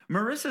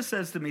Marissa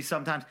says to me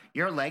sometimes,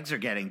 your legs are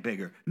getting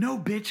bigger. No,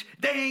 bitch,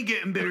 they ain't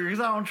getting bigger because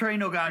I don't train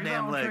no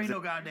goddamn legs.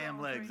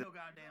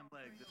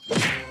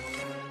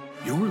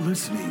 You're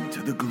listening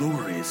to the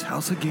Glorious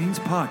House of Gains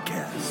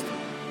podcast.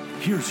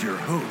 Here's your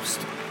host,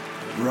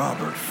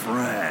 Robert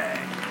Frank.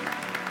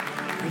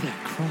 You're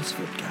that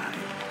CrossFit guy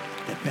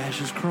that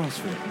bashes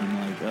CrossFit. And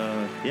I'm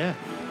like, yeah.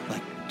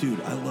 Like, dude,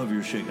 I love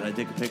your shit. Can I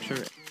take a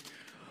picture?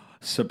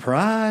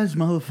 Surprise,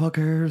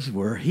 motherfuckers,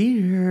 we're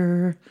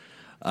here.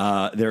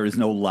 There is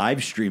no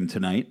live stream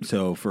tonight,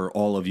 so for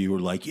all of you who are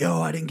like,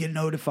 yo, I didn't get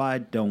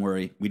notified, don't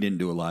worry, we didn't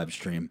do a live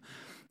stream.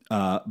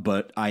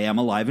 But I am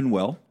alive and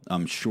well.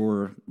 I'm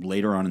sure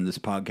later on in this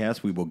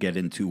podcast we will get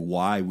into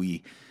why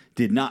we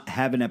did not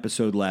have an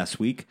episode last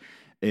week.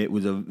 It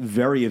was a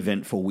very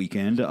eventful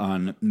weekend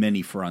on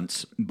many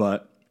fronts,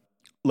 but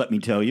let me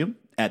tell you,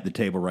 at the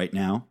table right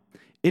now,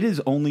 it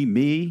is only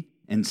me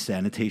and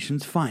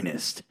sanitation's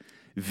finest,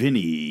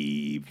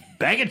 Vinny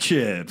Bag of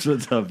Chips.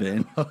 What's up,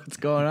 Vin? What's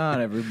going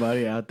on,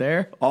 everybody out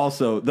there?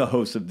 Also, the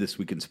host of This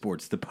Week in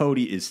Sports. The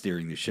Pody is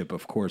steering the ship,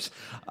 of course.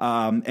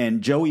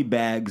 And Joey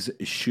Bags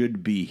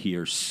should be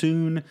here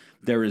soon.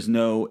 There is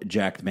no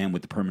jacked man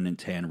with the permanent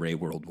tan, Ray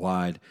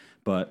Worldwide,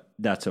 but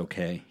that's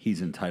okay.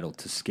 He's entitled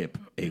to skip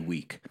a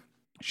week.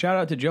 Shout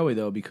out to Joey,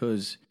 though,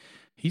 because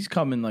he's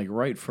coming like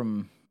right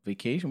from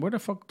vacation. Where the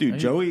fuck? Dude,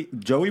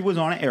 Joey was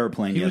on an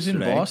airplane yesterday. He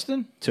was in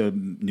Boston? To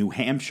New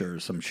Hampshire or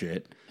some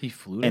shit. He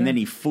flew and then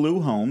he flew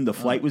home. The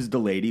flight was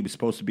delayed. He was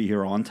supposed to be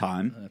here on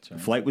time. That's right.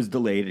 The flight was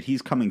delayed.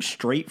 He's coming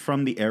straight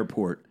from the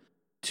airport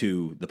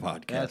to the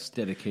podcast. That's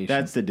dedication.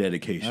 That's the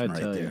dedication right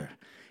there. You.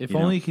 If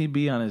only he'd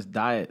be on his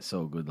diet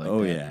so good like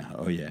that.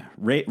 Oh, yeah.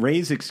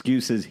 Ray's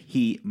excuse is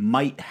he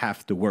might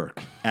have to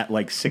work at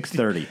like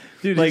 6:30.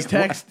 Dude, like, his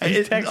text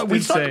we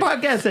start the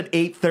podcast at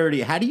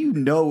 8:30. How do you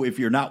know if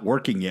you're not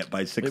working yet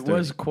by 6:30? It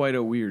was quite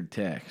a weird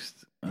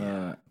text.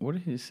 Yeah. What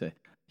did he say?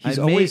 He's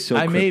always so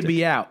I may cryptic.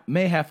 be out.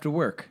 May have to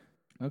work.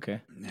 Okay.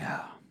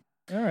 Yeah.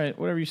 All right.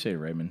 Whatever you say,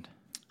 Raymond.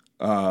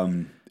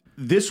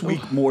 This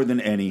week, more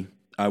than any,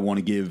 I want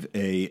to give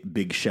a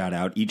big shout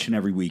out. Each and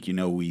every week, you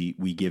know, we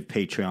give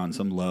Patreon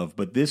some love.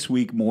 But this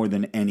week, more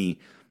than any,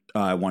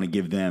 I want to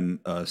give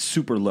them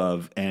super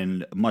love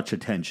and much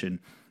attention.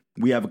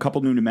 We have a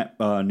couple new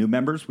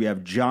members. We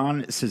have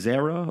John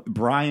Cesara,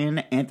 Brian,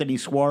 Anthony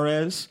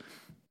Suarez,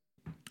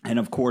 and,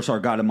 of course,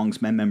 our God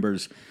Amongst Men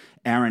members,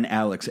 Aaron,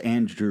 Alex,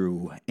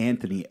 Andrew,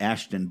 Anthony,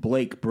 Ashton,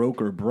 Blake,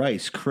 Broker,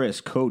 Bryce, Chris,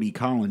 Cody,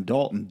 Colin,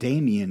 Dalton,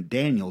 Damian,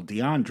 Daniel,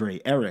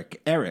 DeAndre,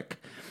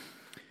 Eric,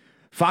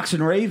 Fox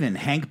and Raven,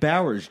 Hank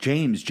Bowers,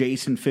 James,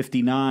 Jason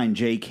 59,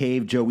 Jay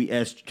Cave, Joey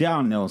S,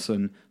 John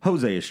Nelson,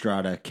 Jose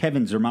Estrada,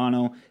 Kevin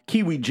Zermano,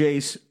 Kiwi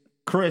Jace,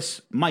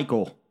 Chris,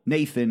 Michael,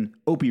 Nathan,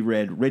 Opie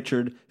Red,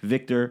 Richard,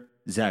 Victor,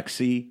 Zach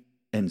C,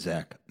 and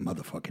Zach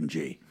motherfucking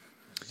G.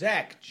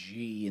 Zach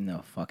G in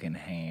the fucking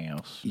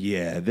house.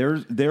 Yeah,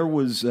 there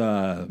was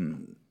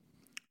again,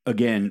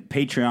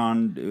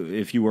 Patreon,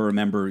 if you were a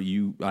member,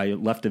 I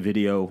left a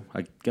video,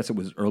 I guess it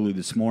was early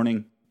this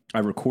morning. I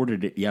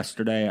recorded it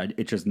yesterday.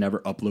 It just never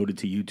uploaded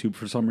to YouTube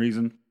for some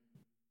reason.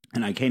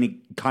 And I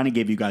kind of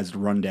gave you guys the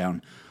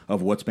rundown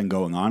of what's been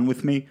going on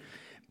with me.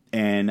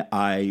 And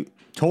I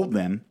told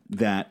them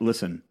that,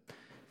 listen,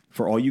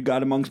 for all you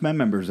God Amongst Men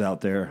members out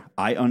there,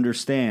 I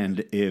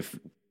understand if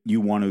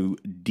you want to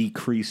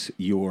decrease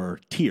your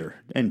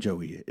tier. And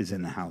Joey is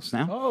in the house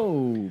now.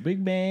 Oh,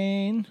 big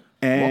man.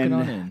 And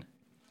walking on in.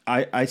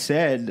 I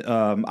said,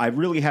 I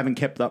really haven't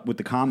kept up with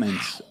the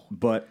comments,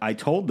 but I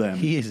told them.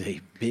 He is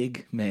a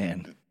big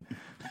man.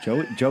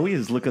 Joey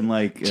is looking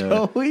like...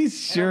 Joey's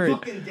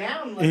shirt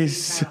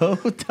is so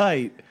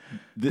tight.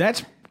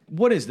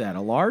 What is that,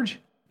 a large?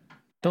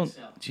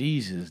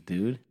 Jesus,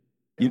 dude.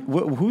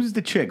 Who's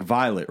the chick?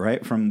 Violet,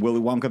 right? From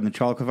Willy Wonka and the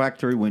Chocolate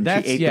Factory when she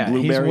ate the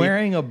blueberry? He's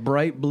wearing a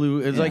bright blue.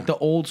 It's like the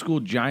old school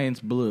Giants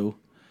blue.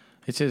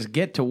 It says,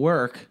 get to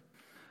work.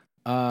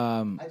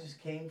 I just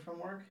came from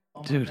work.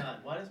 Oh, dude. my God.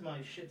 Why does my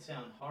shit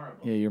sound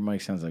horrible? Yeah, your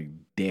mic sounds like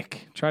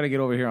dick. Try to get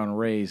over here on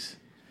Ray's.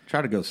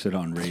 Try to go sit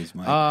on Ray's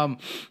mic.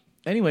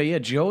 Anyway, yeah,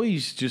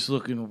 Joey's just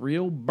looking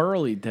real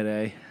burly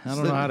today. I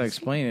don't know how to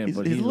explain it,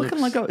 but he's looking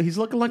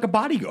like a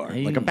bodyguard,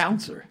 like a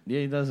bouncer.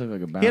 Yeah, he does look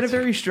like a bouncer. He had a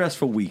very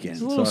stressful weekend.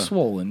 He's a little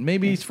swollen.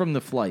 Maybe he's from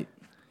the flight.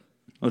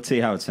 Let's see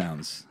how it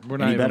sounds. We're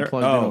not Any even better?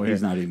 plugged in over he's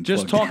here. not even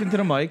just plugged talking to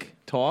the mic.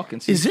 Talk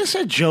and see. Is this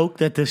a joke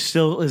that this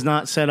still is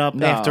not set up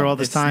No, after all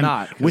this it's time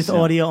not, 'cause with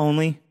audio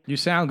only? You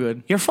sound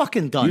good. You're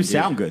fucking done. You dude.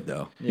 sound good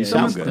though. You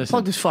Someone- sound good. listen.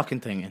 Plug this fucking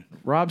thing in.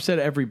 Rob said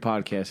every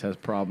podcast has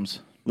problems.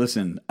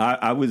 Listen,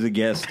 I was a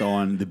guest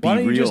on the Be Why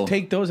don't you Real. just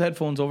take those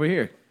headphones over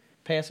here?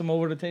 Pass them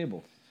over the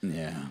table.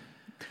 Yeah.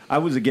 I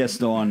was a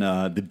guest on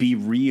the Be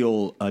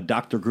Real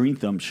Dr. Green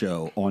Thumb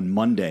show on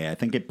Monday. I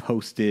think it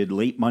posted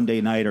late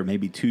Monday night or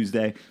maybe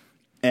Tuesday.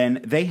 And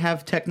they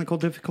have technical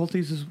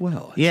difficulties as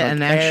well. It's Yeah, like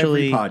and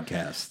actually, every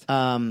podcast.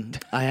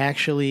 I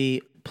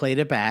actually played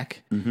it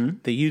back,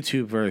 the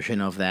YouTube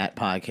version of that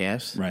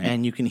podcast, Right.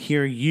 and you can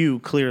hear you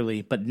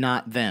clearly, but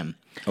not them.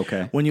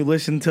 Okay. When you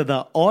listen to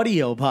the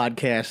audio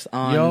podcast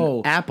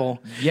on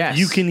Apple, yes.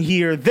 you can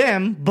hear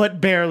them, but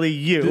barely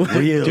you.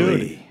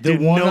 Really? The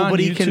Dude, one on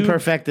nobody can YouTube-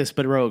 perfect this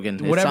but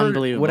Rogan. It's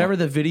unbelievable. Whatever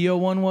the video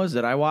one was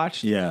that I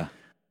watched, Yeah.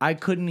 I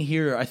couldn't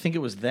hear. I think it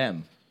was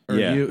them or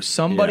Yeah. you.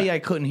 Somebody Yeah. I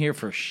couldn't hear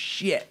for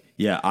shit.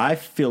 Yeah, I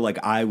feel like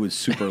I was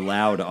super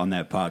loud on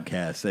that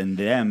podcast, and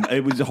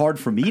it was hard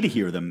for me to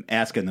hear them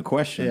asking the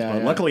questions. Yeah, but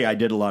yeah. luckily, I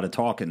did a lot of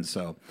talking.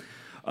 So,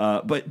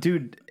 but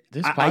dude,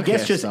 This I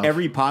guess podcast just stuff.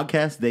 every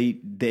podcast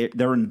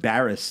they're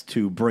embarrassed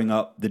to bring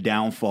up the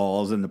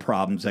downfalls and the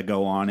problems that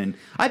go on, and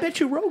I bet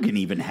you Rogan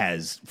even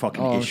has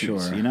fucking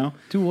issues. sure. You know?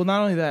 Dude, well,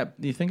 not only that,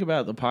 you think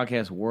about the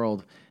podcast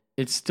world,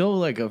 it's still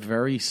like a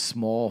very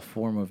small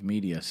form of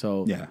media.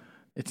 So Yeah.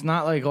 it's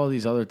not like all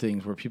these other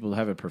things where people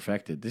have it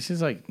perfected. This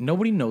is like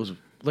nobody knows.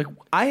 Like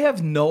I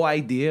have no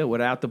idea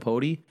without the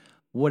Pody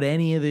what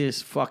any of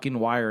this fucking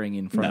wiring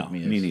in front No, of me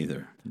is. me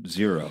neither.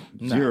 Zero.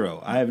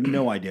 I have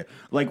no idea.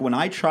 Like when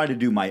I try to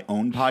do my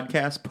own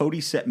podcast, Pody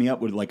set me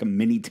up with like a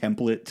mini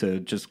template to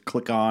just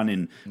click on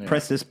and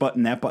press this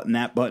button, that button,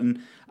 that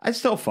button. I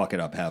still fuck it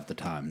up half the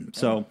time.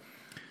 So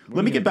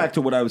let me get back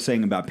to what I was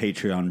saying about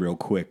Patreon real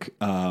quick.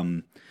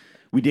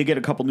 We did get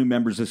a couple new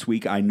members this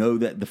week. I know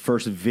that the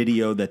first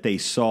video that they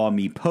saw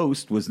me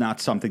post was not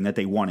something that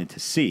they wanted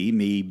to see,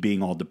 me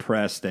being all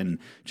depressed and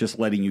just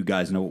letting you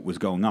guys know what was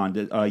going on.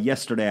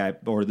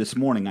 This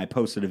morning, I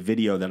posted a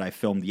video that I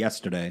filmed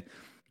yesterday. It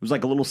was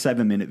like a little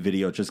 7-minute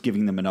video just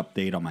giving them an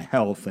update on my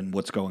health and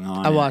what's going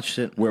on. I and watched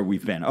it. Where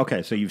we've been.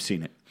 Okay, so you've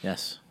seen it.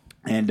 Yes.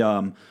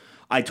 And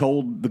I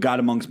told the God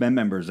Amongst Men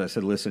members, I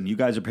said, listen, you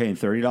guys are paying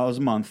 $30 a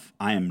month.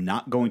 I am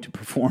not going to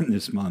perform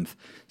this month.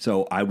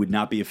 So I would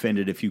not be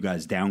offended if you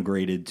guys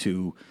downgraded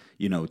to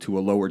a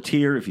lower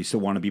tier, if you still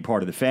want to be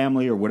part of the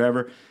family or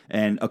whatever.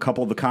 And a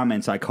couple of the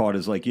comments I caught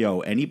is like, yo,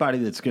 anybody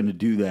that's going to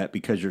do that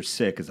because you're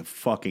sick is a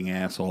fucking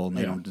asshole and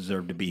they don't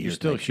deserve to be here. You're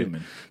still type shit.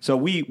 human. So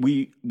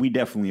we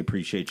definitely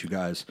appreciate you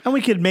guys. And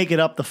we could make it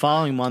up the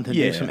following month and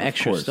do some of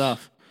extra course.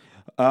 stuff.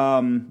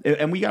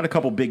 And we got a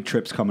couple big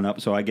trips coming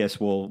up, so I guess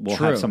we'll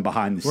have some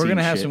behind the scenes. We're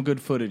gonna have shit. some good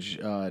footage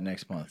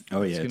next month.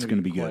 Oh, yeah, it's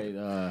gonna be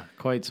good.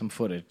 Quite some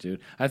footage, dude.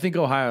 I think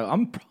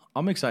Ohio.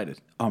 I'm excited.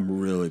 I'm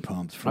really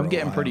pumped for I'm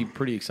getting Ohio.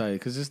 pretty excited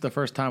because this is the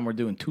first time we're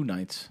doing 2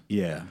 nights.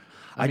 Yeah.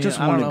 I just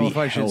don't want know to be if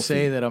I should healthy.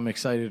 say that I'm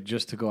excited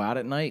just to go out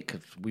at night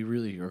because we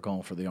really are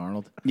going for the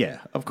Arnold. Yeah,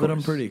 of course. But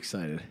I'm pretty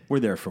excited. We're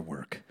there for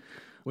work.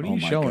 What are Oh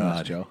you my showing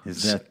us, God.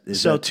 Joe?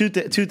 So two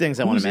things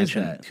I want Whose to is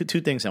mention. that?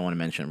 Two things I want to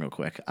mention real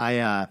quick.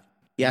 I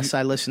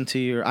listened to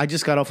your. I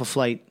just got off a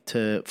flight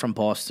from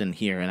Boston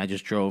here, and I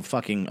just drove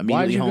fucking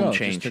immediately you home. go? Just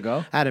Changed. to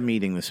go? I had a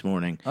meeting this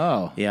morning.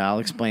 Oh. yeah, I'll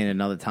explain it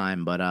another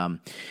time. But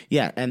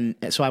yeah, and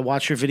so I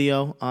watched your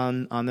video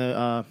on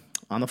the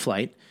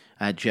flight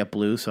at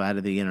JetBlue, so out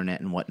of the internet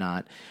and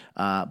whatnot.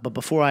 But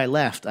before I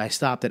left, I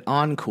stopped at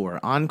Encore.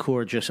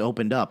 Encore just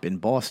opened up in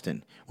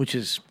Boston, which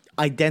is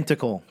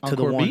identical to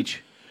the Encore one.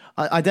 Beach?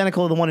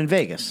 Identical to the one in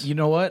Vegas. You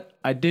know what?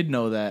 I did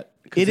know that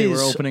because It they were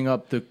is- opening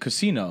up the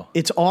casino.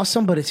 It's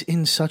awesome, but it's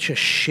in such a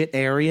shit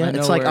area. I know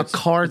It's like where a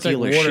car it's like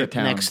dealership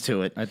Watertown, next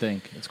to it. I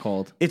think it's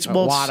called. It's Or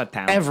both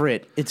Watertown.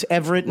 Everett. It's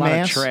Everett, A lot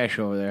Mass. of trash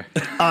over there.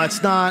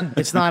 It's not.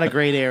 It's not a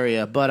great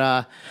area. But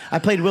I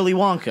played Willy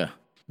Wonka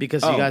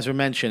because you guys were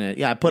mentioning it.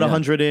 Yeah, I put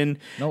 100 in.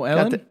 No Got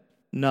Ellen?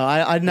 no,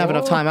 I didn't have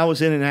enough time. I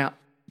was in and out.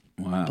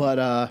 Wow.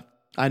 But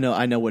I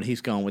know what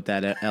he's going with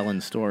that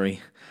Ellen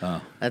story.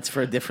 That's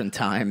for a different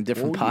time,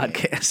 different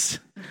podcast.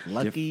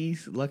 Lucky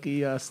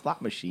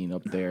slot machine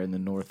up there in the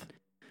north.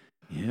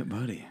 Yeah,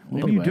 buddy.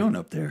 What are Anyway. you doing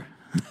up there?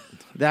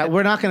 That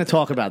we're not going to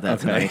talk about that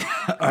tonight.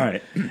 All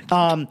right.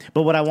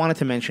 But what I wanted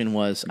to mention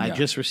was I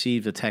just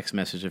received a text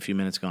message a few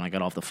minutes ago, and I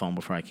got off the phone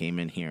before I came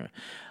in here.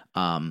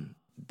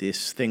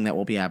 This thing that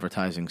we'll be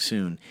advertising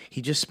soon.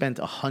 He just spent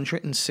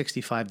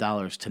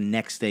 $165 to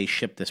next day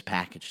ship this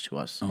package to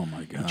us. Oh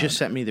my God. He just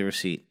sent me the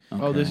receipt.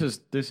 Oh, this is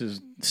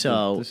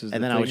So, this is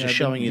and the then I was thing just I've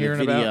showing been you the hearing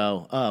video.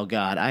 about. Oh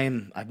God,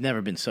 I've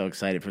never been so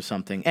excited for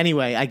something.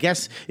 Anyway, I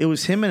guess it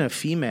was him and a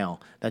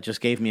female that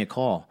just gave me a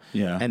call.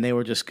 Yeah. And they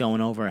were just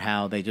going over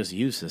how they just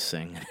used this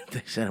thing.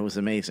 They said it was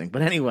amazing.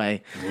 But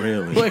anyway,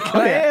 Really? Wait,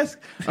 can I ask?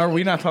 Are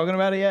we not talking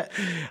about it yet?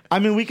 I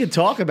mean, we could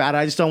talk about it.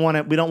 I just don't want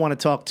to. We don't want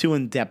to talk too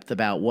in depth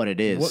about what it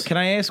is. What, can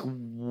I ask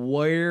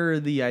where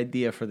the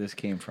idea for this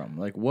came from?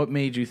 Like, what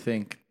made you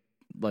think,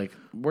 like,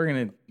 we're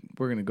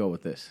gonna go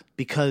with this?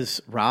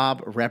 Because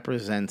Rob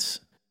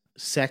represents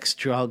sex,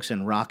 drugs,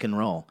 and rock and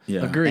roll.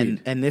 Yeah.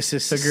 Agreed. And this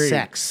is Agreed.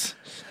 sex.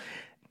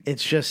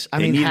 It's just. I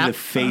They mean, needed a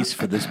face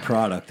for this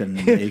product, and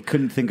they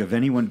couldn't think of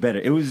anyone better.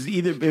 It was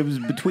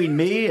between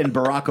me and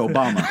Barack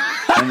Obama.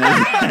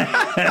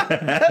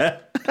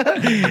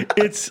 And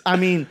it's. I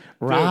mean,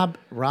 Rob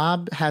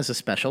has a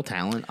special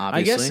talent.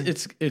 I guess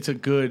Obviously, it's a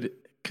good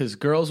because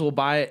girls will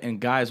buy it and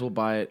guys will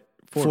buy it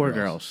for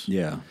girls.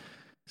 yeah.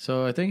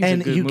 So I think it's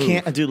And a good you move.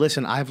 can't, dude.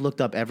 Listen, I've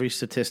looked up every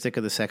statistic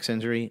of the sex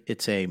industry.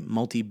 It's a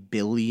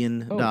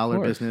multi-billion-dollar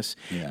course. business.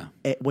 Yeah.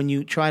 When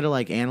you try to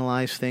like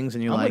analyze things,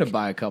 and you're I'm like, gonna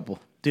buy a couple.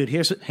 dude,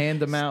 here's Hand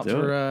them out do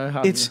for it.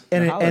 ho- it's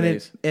the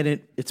holidays.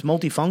 it's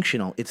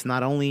multifunctional. It's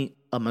not only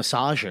a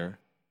massager.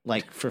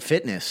 like for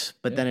fitness,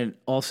 but then it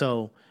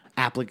also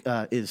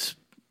is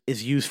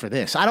used for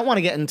this. I don't want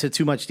to get into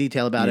too much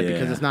detail about it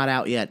because it's not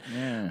out yet.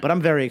 Yeah. But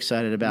I'm very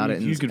excited about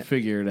it. You could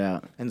figure it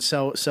out. And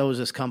so is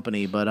this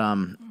company. But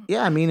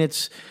yeah, I mean,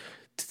 it's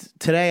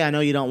today. I know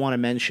you don't want to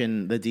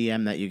mention the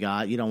DM that you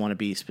got. You don't want to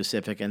be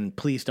specific, and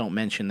please don't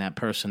mention that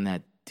person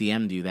that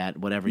DM'd you that,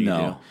 whatever you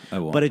do. I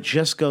won't. But it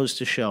just goes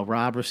to show.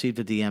 Rob received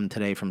a DM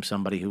today from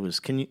somebody who was.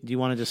 Do you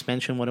want to just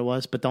mention what it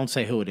was? But don't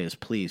say who it is,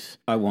 please.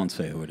 I won't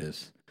say who it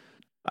is.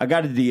 I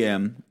got a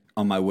DM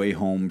on my way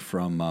home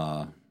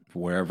from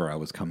wherever I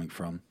was coming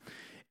from,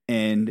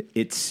 and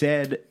it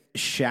said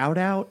shout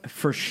out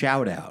for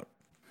shout out.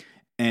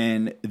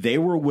 And they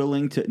were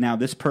willing to. Now,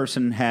 this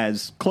person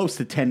has close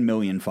to 10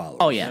 million followers.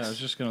 Oh, Yeah, I yes. was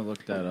just going to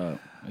look that up.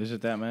 Is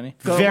it that many? It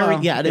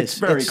it's is.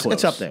 very It's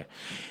close. up there.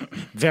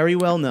 Very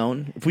well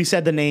known. If we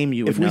said the name,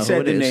 you would If know we said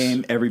who the it is.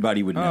 name,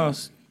 everybody would know.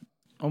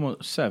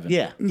 Almost 7.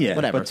 Yeah. Yeah,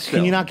 Whatever. but still.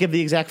 Can you not give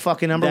the exact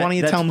fucking number? That- Why don't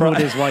you that's tell them who it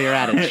pro- is while you're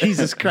at it?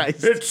 Jesus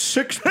Christ. It's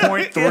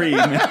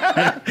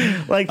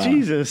 6.3. Like,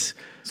 Jesus.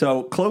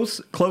 So close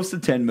to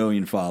 10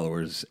 million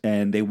followers,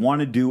 and they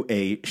want to do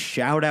a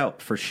shout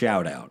out for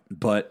shout out.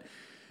 But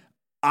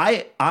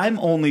I'm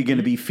only going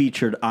to be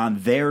featured on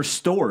their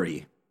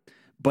story,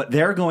 but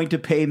they're going to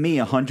pay me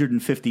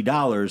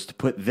 $150 to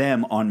put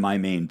them on my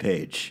main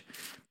page.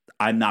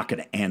 I'm not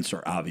going to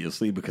answer,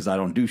 obviously, because I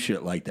don't do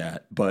shit like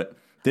that. But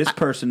this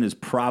person is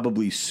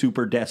probably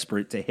super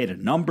desperate to hit a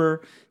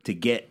number, to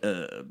get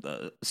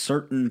a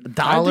certain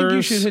Dollars. I think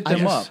you should hit them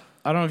just- up.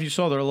 I don't know if you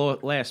saw their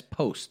last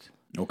post,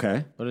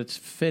 Okay. but it's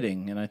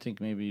fitting, and I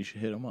think maybe you should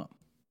hit them up.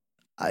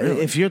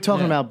 If you're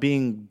talking Yeah. about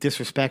being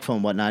disrespectful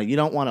and whatnot, you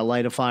don't want to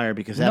light a fire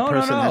because that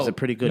person has a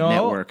pretty good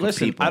network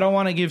Listen, of people. I don't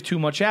want to give too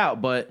much out,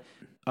 but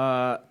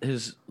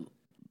his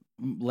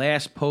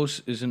last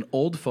post is an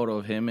old photo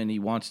of him, and he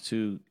wants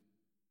to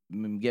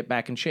get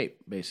back in shape,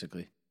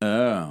 basically.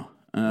 Oh.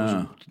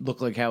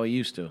 Look like how he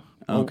used to.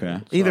 Okay.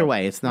 Either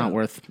way, it's not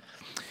worth.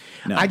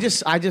 No. I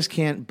just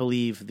can't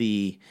believe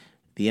the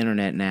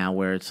internet now,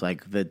 where it's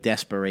like the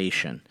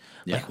desperation.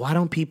 Like, why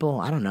don't people,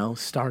 I don't know,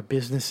 start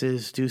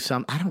businesses, do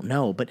some, I don't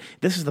know. But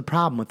this is the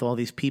problem with all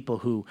these people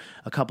who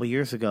a couple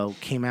years ago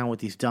came out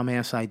with these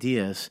dumbass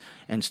ideas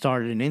and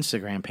started an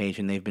Instagram page,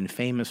 and they've been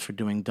famous for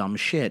doing dumb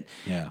shit.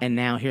 Yeah. And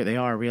now here they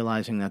are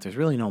realizing that there's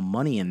really no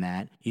money in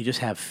that. You just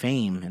have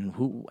fame. And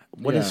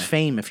what is Yeah.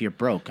 fame if you're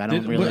broke? I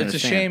don't really It's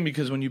understand. a shame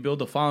because when you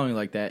build a following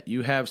like that,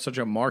 you have such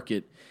a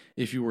market.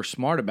 If you were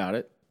smart about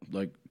it,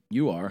 like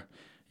you are,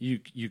 you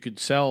could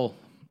sell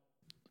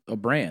a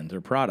brand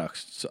or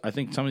products. So I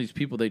think some of these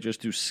people, they just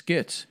do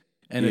skits,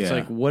 and it's Yeah.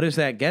 like, what is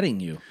that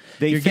getting you?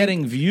 They You're think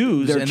getting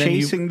views, They're and then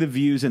chasing the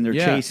views, and they're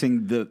Yeah.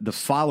 chasing the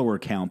follower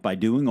count by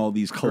doing all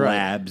these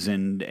collabs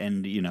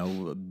and you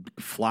know,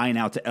 flying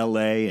out to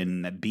LA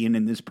and being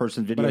in this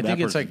person's video. But I that think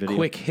it's person's like video.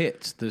 quick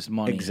hits. This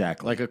money,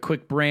 Exactly. like a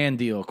quick brand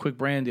deal.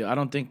 I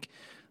don't think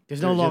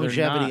There's no they're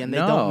longevity, not- and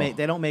no.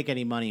 they don't make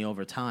any money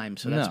over time.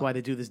 So that's No. why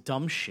they do this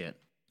dumb shit.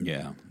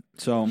 Yeah.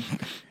 So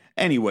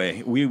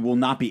anyway, we will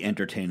not be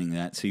entertaining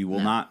that. So you will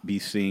not be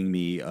seeing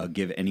me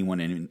give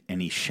anyone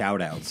any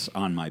shout outs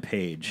on my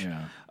page.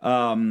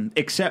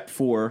 Except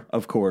for,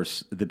 of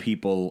course, the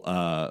people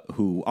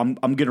who I'm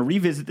going to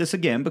revisit this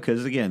again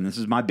because, again, this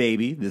is my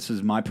baby. This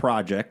is my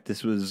project.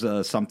 This was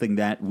something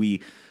that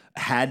we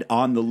had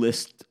on the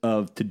list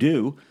of to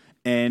do,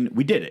 and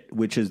we did it,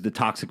 which is the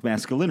Toxic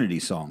Masculinity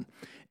song.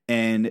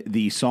 And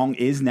the song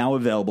is now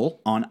available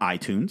on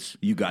iTunes.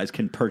 You guys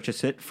can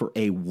purchase it for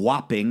a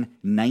whopping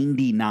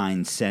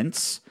 99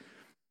 cents.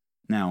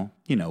 Now,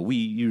 you know, we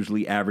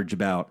usually average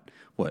about,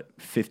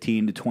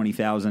 15 to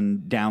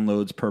 20,000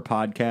 downloads per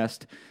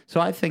podcast. So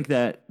I think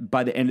that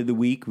by the end of the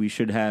week, we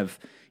should have,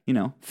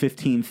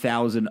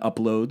 15,000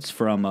 uploads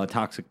from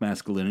Toxic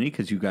Masculinity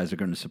because you guys are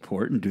going to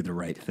support and do the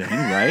right thing,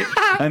 right?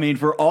 I mean,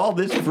 for all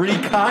this free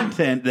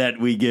content that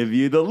we give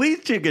you, the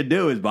least you could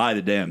do is buy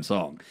the damn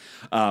song.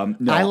 No,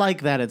 I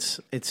like that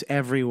it's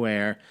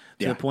everywhere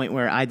to Yeah. the point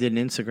where I did an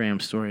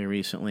Instagram story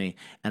recently,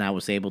 and I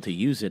was able to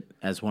use it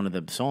as one of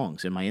the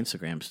songs in my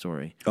Instagram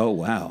story. Oh,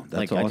 wow. That's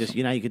Like awesome. I just,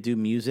 you could do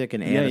music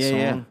and add Yeah, a yeah, song,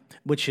 yeah.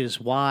 which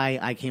is why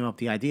I came up with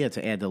the idea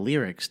to add the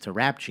lyrics to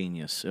Rap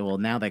Genius. Well,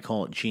 now they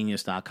call it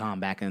Genius.com.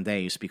 Back in the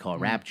day, it used to be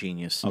called Rap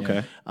Genius.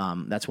 Okay.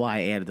 That's why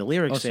I added the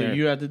lyrics Oh, so there.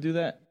 you had to do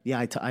that?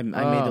 Yeah, I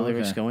made the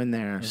lyrics okay. go in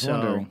there. So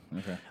wondering.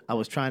 Okay. I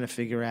was trying to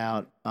figure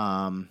out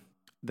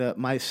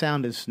my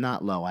sound is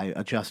not low. I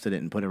adjusted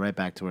it and put it right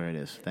back to where it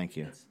is. Thank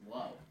you. It's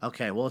low.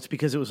 Okay, well, it's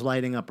because it was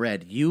lighting up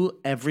red. You,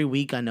 every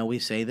week, I know we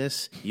say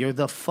this, you're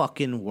the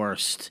fucking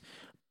worst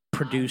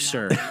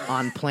producer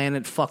on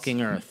planet fucking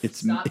Earth.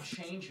 It's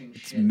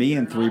me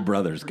and three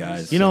brothers,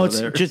 guys. You know,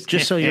 So it's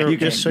just so You you're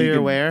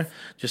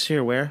can-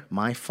 aware.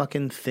 My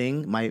fucking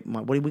thing, my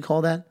what do we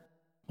call that?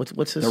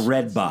 What's this? the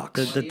red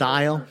box. The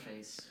dial.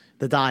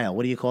 The dial.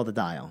 What do you call the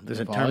dial? There's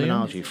a volume?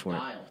 terminology for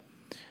it.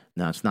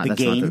 No, it's not. The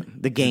That's gain?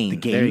 Not the gain. The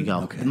gain? There you go.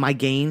 Okay. My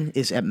gain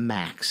is at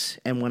max,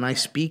 and when I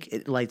speak,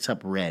 it lights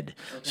up red.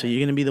 So you're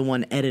going to be the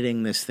one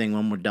editing this thing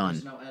when we're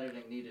done. No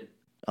editing needed.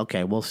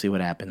 Okay, we'll see what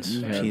happens.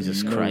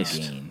 Jesus No Christ.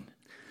 gain.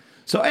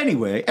 So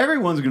anyway,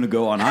 everyone's going to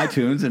go on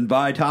iTunes and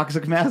buy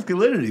Toxic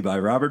Masculinity by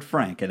Robert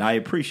Frank, and I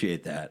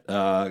appreciate that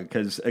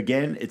because,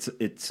 again,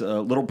 it's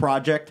a little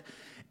project.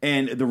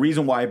 And the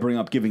reason why I bring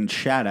up giving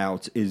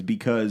shout-outs is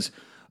because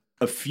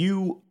a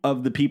few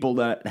of the people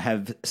that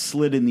have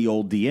slid in the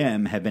old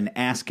DM have been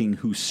asking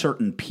who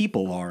certain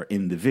people are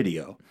in the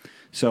video.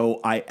 So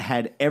I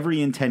had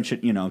every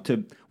intention,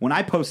 to when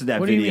I posted that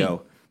What do you video, mean?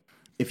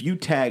 if you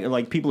tag,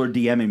 like, people are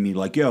DMing me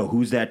like, yo,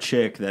 who's that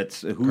chick? Who's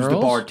the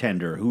Girls?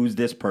 bartender? Who's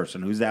this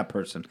person? Who's that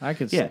person? I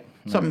could Yeah.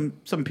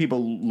 Some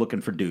people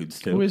looking for dudes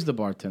too. Who is the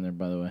bartender,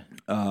 by the way?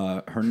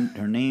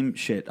 Her name?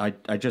 Shit,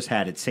 I just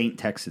had it. Saint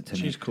texted to me.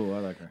 She's cool. I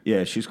like her.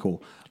 Yeah, she's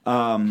cool.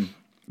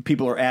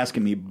 People are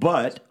asking me,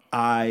 but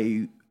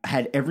I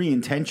had every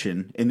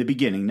intention in the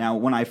beginning. Now,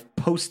 when I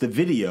post the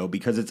video,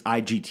 because it's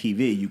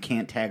IGTV, you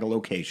can't tag a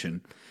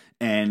location.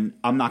 And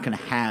I'm not going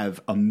to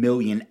have a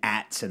million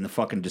ats in the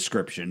fucking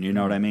description. You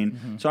know what I mean?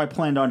 Mm-hmm. So I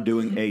planned on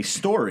doing a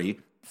story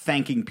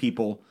thanking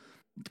people,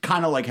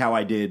 kind of like how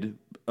I did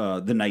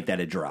the night that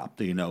it dropped,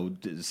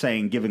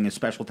 giving a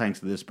special thanks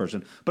to this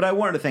person. But I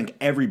wanted to thank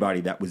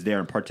everybody that was there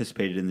and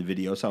participated in the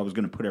video. So I was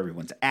going to put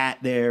everyone's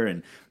at there.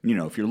 And,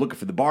 if you're looking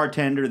for the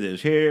bartender,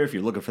 there's here. If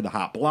you're looking for the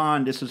hot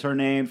blonde, this is her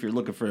name. If you're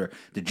looking for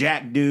the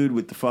Jack dude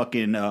with the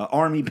fucking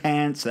army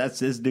pants, that's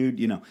this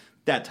dude,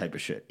 that type of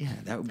shit. Yeah,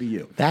 that would be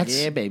you.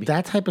 Yeah, baby.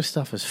 That type of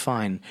stuff is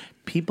fine.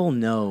 People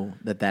know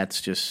that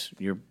that's just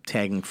you're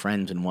tagging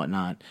friends and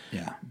whatnot.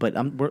 Yeah. But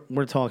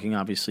we're talking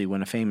obviously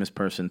when a famous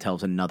person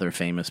tells another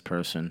famous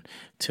person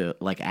to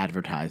like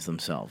advertise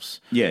themselves.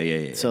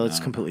 Yeah. So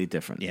it's completely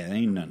different. Yeah,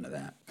 ain't none of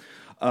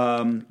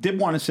that. Did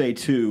want to say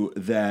too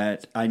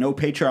that I know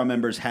Patreon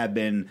members have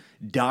been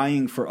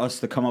dying for us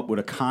to come up with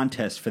a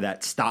contest for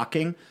that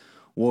stocking.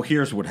 Well,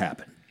 here's what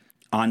happened.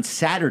 On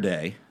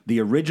Saturday, the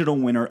original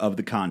winner of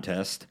the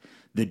contest,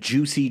 the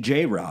Juicy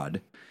J-Rod,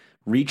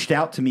 reached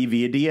out to me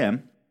via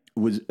DM.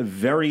 Was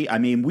very,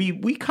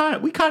 we kind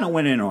of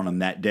went in on him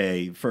that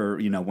day for,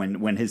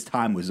 when his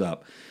time was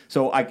up.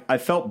 So I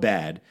felt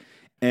bad.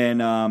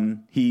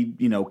 And he,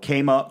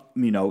 came up,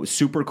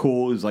 super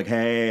cool. He was like,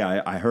 hey,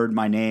 I heard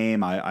my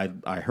name.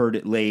 I heard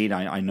it late.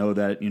 I know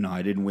that,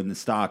 I didn't win the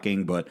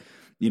stocking, but,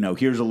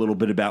 here's a little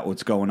bit about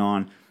what's going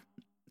on.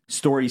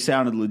 Story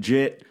sounded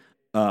legit.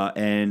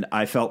 And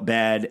I felt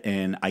bad,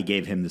 and I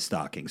gave him the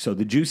stocking. So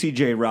the Juicy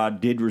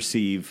J-Rod did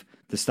receive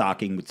the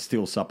stocking with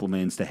steel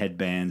supplements, the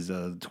headbands,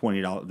 the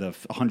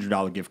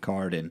 $100 gift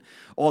card, and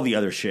all the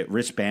other shit,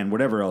 wristband,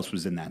 whatever else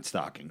was in that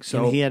stocking.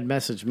 So and he had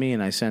messaged me,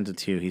 and I sent it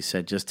to you. He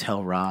said, just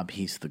tell Rob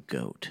he's the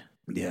GOAT.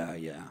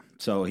 Yeah.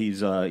 So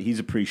he's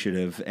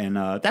appreciative, and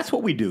that's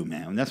what we do,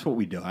 man. That's what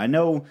we do. I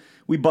know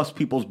we bust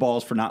people's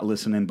balls for not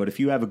listening, but if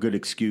you have a good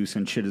excuse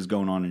and shit is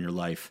going on in your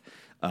life,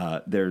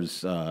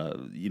 there's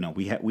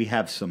we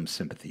have some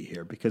sympathy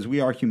here because we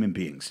are human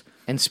beings.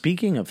 And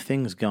speaking of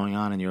things going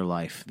on in your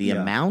life, the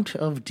amount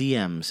of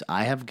DMs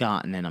I have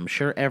gotten, and I'm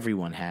sure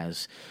everyone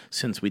has,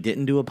 since we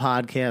didn't do a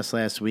podcast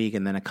last week,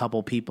 and then a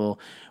couple people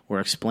were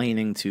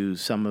explaining to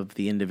some of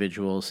the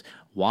individuals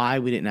why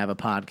we didn't have a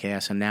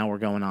podcast, and now we're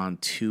going on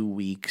 2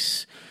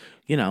 weeks.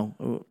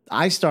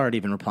 I started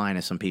even replying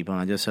to some people,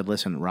 and I just said,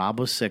 listen, Rob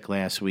was sick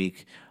last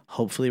week.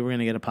 Hopefully we're going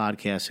to get a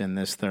podcast in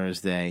this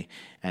Thursday,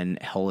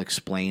 and he'll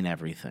explain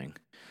everything.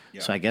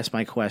 Yeah. So I guess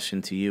my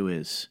question to you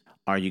is,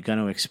 are you going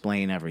to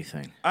explain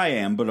everything? I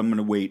am, but I'm going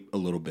to wait a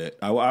little bit.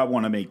 I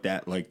want to make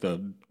that like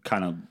the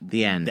kind of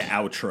the end, the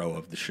outro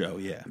of the show,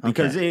 yeah.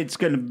 Because it's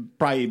going to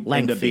probably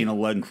end up being a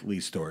lengthy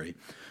story.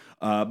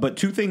 But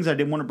two things I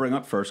did want to bring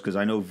up first, because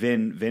I know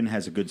Vin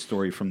has a good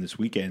story from this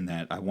weekend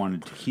that I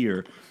wanted to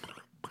hear.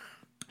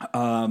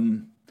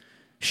 Chael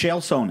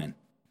Sonnen.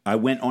 I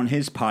went on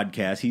his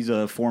podcast. He's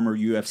a former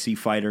UFC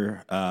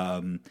fighter.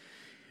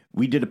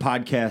 We did a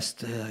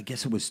podcast, I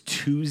guess it was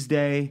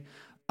Tuesday.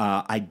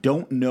 I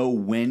don't know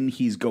when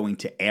he's going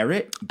to air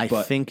it. I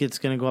think it's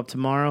going to go up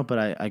tomorrow,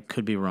 but I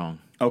could be wrong.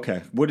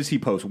 Okay. What does he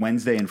post?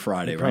 Wednesday and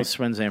Friday, right? He posts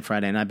Wednesday and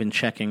Friday, and I've been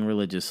checking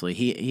religiously.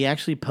 He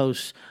actually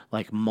posts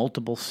like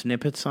multiple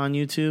snippets on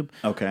YouTube.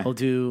 Okay. He'll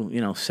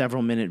do,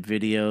 several minute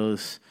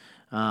videos.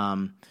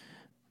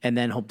 And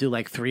then he'll do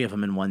like 3 of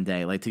them in one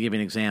day. Like to give you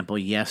an example,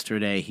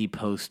 yesterday he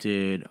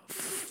posted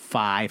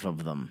 5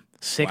 of them,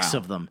 6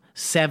 of them,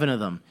 7 of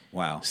them.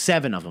 Wow.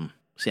 7 of them.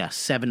 So yeah,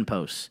 7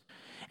 posts.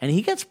 And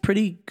he gets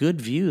pretty good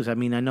views. I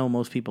mean, I know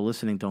most people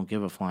listening don't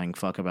give a flying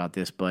fuck about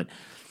this, but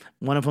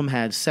one of them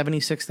had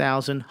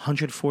 76,000,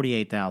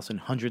 148,000,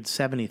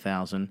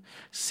 170,000,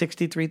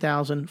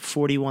 63,000,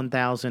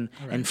 41,000,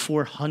 and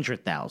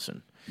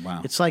 400,000.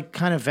 Wow. It's like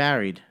kind of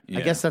varied. Yeah.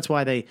 I guess that's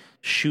why they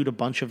shoot a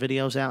bunch of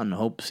videos out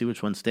and see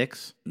which one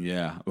sticks.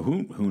 Yeah.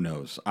 Who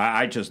knows?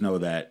 I just know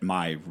that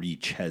my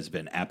reach has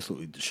been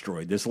absolutely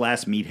destroyed. This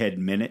last Meathead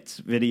Minutes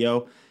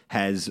video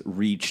has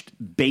reached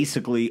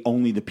basically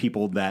only the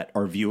people that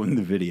are viewing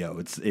the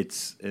video.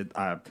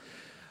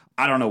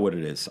 I don't know what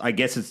it is. I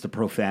guess it's the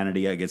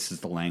profanity. I guess it's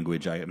the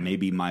language.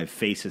 Maybe my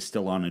face is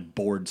still on a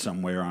board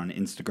somewhere on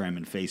Instagram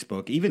and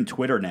Facebook. Even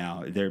Twitter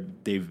now,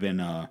 they've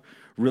been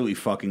really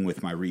fucking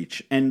with my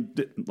reach.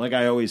 And like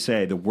I always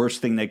say, the worst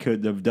thing they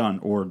could have done,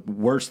 or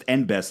worst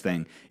and best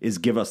thing, is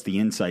give us the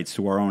insights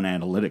to our own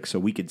analytics so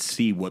we could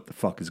see what the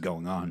fuck is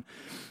going on.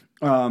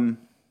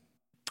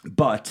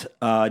 But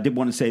I did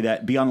want to say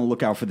that be on the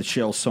lookout for the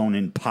Chael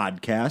Sonnen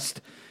podcast,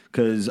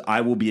 because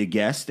I will be a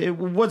guest. It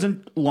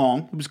wasn't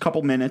long. It was a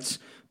couple minutes,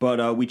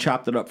 but we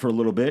chopped it up for a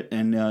little bit,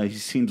 and he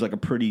seems like a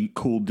pretty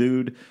cool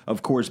dude.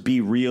 Of course,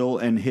 Be Real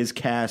and his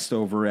cast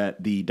over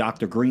at the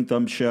Dr. Green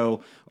Thumb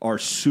show are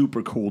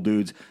super cool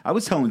dudes. I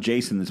was telling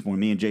Jason this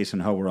morning, me and Jason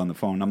Ho were on the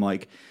phone. I'm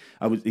like,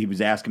 he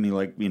was asking me,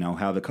 like,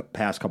 how the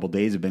past couple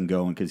days have been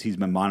going, because he's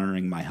been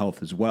monitoring my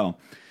health as well.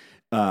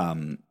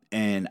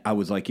 And I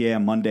was like, yeah,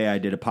 Monday I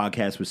did a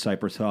podcast with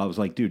Cypress Hill. I was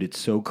like, dude, it's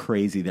so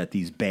crazy that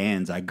these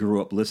bands I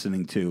grew up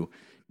listening to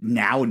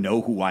now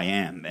know who I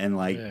am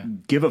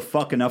and give a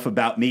fuck enough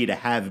about me to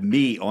have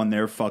me on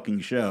their fucking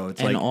show.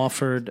 It's and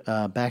offered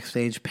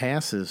backstage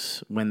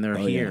passes when they're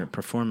here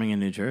performing in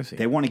New Jersey.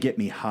 They want to get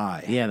me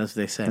high. Yeah, that's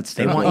what they said.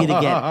 They want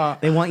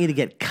you to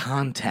get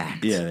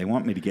contact. Yeah, they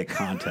want me to get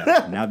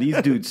contact. Now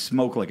these dudes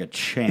smoke like a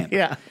champ.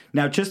 Yeah.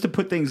 Now, just to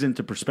put things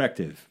into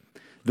perspective,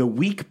 the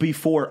week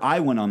before I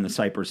went on the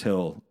Cypress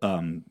Hill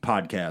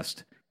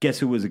podcast, guess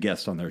who was a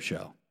guest on their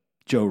show?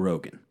 Joe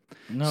Rogan.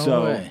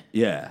 No way.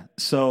 Yeah.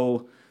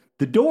 So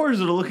the doors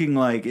are looking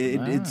like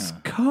it's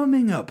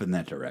coming up in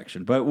that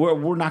direction, but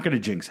we're not going to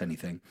jinx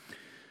anything.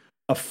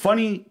 A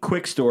funny,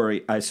 quick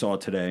story I saw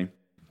today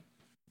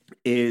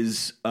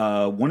is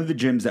one of the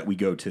gyms that we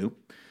go to.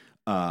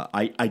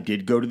 I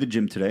did go to the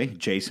gym today.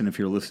 Jason, if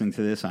you're listening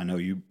to this, I know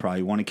you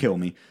probably want to kill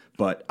me,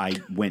 but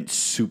I went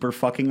super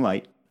fucking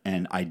light.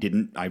 And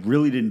I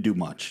really didn't do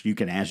much. You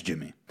can ask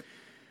Jimmy.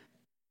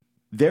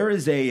 There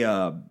is a,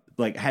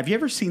 have you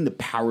ever seen the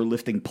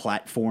powerlifting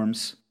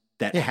platforms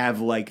that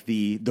have like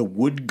the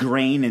wood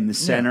grain in the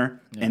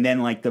center and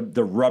then like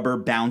the rubber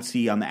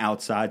bouncy on the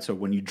outside, so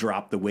when you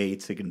drop the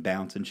weights, it can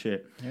bounce and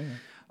shit? Yeah.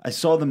 I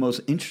saw the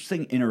most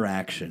interesting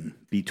interaction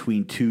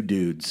between two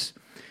dudes.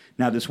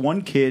 Now, this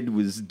one kid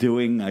was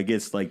doing, I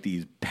guess, like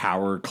these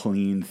power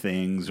clean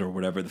things or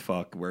whatever the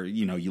fuck, where,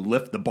 you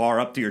lift the bar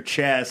up to your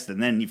chest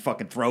and then you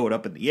fucking throw it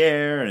up in the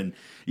air and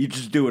you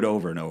just do it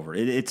over and over.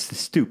 It's the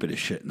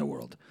stupidest shit in the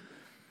world.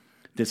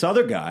 This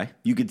other guy,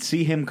 you could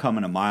see him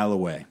coming a mile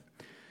away.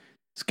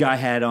 This guy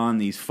had on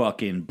these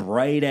fucking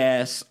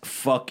bright-ass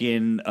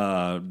fucking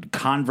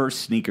Converse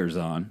sneakers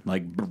on,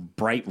 like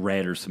bright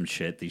red or some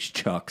shit, these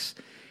Chucks.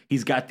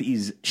 He's got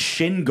these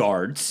shin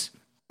guards.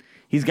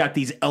 He's got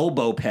these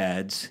elbow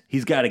pads.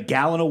 He's got a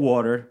gallon of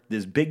water,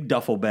 this big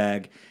duffel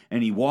bag,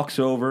 and he walks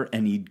over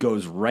and he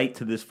goes right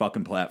to this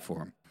fucking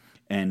platform.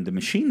 And the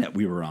machine that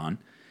we were on,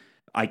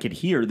 I could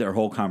hear their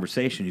whole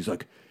conversation. He's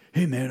like,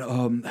 hey, man,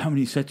 how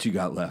many sets you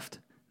got left?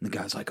 And the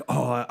guy's like,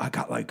 oh, I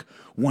got like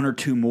one or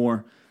two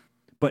more.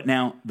 But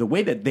now, the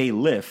way that they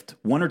lift,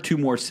 one or two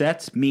more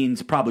sets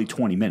means probably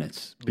 20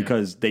 minutes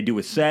because they do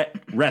a set,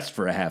 rest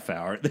for a half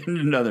hour, then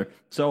another.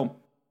 So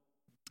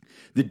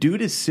the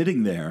dude is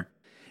sitting there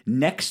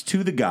next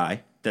to the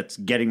guy that's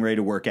getting ready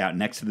to work out,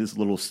 next to this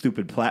little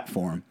stupid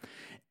platform,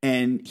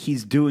 and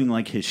he's doing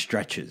like his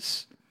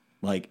stretches.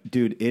 Like,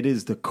 dude, it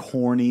is the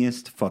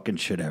corniest fucking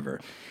shit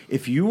ever.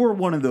 If you were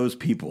one of those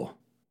people,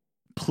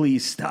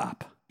 please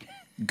stop.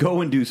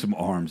 Go and do some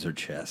arms or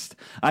chest.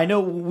 I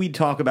know we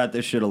talk about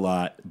this shit a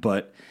lot,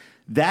 but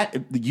that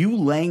you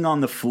laying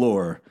on the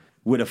floor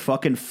with a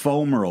fucking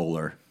foam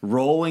roller,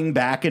 rolling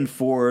back and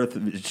forth,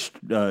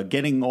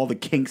 getting all the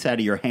kinks out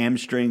of your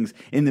hamstrings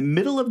in the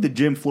middle of the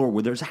gym floor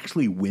where there's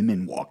actually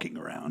women walking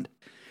around.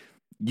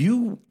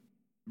 You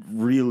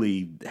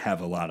really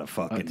have a lot of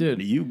fucking...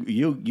 dude,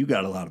 you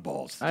got a lot of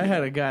balls. I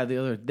had a guy the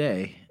other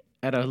day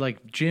at a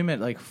gym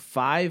at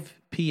 5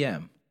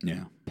 p.m.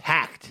 Yeah.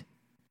 Packed.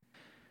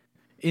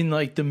 In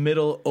the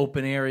middle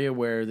open area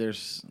where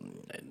there's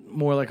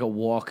more like a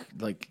walk,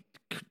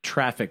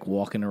 traffic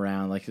walking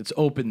around. It's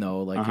open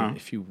though.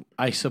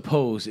 I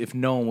suppose if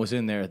no one was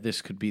in there,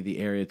 this could be the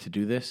area to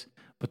do this.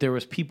 But there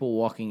was people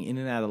walking in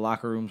and out of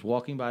locker rooms,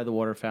 walking by the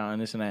water fountain,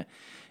 this and that.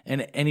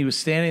 And he was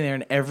standing there,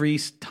 and every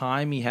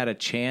time he had a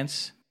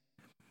chance,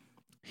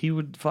 he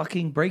would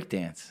fucking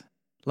breakdance.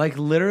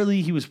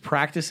 Literally, he was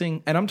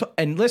practicing.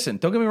 And listen,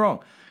 don't get me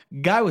wrong,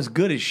 guy was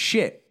good as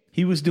shit.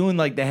 He was doing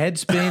the head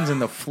spins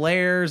and the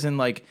flares, and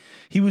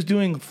he was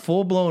doing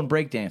full blown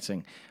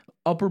breakdancing.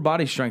 Upper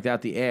body strength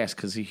out the ass,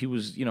 because he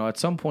was, at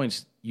some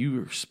points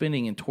you were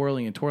spinning and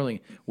twirling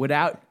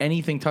without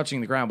anything touching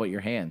the ground but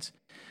your hands.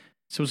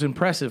 So it was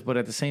impressive, but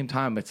at the same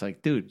time, it's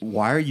dude,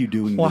 why are you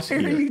doing this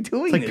here? Why are you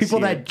doing it's this people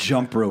here? That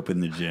jump rope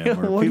in the gym,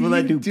 or people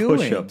that do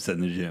push-ups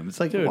in the gym. It's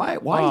dude, why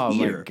oh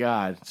here? My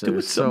God. Do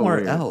it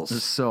somewhere else.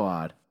 It's so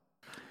odd.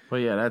 But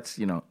yeah, that's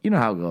you know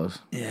how it goes.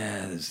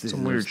 Yeah,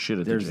 Some weird shit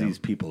at the there's gym. these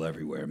people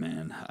everywhere,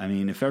 man. I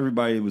mean, if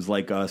everybody was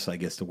like us, I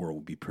guess the world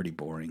would be pretty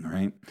boring,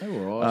 right? They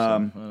were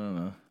awesome. I don't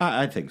know.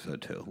 I think so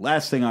too.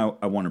 Last thing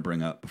I want to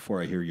bring up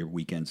before I hear your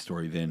weekend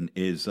story, Vin,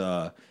 is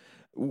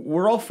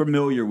we're all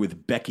familiar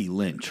with Becky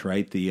Lynch,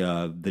 right? The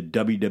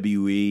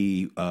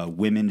WWE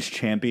Women's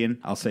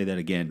Champion. I'll say that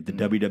again. The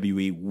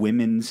WWE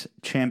Women's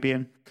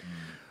Champion.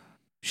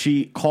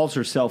 She calls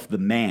herself the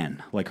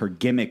man. Like her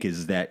gimmick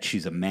is that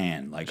she's a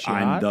man. Like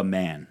I'm hot? the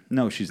man.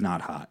 No, she's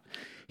not hot.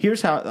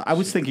 Here's how I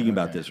was thinking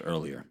about this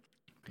earlier.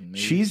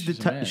 She's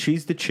she's a man.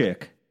 she's the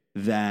chick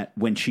that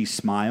when she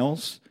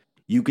smiles,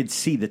 you could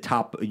see the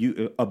top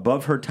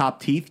above her top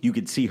teeth. You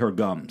could see her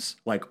gums,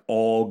 like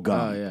all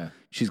gum. Oh, yeah.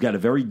 She's got a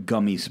very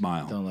gummy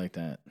smile, Don't like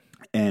that.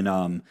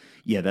 and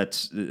yeah,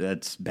 that's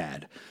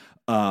bad.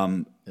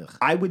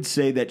 I would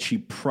say that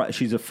she's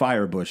a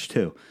firebush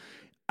too.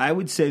 I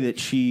would say that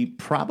she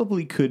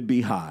probably could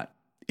be hot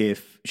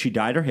if she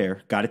dyed her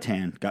hair, got a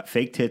tan, got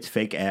fake tits,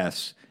 fake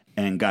ass,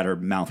 and got her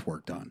mouth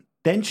work done.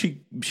 Then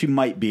she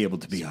might be able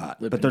to be hot.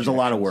 But there's a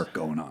lot of work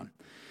going on.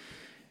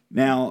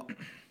 Now,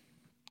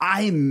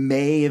 I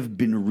may have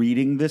been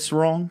reading this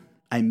wrong.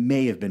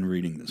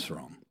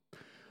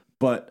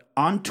 But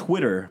on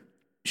Twitter,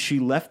 she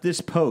left this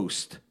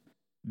post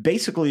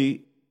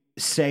basically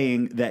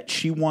saying that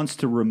she wants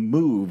to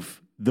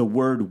remove the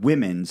word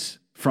women's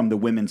from the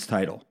women's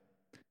title.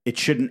 It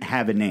shouldn't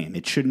have a name.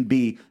 It shouldn't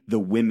be the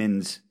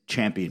women's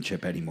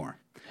championship anymore.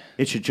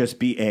 It should just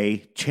be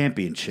a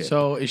championship.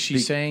 So is she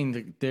saying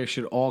that they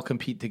should all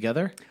compete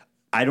together?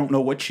 I don't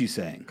know what she's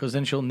saying. Because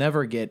then she'll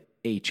never get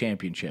a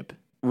championship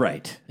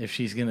Right. if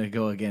she's going to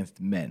go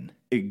against men.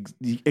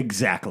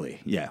 Exactly.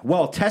 Yeah.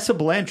 Well, Tessa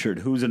Blanchard,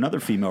 who's another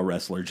female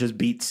wrestler, just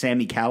beat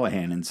Sami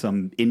Callihan in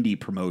some indie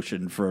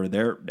promotion for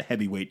their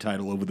heavyweight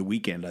title over the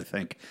weekend, I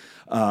think.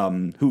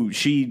 Who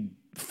she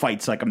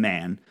fights like a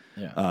man.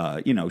 Yeah.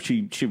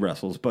 She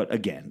wrestles, but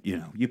again,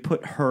 you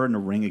put her in the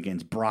ring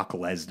against Brock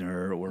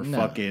Lesnar or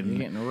fucking you're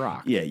getting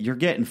rocked. Yeah, you're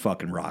getting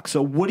fucking rocked.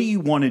 So what do you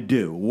want to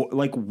do?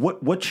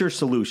 What's your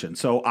solution?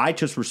 So I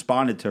just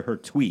responded to her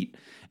tweet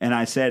and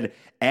I said,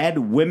 add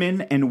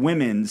women and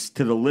women's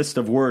to the list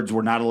of words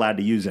we're not allowed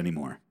to use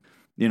anymore.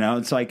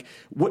 It's like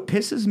what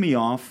pisses me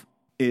off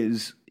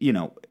is,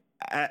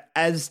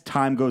 as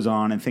time goes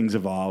on and things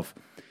evolve,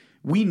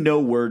 we know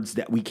words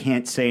that we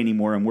can't say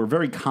anymore, and we're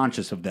very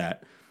conscious of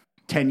that.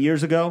 10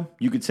 years ago,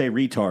 you could say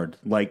retard,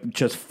 like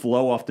just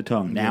flow off the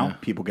tongue. Now,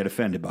 people get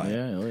offended by it.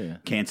 Yeah, oh yeah.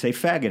 Can't say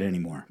faggot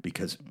anymore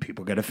because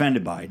people get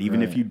offended by it,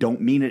 even if you don't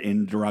mean it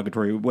in a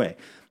derogatory way.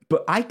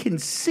 But I can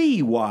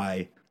see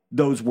why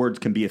those words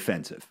can be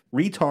offensive.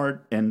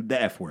 Retard and the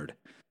F word.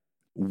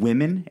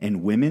 Women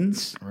and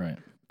women's. Right.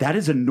 That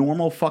is a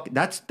normal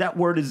that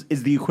word is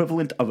the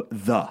equivalent of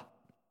the.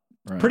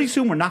 Right. Pretty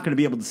soon we're not going to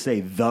be able to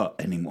say the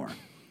anymore.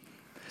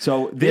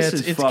 So this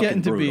is it's fucking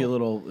getting to be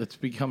brutal. it's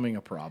becoming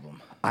a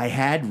problem. I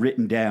had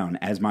written down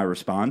as my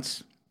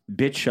response,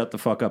 bitch, shut the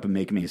fuck up and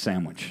make me a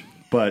sandwich.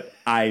 But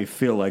I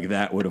feel like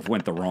that would have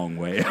went the wrong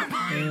way.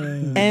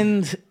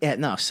 And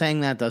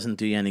saying that doesn't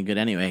do you any good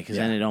anyway, because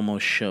then it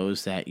almost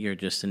shows that you're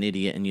just an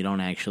idiot and you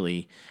don't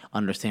actually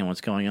understand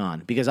what's going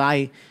on. Because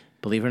I,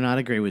 believe it or not,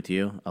 agree with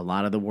you. A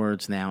lot of the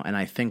words now, and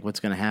I think what's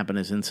going to happen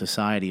is in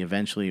society,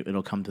 eventually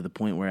it'll come to the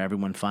point where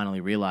everyone finally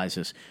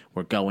realizes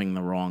we're going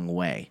the wrong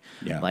way.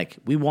 Yeah. Like,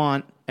 we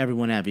want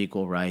everyone to have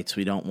equal rights.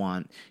 We don't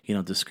want,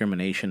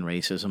 discrimination,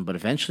 racism. But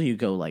eventually you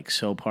go like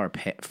so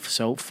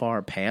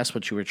far past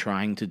what you were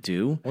trying to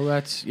do. Well,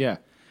 that's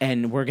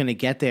And we're going to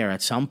get there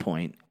at some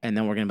point, and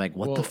then we're going to be like,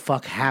 what the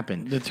fuck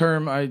happened? The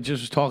term I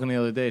just was talking the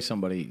other day,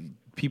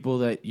 people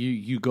that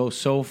you go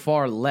so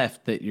far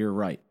left that you're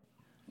right.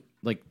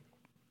 Like,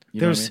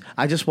 you know what I mean?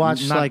 I just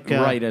watched Not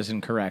right as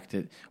in correct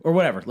it or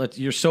whatever.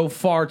 You're so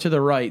far to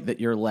the right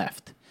that you're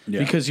left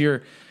because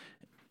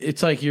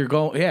it's like you're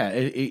going. Yeah,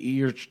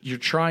 you're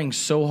trying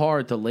so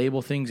hard to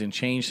label things and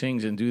change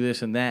things and do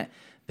this and that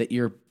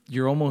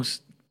you're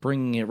almost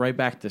bringing it right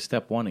back to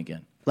step one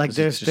again. Like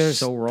there's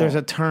so wrong. There's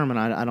a term, and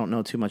I don't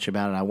know too much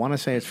about it. I want to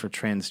say it's for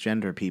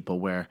transgender people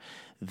where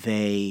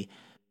they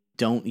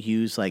don't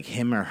use like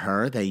him or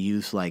her. They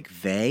use like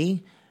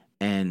they,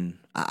 and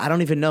I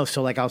don't even know.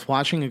 So like I was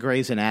watching a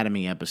Grey's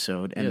Anatomy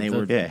episode, and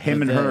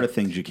him and her are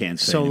things you can't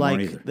say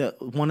anymore either.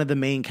 One of the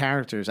main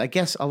characters, I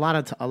guess a lot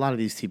of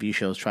these TV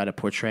shows try to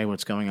portray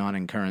what's going on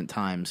in current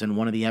times, and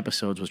one of the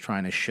episodes was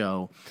trying to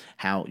show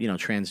how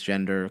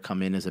transgender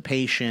come in as a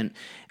patient,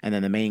 and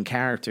then the main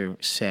character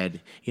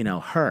said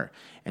her.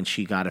 And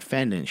she got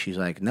offended. And she's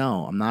like,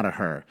 "No, I'm not a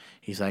her."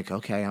 He's like,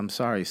 "Okay, I'm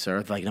sorry,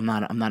 sir. Like, I'm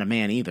not a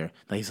man either."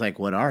 Like, he's like,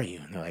 "What are you?"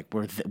 And they're like,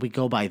 "We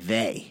go by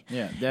they."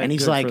 Yeah, and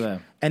he's good like, for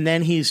them. and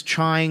then he's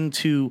trying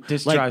to.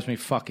 This drives me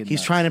fucking. He's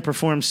nuts. trying to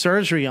perform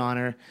surgery on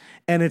her,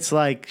 And it's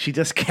like she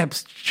just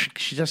kept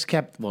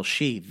well,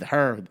 she,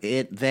 her,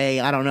 it, they,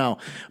 I don't know.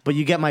 But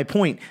you get my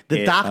point.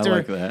 The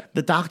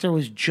doctor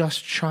was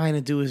just trying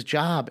to do his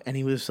job, and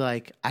he was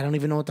like, I don't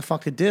even know what the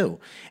fuck to do.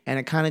 And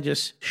it kind of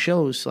just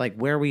shows like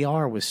where we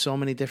are with so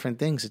many different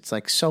things. It's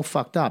like so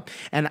fucked up.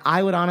 And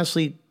I would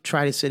honestly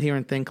try to sit here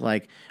and think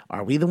like,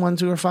 are we the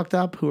ones who are fucked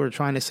up who are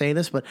trying to say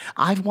this? But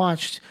I've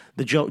watched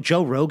the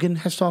Joe Rogan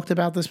has talked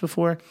about this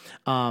before.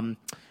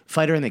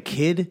 Fighter and the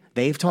Kid,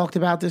 they've talked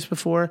about this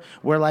before,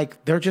 where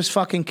like they're just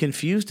fucking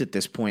confused at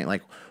this point.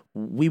 Like,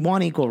 we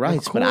want equal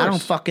rights, but I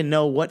don't fucking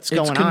know what's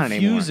going on anymore. It's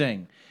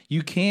confusing.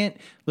 You can't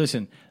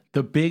listen.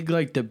 The big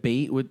like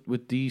debate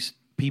with these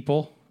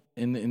people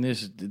in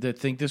this that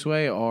think this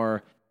way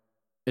are,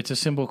 it's a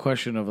simple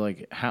question of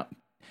like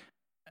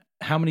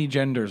how many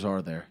genders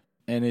are there,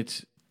 and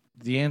it's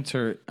the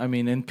answer. I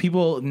mean, and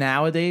people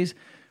nowadays,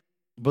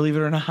 believe it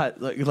or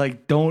not,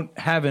 like don't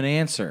have an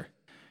answer.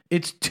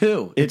 It's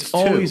two. It's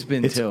always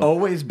been two. It's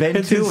always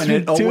been two, and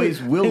it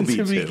always will be two.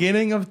 Since the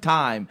beginning of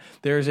time,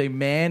 there's a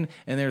man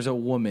and there's a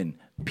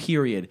woman,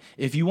 period.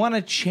 If you want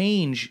to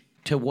change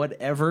to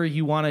whatever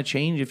you want to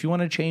change, if you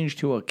want to change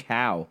to a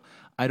cow,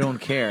 I don't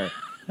care.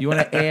 You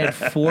want to add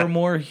 4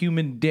 more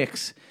human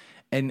dicks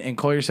and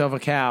call yourself a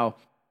cow,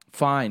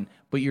 fine.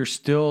 But you're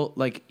still,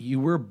 like, you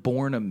were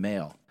born a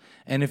male.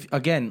 And if,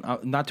 again,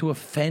 not to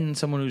offend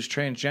someone who's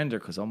transgender,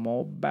 because I'm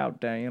all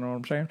about that, you know what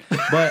I'm saying?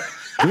 But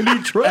we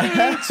need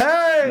trans.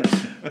 Hey!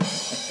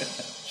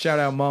 Shout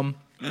out, Mom.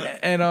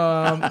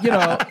 And, you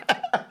know,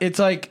 it's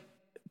like,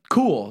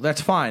 cool,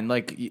 that's fine.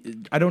 Like,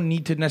 I don't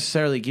need to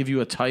necessarily give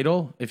you a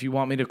title. If you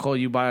want me to call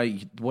you by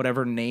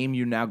whatever name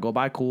you now go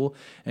by, cool.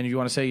 And if you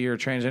want to say you're a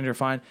transgender,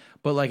 fine.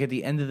 But, like, at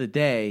the end of the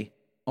day,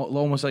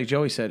 almost like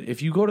Joey said,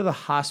 if you go to the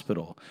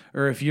hospital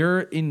or if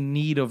you're in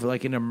need of,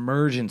 like, an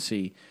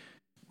emergency,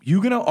 you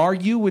gonna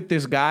argue with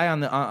this guy on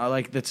the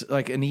like that's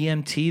like an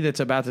EMT that's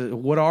about to,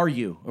 what are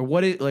you, or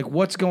what is, like,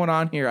 what's going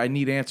on here? I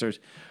need answers.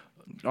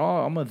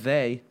 Oh, I'm a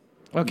they.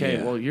 Okay,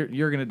 yeah. Well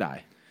you're gonna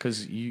die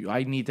because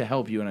I need to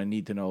help you and I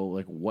need to know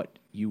like what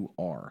you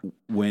are.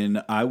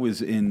 When I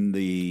was in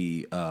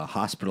the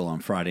hospital on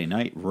Friday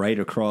night, right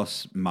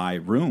across my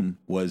room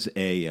was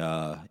a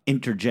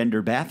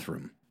intergender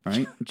bathroom.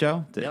 Right,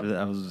 Joe? Yep.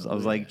 I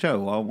was like,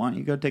 Joe, well, why don't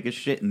you go take a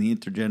shit in the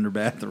intergender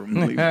bathroom?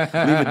 Leave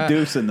a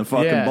deuce in the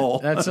fucking bowl.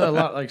 That's a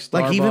lot like Starbucks.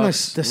 Like even the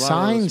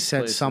sign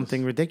said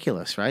something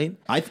ridiculous, right?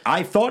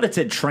 I thought it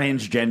said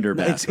transgender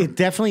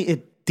bathroom.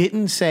 It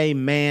didn't say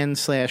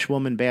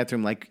man/woman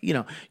bathroom. Like, you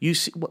know, you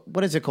see,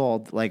 what is it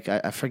called? Like,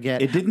 I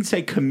forget. It didn't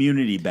say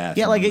community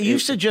bathroom. Yeah, like it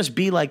used to just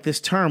be like this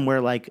term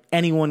where like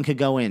anyone could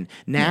go in.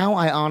 Now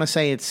I want to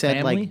say it said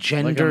family? Like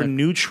gender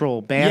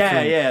neutral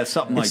bathroom. Yeah,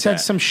 something like that. It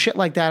said some shit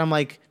like that. I'm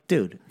like,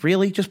 dude,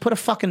 really? Just put a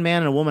fucking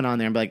man and a woman on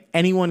there and be like,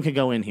 anyone could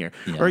go in here.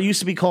 Yeah. Or it used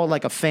to be called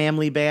like a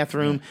family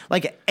bathroom. Yeah.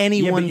 Like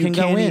anyone can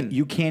go in.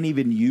 You can't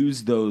even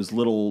use those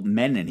little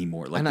men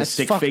anymore. Like the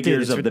stick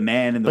figures of the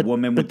man and the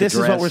woman with the dress. But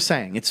this is what we're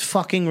saying. It's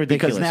fucking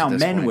ridiculous. Because now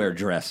men wear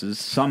dresses,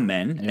 some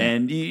men,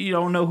 and you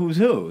don't know who's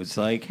who. It's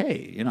like,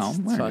 hey, you know,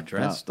 I'm wearing a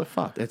dress. The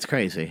fuck? It's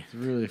crazy. It's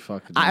really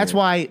fucking That's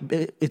why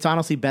it's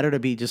honestly better to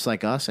be just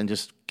like us and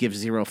just give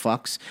zero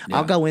fucks. Yeah.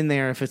 I'll go in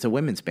there if it's a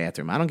women's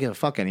bathroom. I don't give a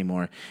fuck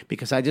anymore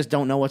because I just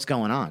don't know what's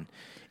going on.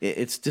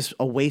 It's just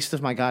a waste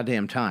of my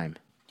goddamn time.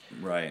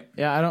 Right.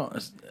 Yeah, I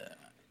don't.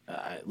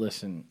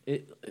 Listen,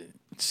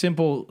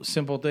 simple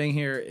thing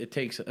here. It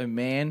takes a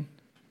man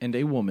and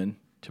a woman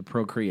to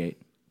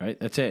procreate. Right.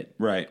 That's it.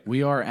 Right.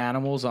 We are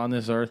animals on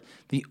this earth.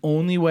 The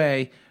only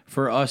way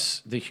for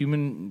us, the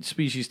human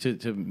species,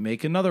 to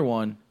make another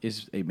one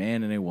is a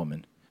man and a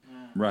woman.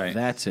 Right.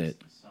 That's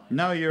it.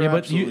 No, you're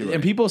absolutely right.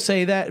 And people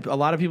say that. A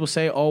lot of people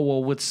say, "Oh,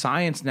 well, with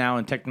science now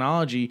and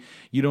technology,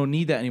 you don't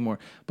need that anymore."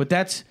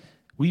 But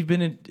we've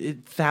been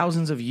in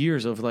thousands of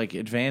years of like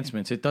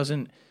advancements. It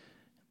doesn't.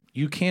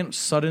 You can't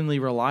suddenly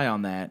rely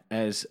on that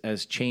as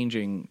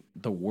changing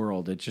the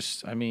world. It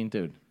just, I mean,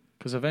 dude,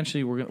 because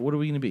eventually what are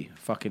we going to be?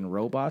 Fucking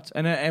robots,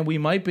 and we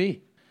might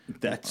be.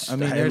 There's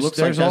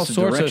all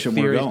sorts of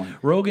theories.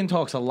 Rogan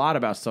talks a lot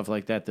about stuff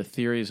like that. The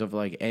theories of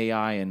like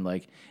AI and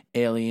like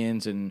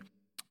aliens and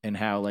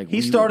how like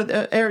he started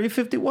Area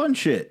 51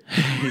 shit.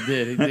 He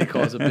did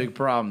cause a big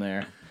problem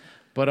there.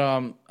 But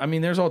I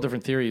mean, there's all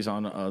different theories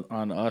on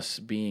us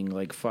being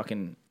like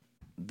fucking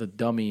the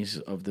dummies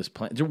of this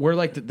planet. We're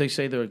like they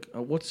say they're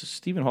what's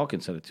Stephen Hawking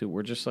said it too.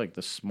 We're just like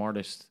the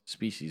smartest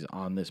species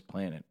on this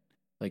planet,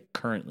 like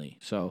currently.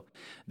 So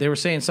they were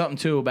saying something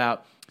too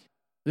about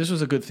this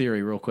was a good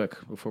theory. Real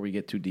quick before we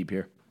get too deep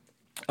here.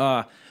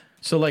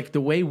 So like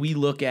the way we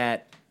look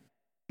at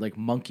like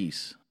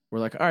monkeys, we're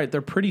like, all right,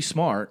 they're pretty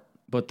smart.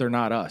 But they're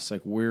not us.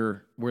 Like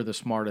we're the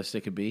smartest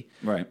they could be.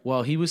 Right.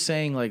 Well, he was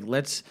saying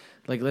let's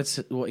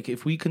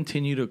if we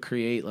continue to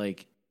create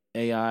like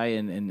AI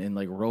and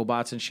like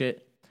robots and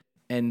shit,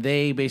 and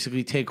they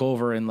basically take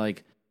over and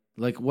like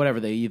whatever,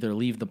 they either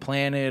leave the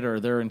planet or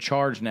they're in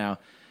charge now,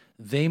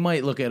 they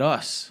might look at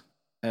us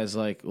as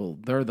like, well,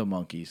 they're the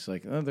monkeys.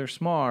 Like, oh, they're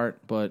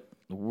smart, but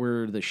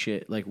we're the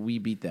shit. Like we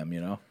beat them, you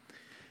know.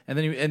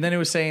 And then it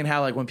was saying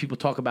how like when people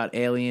talk about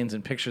aliens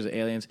and pictures of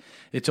aliens,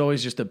 it's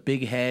always just a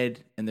big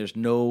head and there's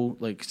no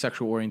like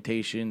sexual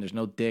orientation, there's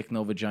no dick,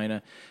 no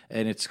vagina,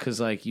 and it's because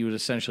like you would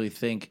essentially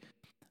think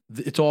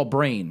it's all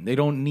brain. They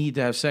don't need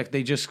to have sex.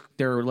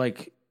 They're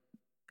like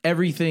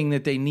everything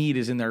that they need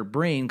is in their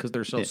brain because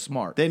they're so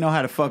smart. They know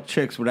how to fuck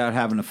chicks without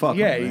having to fuck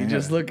Yeah, them. you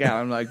just look at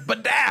them like,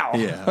 but now,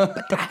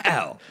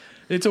 Yeah.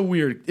 it's a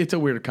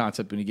weird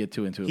concept when you get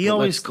too into it. He but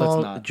always let's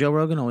calls not. Joe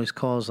Rogan always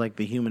calls like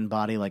the human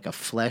body like a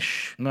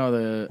flesh.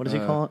 No, What does he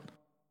call it?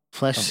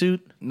 Flesh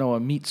suit, No, a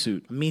meat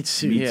suit. meat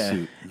suit. Meat Yeah,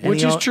 suit.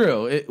 which And is he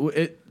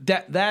true.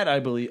 That I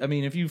believe. I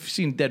mean, if you've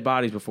seen dead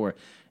bodies before,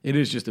 it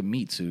is just a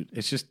meat suit.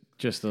 It's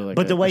just like.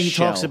 But the way a he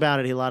talks shell. about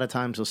it, he a lot of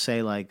times will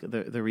say like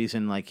the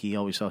reason like he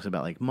always talks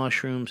about like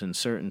mushrooms and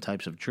certain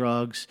types of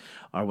drugs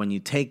are when you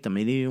take them,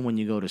 and even when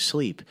you go to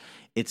sleep,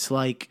 it's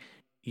like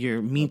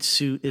your meat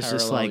suit is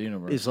just parallel like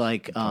universe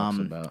he talks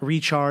about.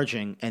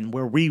 recharging, and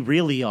where we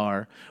really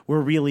are, we're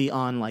really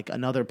on like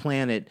another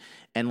planet,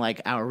 and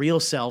like our real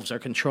selves are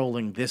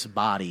controlling this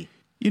body.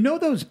 You know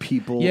those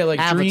people? Yeah, like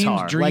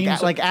Avatar,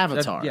 dreams, like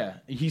Avatar. yeah,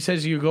 he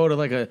says you go to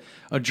like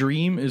a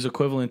dream is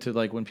equivalent to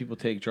like when people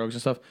take drugs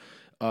and stuff.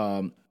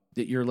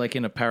 That you're like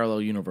in a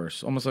parallel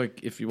universe, almost like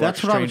if you watch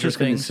That's what I was Stranger just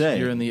gonna Things, say.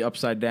 you're in the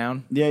upside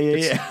down.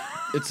 Yeah.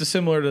 It's a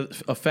similar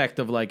effect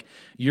of like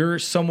you're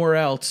somewhere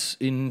else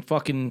in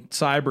fucking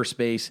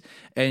cyberspace,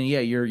 and yeah,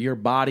 your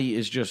body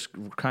is just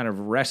kind of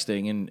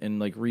resting and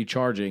like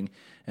recharging,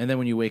 and then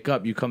when you wake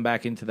up, you come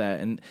back into that.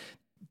 And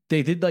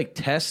they did like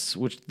tests,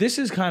 which this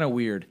is kind of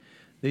weird.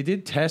 They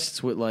did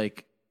tests with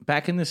like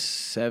back in the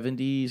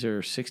 70s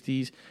or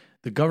 60s.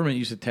 The government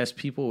used to test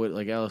people with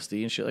like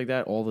LSD and shit like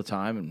that all the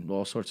time, and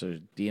all sorts of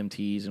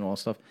DMTs and all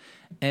stuff.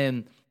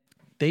 And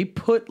they would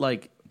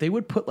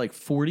put like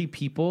 40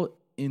 people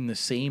in the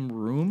same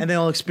room, And they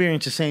all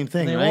experience the same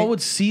thing, they right? all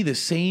would see the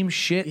same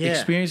shit, Yeah.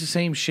 experience the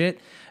same shit.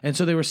 And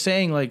so they were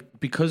saying like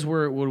because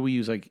what do we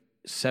use, like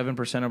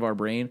 7% of our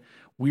brain,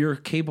 we are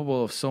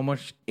capable of so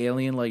much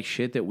alien like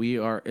shit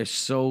that is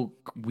so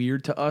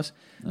weird to us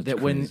that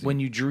when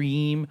you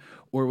dream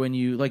or when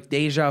you like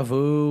deja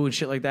vu and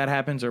shit like that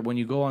happens, or when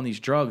you go on these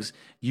drugs,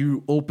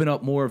 you open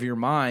up more of your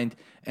mind,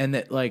 and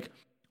that like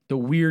the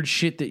weird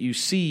shit that you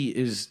see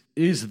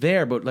is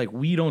there, but like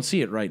we don't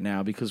see it right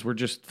now because we're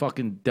just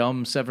fucking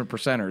dumb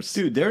 7%ers.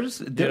 Dude,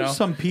 there's know?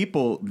 some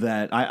people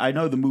that I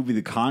know the movie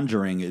The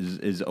Conjuring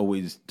is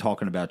always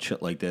talking about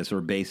shit like this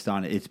or based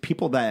on it. It's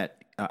people that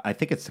I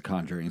think it's The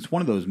Conjuring. It's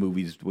one of those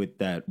movies with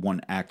that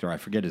one actor. I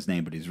forget his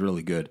name, but he's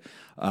really good.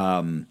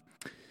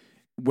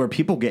 Where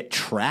people get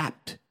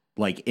trapped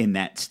like in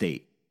that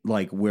state.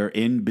 Like we're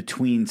in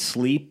between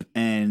sleep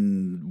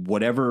and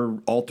whatever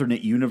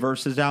alternate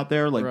universe is out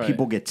there. Like Right.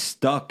 people get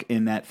stuck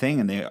in that thing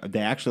and they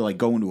actually like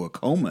go into a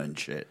coma and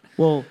shit.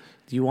 Well,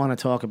 do you want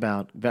to talk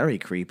about very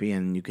creepy,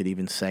 and you could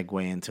even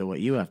segue into what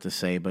you have to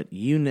say, but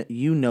you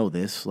know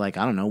this, like,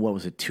 I don't know, what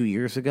was it, 2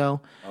 years ago?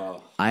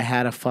 I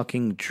had a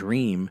fucking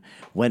dream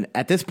when,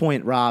 at this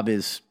point, Rob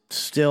is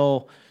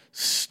still,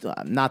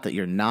 not that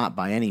you're not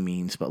by any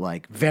means, but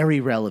like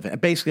very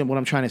relevant. Basically, what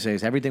I'm trying to say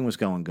is everything was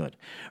going good.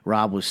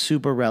 Rob was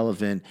super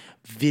relevant,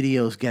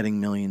 videos getting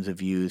millions of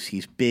views,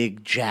 he's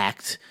big,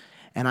 jacked.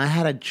 And I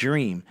had a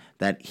dream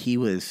that he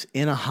was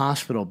in a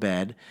hospital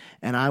bed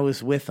and I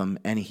was with him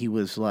and he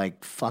was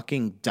like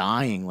fucking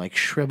dying, like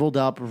shriveled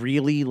up,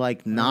 really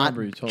like not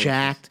remember you told us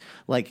jacked.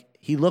 Like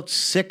he looked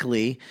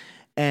sickly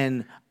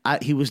and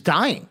he was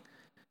dying.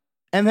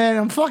 And then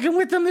I'm fucking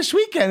with him this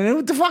weekend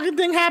and the fucking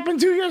thing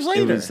happened 2 years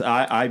later.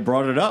 I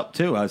brought it up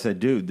too. I said,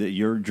 dude,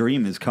 your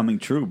dream is coming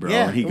true, bro.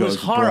 Yeah, and he it was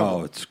goes, horrible.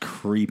 bro, it's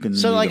creeping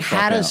So me like the fuck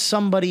how does out.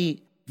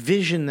 somebody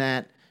vision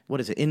that? What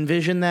is it?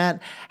 Envision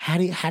that? How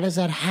does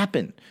that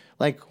happen?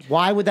 Like,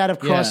 why would that have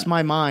crossed Yeah.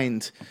 my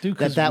mind Dude,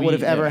 'cause that would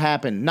have we- ever yeah.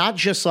 happened? Not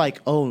just like,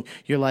 oh,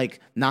 you're like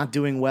not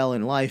doing well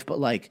in life, but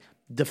like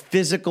the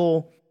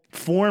physical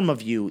form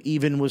of you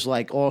even was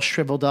like all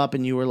shriveled up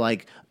and you were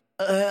like,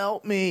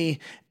 help me.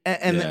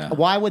 And Yeah.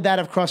 why would that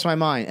have crossed my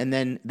mind? And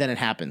then it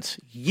happens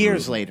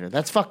years later.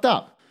 That's fucked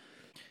up.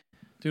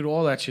 Dude,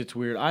 all that shit's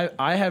weird.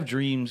 I have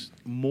dreams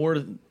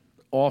more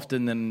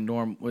often than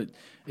normal.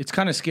 It's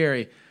kind of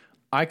scary.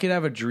 I could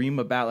have a dream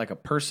about like a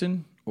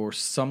person or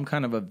some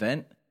kind of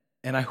event,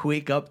 and I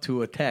wake up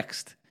to a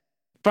text.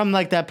 From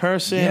like that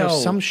person or Yo,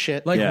 some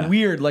shit. Like Yeah.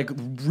 weird. Like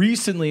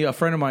recently, a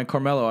friend of mine,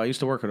 Carmelo, I used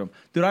to work with him.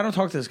 Dude, I don't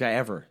talk to this guy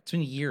ever. It's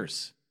been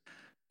years.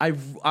 I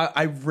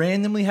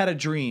randomly had a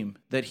dream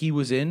that he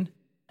was in,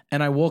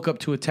 and I woke up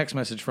to a text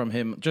message from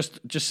him just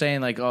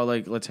saying like, oh,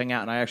 like let's hang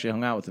out. And I actually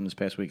hung out with him this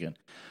past weekend.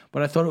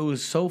 But I thought it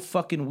was so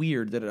fucking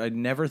weird that I'd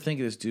never think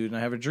of this dude, and I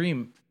have a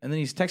dream, and then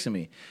he's texting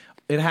me.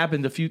 It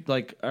happened a few,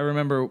 like I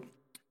remember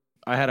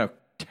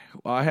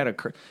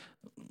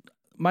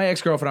my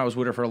ex-girlfriend, I was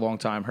with her for a long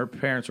time. Her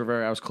parents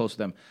were I was close to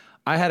them.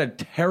 I had a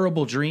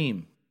terrible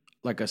dream,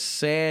 like a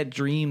sad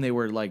dream. They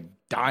were like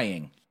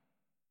dying.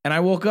 And I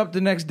woke up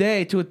the next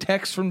day to a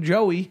text from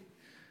Joey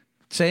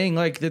saying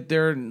like that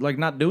they're like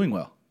not doing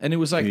well. And it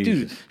was like,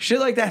 Jesus. dude, shit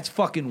like that's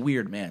fucking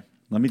weird, man.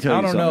 Let me tell I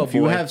you don't something. know, If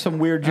you boy. have some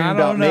weird dream I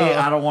about don't me, know.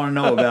 I don't want to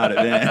know about it,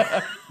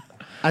 man.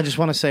 I just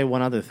want to say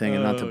one other thing,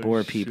 and not to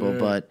bore people,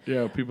 but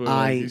yeah, people are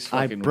like, these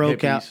I fucking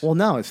broke out. hippies. Well,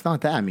 no, it's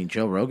not that. I mean,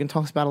 Joe Rogan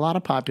talks about a lot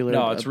of popular.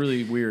 No, it's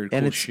really weird,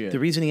 and cool it's shit. the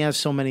reason he has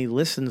so many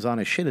listens on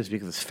his shit is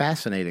because it's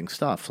fascinating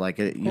stuff. Like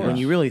when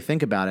you really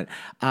think about it,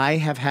 I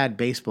have had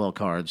baseball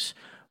cards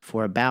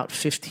for about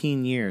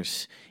 15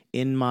 years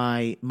in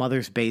my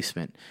mother's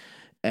basement.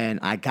 And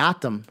I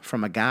got them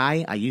from a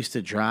guy I used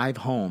to drive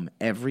home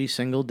every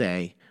single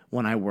day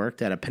when I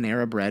worked at a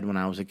Panera Bread when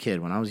I was a kid.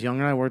 When I was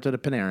younger, I worked at a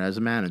Panera as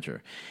a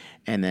manager.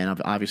 And then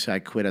obviously I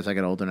quit as I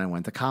got older and I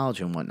went to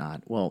college and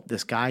whatnot. Well,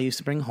 this guy I used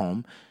to bring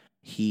home,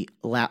 he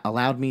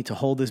allowed me to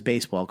hold his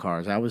baseball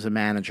cards. I was a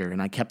manager and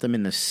I kept them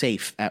in the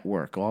safe at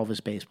work, all of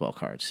his baseball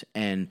cards.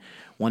 And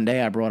one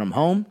day I brought him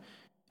home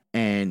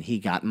and he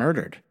got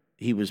murdered.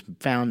 He was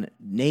found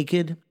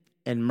naked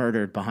and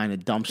murdered behind a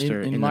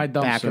dumpster in my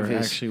the back dumpster, of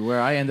his. actually, where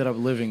I ended up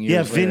living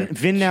years Yeah, later.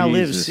 Vin now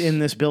lives Jesus. in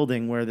this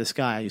building where this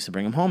guy used to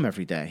bring him home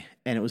every day.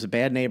 And it was a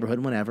bad neighborhood,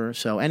 whatever.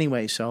 So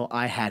anyway,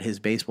 I had his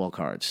baseball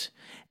cards.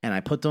 And I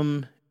put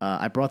them,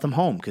 I brought them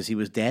home because he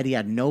was dead. He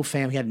had no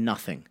family, he had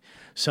nothing.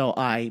 So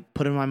I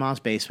put them in my mom's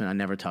basement. I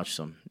never touched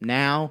them.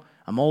 Now,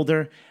 I'm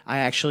older. I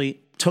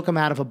actually took them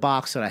out of a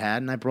box that I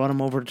had and I brought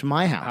them over to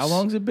my house. How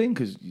long's it been?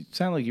 Because you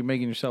sound like you're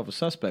making yourself a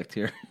suspect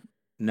here.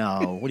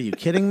 No, what are you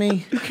kidding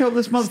me? Killed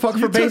this motherfucker for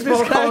took this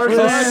baseball guy for cards.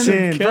 that?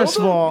 Listen, Killed first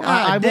of all,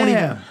 I God won't damn.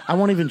 even. I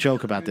won't even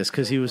joke about this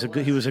because he was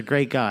a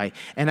great guy.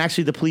 And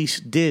actually, the police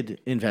did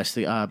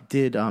investigate.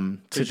 Sit You down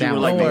were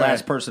with like me. the worry.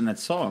 last person that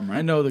saw him, right?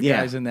 I know the Yeah.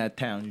 guys in that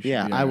town. You should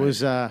Yeah, be I all right.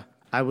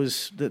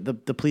 was.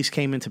 The police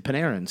came into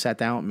Panera and sat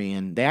down with me,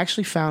 and they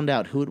actually found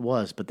out who it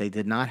was, but they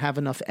did not have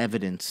enough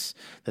evidence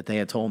that they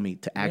had told me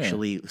to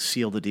actually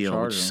seal the deal,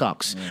 Charge which him.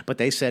 sucks. But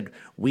they said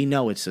we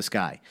know it's this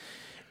guy.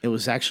 It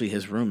was actually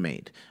his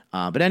roommate.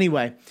 But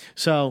anyway,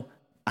 so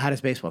I had his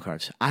baseball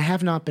cards. I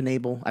have not been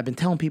able. I've been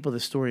telling people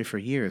this story for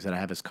years that I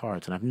have his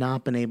cards, and I've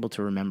not been able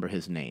to remember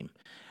his name.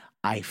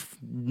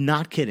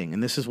 Not kidding,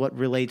 and this is what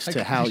relates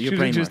to how your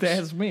brain just works.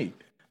 asked me.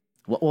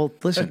 Well, I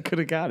listen. could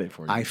have got it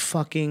for you. I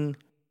fucking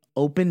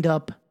opened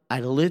up.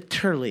 I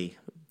literally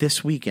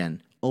this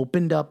weekend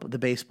opened up the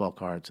baseball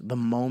cards. The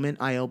moment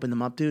I opened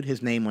them up, dude,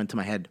 his name went to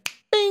my head.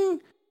 Bing!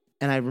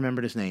 And I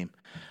remembered his name.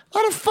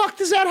 How the fuck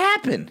does that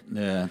happen?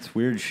 Yeah, it's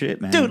weird shit,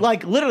 man. Dude,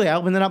 like literally I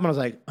opened it up and I was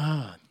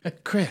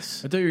like,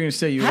 Chris. I thought you were going to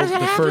say you How opened does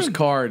the that first happen?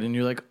 card and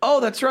you're like, oh,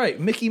 that's right.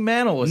 Mickey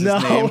Mantle was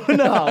his name.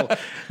 No.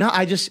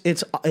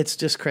 It's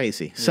just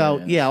crazy.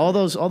 So yeah, all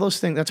those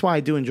things. That's why I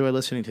do enjoy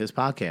listening to his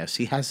podcast.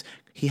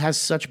 He has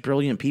such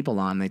brilliant people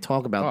on. They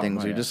talk about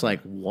things. oh, You're yeah. just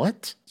like,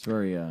 what? It's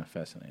very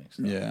fascinating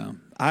stuff. Yeah,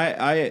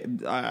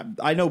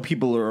 I know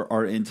people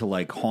are into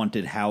like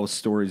haunted house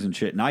stories and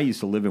shit, and I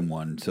used to live in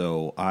one,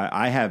 so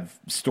I have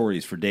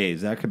stories for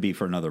days. That could be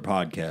for another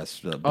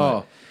podcast.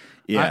 But,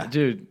 yeah,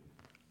 dude,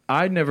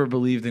 I never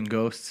believed in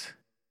ghosts,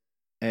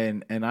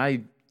 and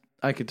I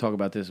could talk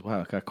about this.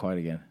 Wow, it got quiet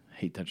again. I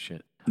hate that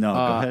shit. No,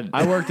 go ahead.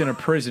 I worked in a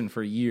prison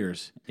for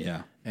years,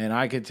 yeah. and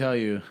I could tell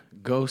you,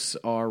 ghosts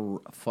are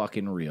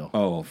fucking real.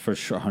 Oh, for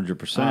sure,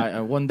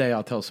 100%. One day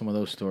I'll tell some of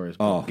those stories.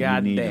 But Oh,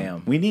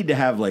 goddamn. we need to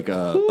have like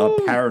a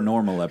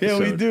paranormal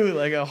episode. Yeah, we do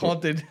like a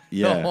haunted,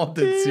 Yeah. a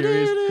haunted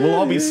series. We'll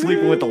all be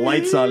sleeping with the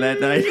lights on that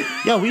night.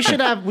 Yo, we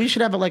should have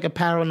like a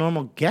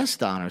paranormal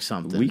guest on or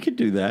something. We could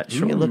do that. We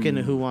Sure. can look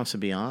into who wants to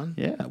be on.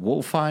 Yeah,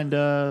 we'll find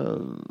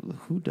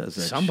who does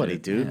that. Somebody,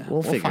 shit. dude. Yeah,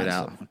 We'll figure find it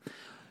out. someone.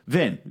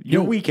 Vin,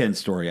 your weekend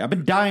story. I've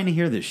been dying to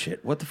hear this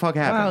shit. What the fuck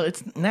happened Well,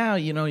 it's now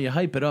you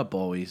hype it up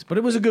always, but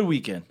it was a good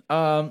weekend.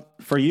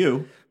 for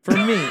you? For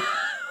me,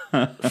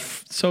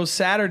 so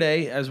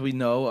Saturday, as we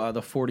know,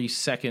 the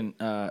 42nd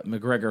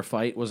McGregor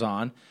fight was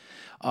on.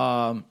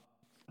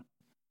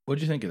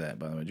 What'd you think of that?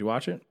 By the way, did you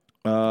watch it?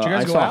 Did you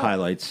guys I go saw out?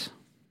 highlights.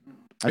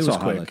 I It saw was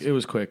quick. highlights. It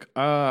was quick.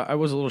 I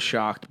was a little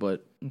shocked,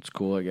 but it's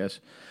cool, I guess.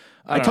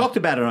 I talked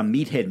about it on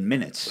Meathead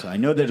Minutes. I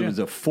know that it was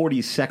a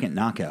 40-second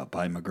knockout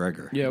by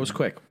McGregor. Yeah, it was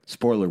quick.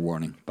 Spoiler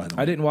warning, by the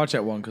way. I didn't watch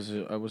that one because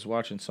I was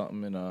watching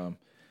something in.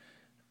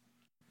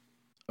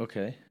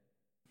 Okay.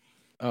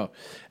 Oh,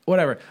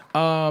 whatever.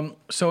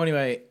 So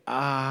anyway,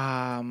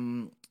 that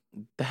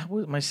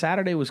was my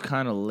Saturday was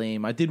kind of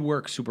lame. I did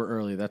work super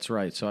early. That's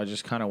right. So I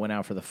just kind of went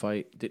out for the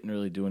fight. Didn't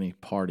really do any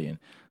partying.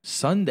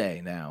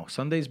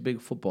 Sunday's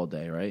big football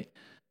day, right?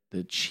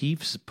 The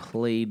Chiefs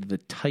played the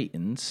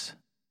Titans.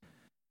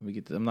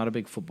 I'm not a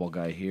big football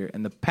guy here.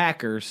 And the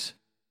Packers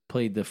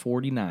played the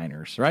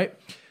 49ers, right?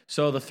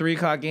 So the 3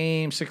 o'clock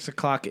game, 6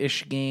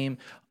 o'clock-ish game,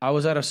 I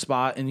was at a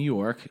spot in New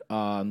York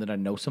that I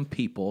know some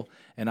people.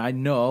 And I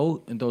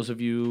know, and those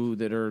of you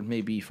that are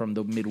maybe from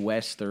the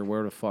Midwest or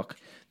where the fuck,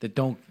 that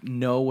don't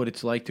know what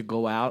it's like to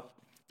go out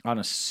on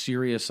a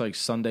serious like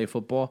Sunday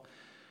football.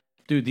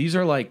 Dude, these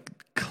are like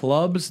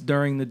clubs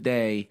during the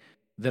day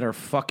that are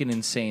fucking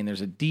insane.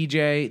 There's a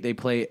DJ, they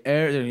play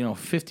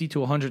 50 to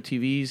 100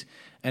 TVs,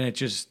 and it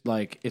just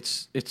like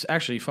it's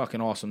actually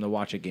fucking awesome to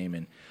watch a game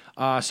in.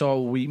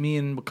 So me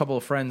and a couple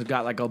of friends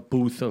got like a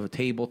booth of a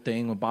table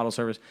thing with bottle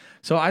service.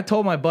 So I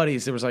told my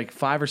buddies, there was like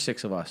 5 or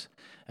 6 of us,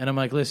 and I'm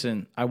like,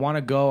 listen, I want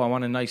to go. I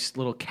want a nice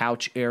little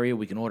couch area.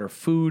 We can order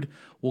food.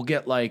 We'll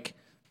get like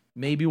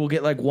maybe we'll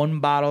get like one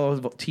bottle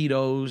of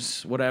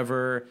Tito's,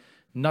 whatever.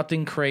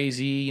 Nothing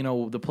crazy, you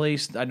know. The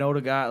place, I know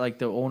the guy, like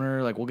the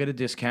owner, like we'll get a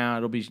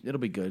discount. It'll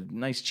be good.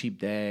 Nice cheap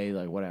day,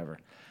 like whatever.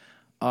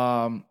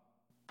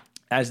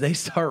 As they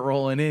start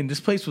rolling in, this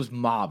place was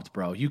mobbed,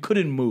 bro. You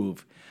couldn't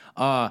move.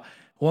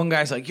 One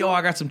guy's like, "Yo,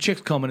 I got some chicks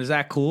coming. Is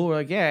that cool?" We're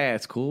like, "Yeah,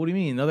 it's cool." What do you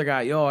mean? Another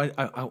guy, "Yo,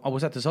 I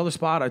was at this other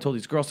spot. I told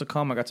these girls to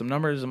come. I got some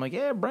numbers." I'm like,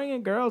 "Yeah, bring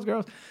it, girls."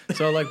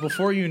 So like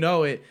before you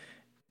know it,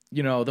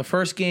 you know, the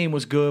first game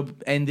was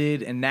good,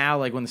 ended, and now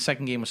like when the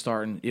second game was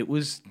starting, it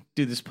was,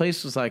 dude, this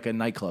place was like a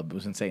nightclub. It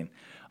was insane.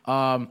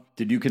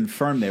 Did you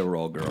confirm they were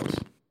all girls?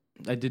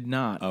 I did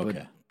not.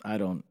 Okay. But I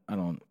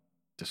don't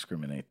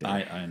discriminate there.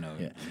 I know.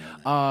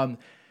 Yeah.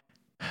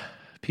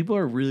 People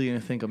are really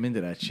gonna think I'm into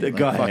that shit.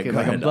 Go ahead.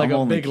 Like I'm a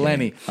only big kidding.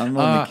 Lenny. I'm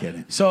only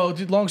kidding. So,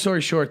 dude, long story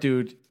short,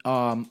 dude,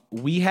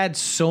 we had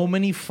so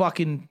many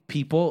fucking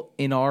people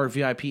in our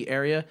VIP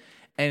area,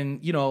 and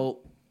you know,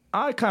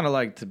 I kind of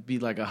like to be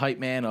like a hype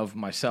man of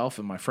myself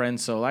and my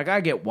friends. So, like,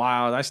 I get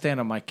wild. I stand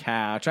on my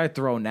couch. I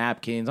throw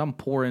napkins. I'm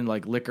pouring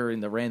like liquor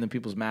into random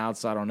people's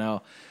mouths. I don't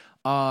know.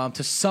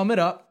 To sum it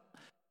up,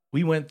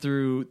 we went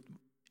through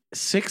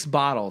 6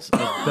 bottles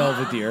of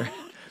Belvedere.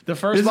 The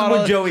first This is bottle,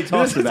 what Joey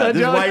talks about.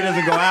 This is why he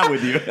doesn't go out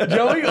with you.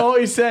 Joey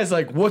always says,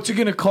 like, "What's it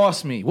gonna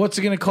cost me? What's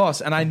it gonna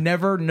cost?" And I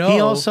never know.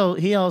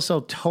 He also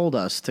told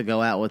us to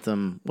go out with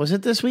him. Was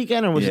it this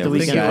weekend or was it the it was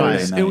weekend Saturday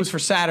prior? night. It was for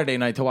Saturday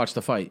night to watch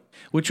the fight,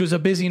 which was a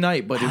busy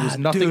night, but it was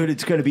nothing. Dude,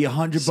 it's going to be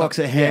 $100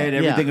 a head. Yeah.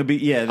 Everything will be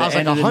the I was like,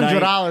 end of the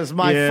night. $100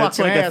 my it's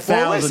fucking like ass.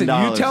 Well, listen, you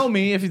 $1,000. tell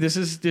me if this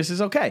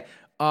is okay.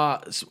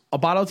 A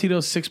bottle of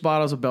Tito's, 6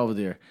 bottles of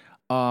Belvedere.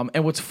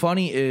 And what's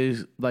funny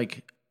is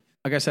like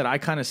I said, I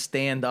kind of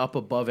stand up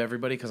above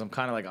everybody because I'm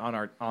kind of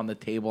like on the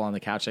table on the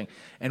couch thing.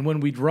 And when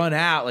we'd run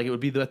out, like it would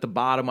be at the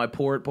bottom. I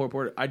pour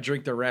it. I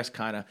drink the rest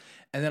kind of,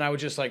 and then I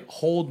would just like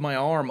hold my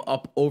arm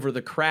up over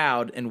the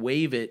crowd and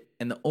wave it,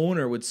 and the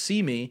owner would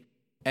see me.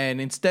 And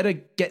instead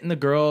of getting the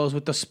girls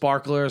with the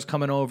sparklers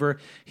coming over,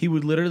 he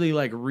would literally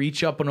like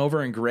reach up and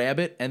over and grab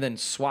it and then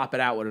swap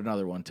it out with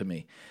another one to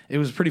me. It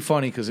was pretty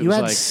funny because it You was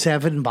had like,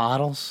 7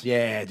 bottles?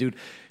 yeah, dude,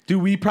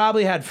 we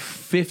probably had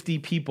 50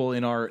 people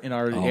in our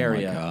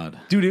area. my God.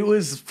 Dude, it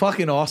was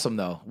fucking awesome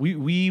though.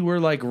 We were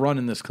like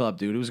running this club,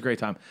 dude. It was a great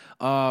time.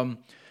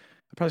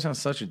 I probably sound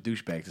such a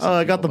douchebag. Oh,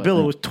 I got the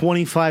bill. It was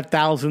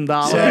 $25,000.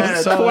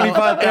 Yeah, So-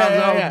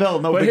 $25,000 bill.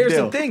 No but big here's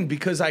deal. the thing,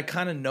 because I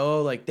kind of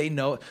know, like they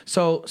know.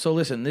 So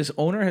listen, this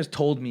owner has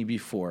told me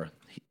before.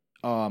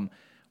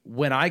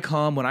 When I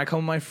come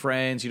with my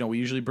friends, you know, we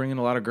usually bring in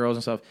a lot of girls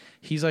and stuff.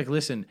 He's like,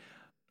 listen,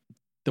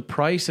 the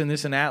price and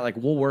this and that, like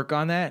we'll work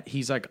on that.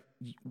 He's like,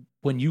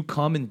 when you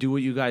come and do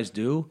what you guys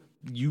do,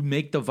 you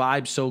make the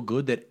vibe so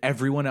good that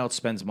everyone else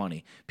spends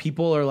money.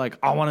 People are like,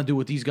 I want to do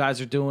what these guys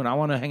are doing. I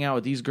want to hang out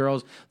with these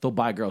girls. They'll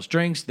buy girls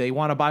drinks. They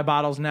want to buy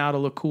bottles now to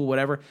look cool,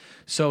 whatever.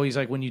 So he's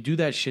like, when you do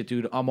that shit,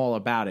 dude, I'm all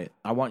about it.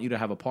 I want you to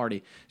have a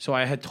party. So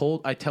I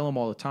tell him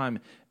all the time,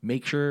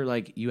 make sure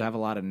like you have a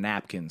lot of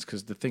napkins,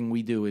 because the thing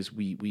we do is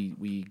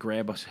we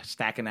grab a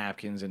stack of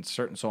napkins, and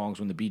certain songs,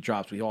 when the beat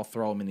drops, we all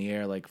throw them in the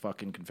air like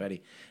fucking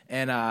confetti.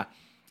 And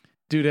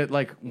dude, at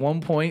like one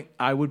point,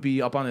 I would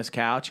be up on this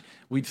couch.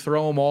 We'd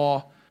throw them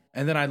all,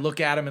 and then I'd look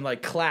at them and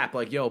like clap,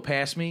 like, yo,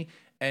 pass me.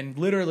 And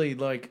literally,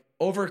 like,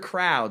 over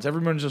crowds,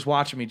 everyone's just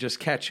watching me just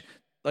catch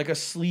like a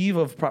sleeve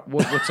of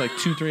what's like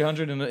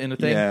 200-300 in a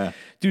thing. Yeah.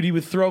 Dude, he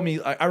would throw me.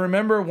 I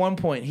remember at one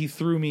point, he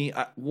threw me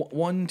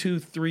 1, 2,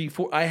 3,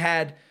 4. I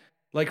had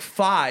like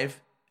 5,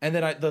 and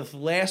then the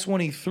last one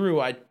he threw,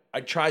 I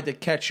tried to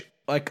catch.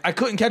 Like, I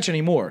couldn't catch any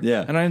more.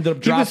 Yeah. And I ended up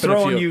He dropping was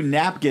throwing a few. you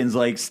napkins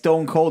like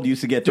Stone Cold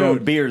used to get thrown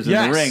Dude, beers in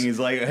yes. the ring. He's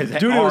like, his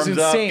Dude, it arms was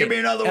up. insane. Give me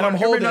another and one. I'm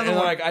Give me holding it, another and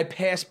one. like I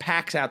pass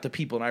packs out to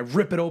people, and I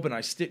rip it open.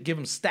 I give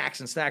them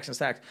stacks and stacks and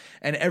stacks,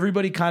 and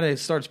everybody kind of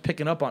starts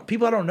picking up on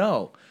people I don't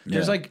know.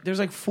 There's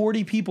like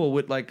 40 people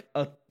with like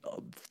a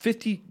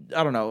 50,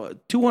 I don't know,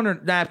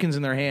 200 napkins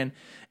in their hand,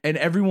 and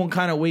everyone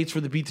kind of waits for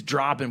the beat to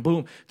drop, and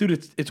boom,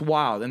 dude, it's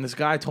wild. And this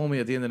guy told me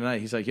at the end of the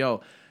night, he's like,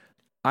 yo,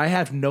 I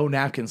have no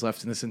napkins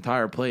left in this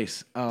entire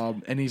place.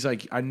 And he's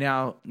like,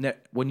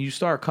 when you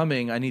start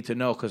coming, I need to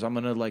know, because I'm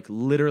going to like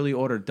literally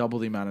order double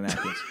the amount of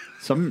napkins.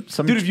 Some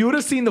Dude, if you would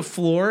have seen the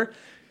floor,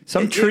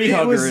 tree it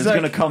hugger was is like-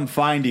 going to come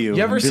find you.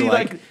 You ever and be see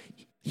like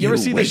you ever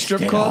see the wasted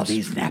strip all clubs?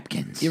 these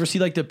napkins. You ever see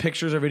like the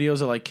pictures or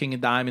videos of like King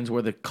of Diamonds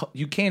where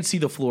you can't see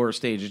the floor or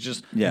stage? It's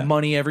just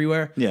money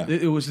everywhere. Yeah.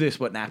 It was this,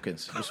 but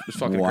napkins. It was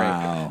fucking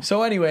Wow. great.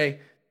 So anyway,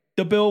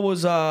 the bill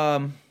was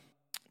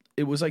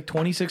it was like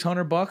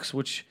 $2,600,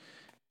 which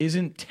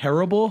isn't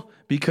terrible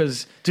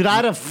because Dude,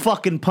 I'd have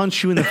fucking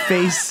punched you in the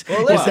face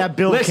Well, if that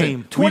bill listen,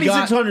 came.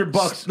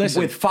 $2,600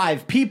 Listen. with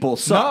 5 people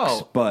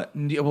sucks. No, But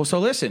well, so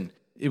listen,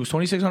 it was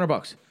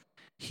 $2,600.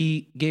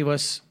 He gave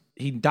us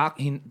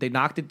they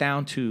knocked it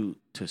down to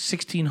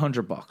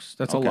 $1,600.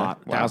 That's Okay. a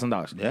lot, Wow.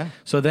 $1,000. Yeah.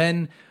 So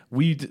then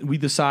we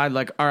decide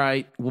like, all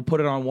right, we'll put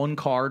it on one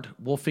card.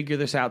 We'll figure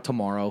this out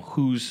tomorrow.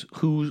 Who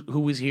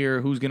is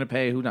here? Who's gonna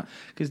pay? Who not?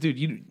 Because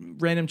dude,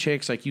 random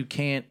chicks like you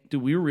can't.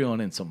 Dude, we were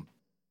reeling in some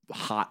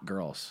hot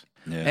girls.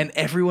 And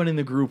everyone in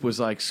the group was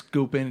like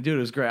scooping. Dude, it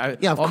was great.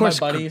 Yeah, of all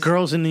course, my buddies.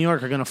 girls in New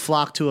York are going to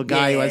flock to a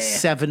guy who has Yeah.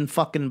 7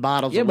 fucking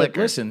bottles Yeah, of but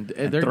liquor. listen,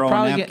 they're throwing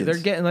probably napkins. they're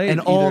getting laid. and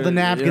all either, the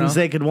napkins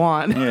they could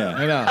want. Yeah.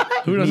 I know.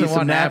 Who Need doesn't some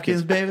want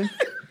napkins? baby?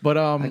 But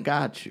I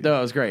got you. no,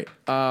 it was great.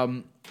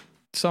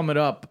 Sum it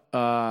up,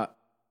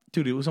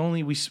 dude. It was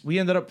only we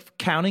ended up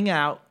counting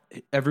out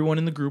everyone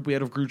in the group. We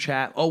had a group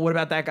chat. Oh, what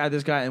about that guy?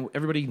 This guy, and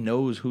everybody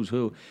knows who's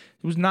who.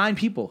 It was 9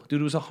 people,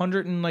 dude. It was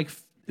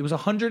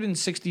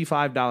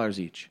 $165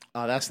 each.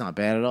 Oh, that's not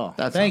bad at all.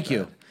 Thank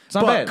you. It's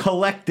not But bad.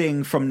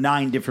 collecting from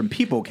 9 different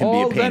people can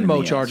All be a pain in the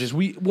Venmo ass. charges.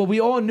 We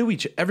all knew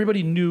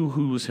everybody knew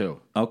who was who.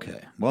 Okay.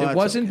 Well, It that's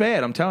wasn't okay.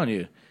 bad. I'm telling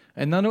you.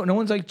 And no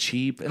one's like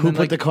cheap. And Who then, put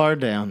like, the card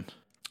down?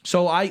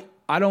 So I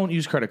don't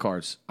use credit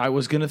cards. I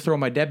was gonna throw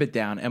my debit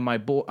down, and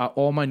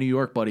all my New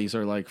York buddies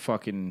are like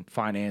fucking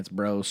finance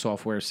bros,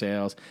 software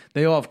sales.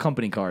 They all have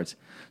company cards,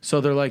 so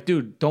they're like,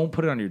 dude, don't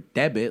put it on your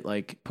debit.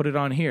 Like, put it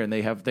on here. And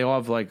they all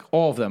have like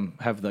all of them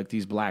have like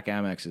these black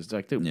Amexes. They're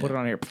like, dude, put it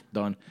on here.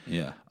 Done.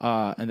 Yeah.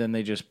 And then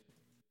they just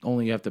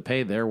only have to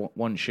pay their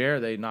one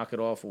share. They knock it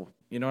off.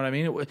 You know what I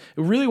mean? It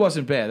really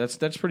wasn't bad.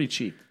 That's pretty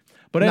cheap.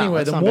 But No, anyway,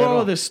 that's the not bad at moral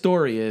all. of this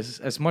story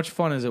is, as much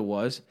fun as it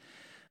was,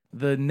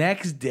 the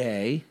next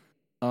day,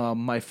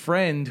 my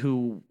friend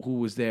who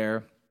was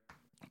there,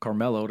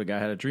 Carmelo, the guy I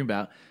had a dream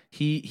about,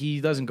 he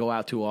doesn't go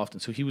out too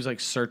often, so he was like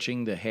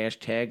searching the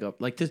hashtag of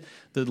like the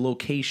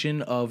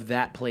location of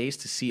that place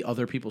to see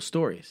other people's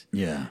stories.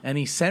 Yeah. And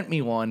he sent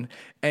me one,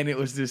 and it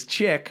was this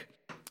chick.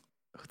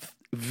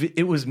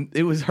 It was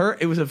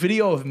a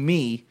video of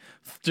me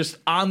just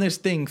on this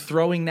thing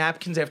throwing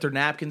napkins after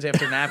napkins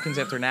after napkins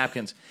after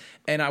napkins,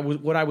 and I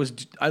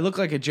looked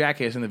like a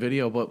jackass in the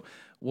video, but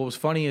what was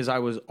funny is I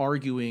was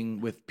arguing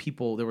with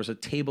people. There was a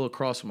table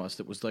across from us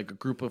that was like a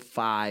group of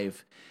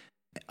 5,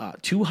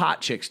 2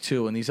 hot chicks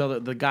too, and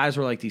the guys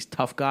were like these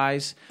tough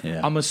guys.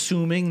 Yeah. I'm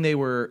assuming they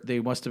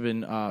must have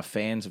been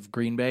fans of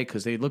Green Bay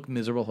because they looked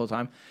miserable the whole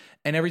time.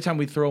 And every time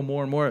we throw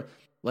more and more,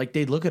 like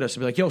they'd look at us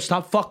and be like, "Yo,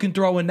 stop fucking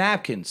throwing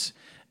napkins."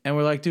 And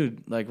we're like,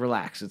 dude, like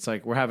relax. It's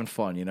like we're having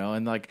fun, you know.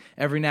 And like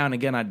every now and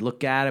again, I'd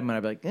look at him and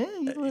I'd be like,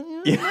 and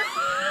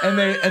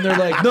they're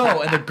like,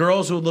 no. And the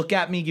girls would look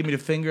at me, give me the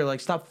finger, like,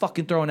 stop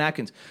fucking throwing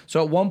napkins.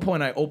 So at one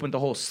point, I opened the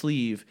whole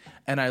sleeve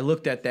and I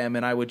looked at them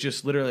and I would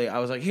just literally, I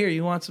was like, here,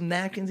 you want some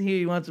napkins? Here,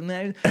 you want some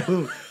napkins?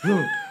 Boom,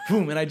 boom,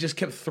 boom. And I just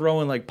kept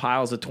throwing like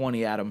piles of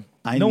 20 at them.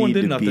 No one need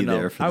did to nothing be though.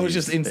 there for I was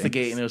these just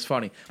instigating. things. It was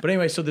funny. But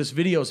anyway, so this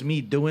video is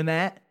me doing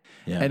that.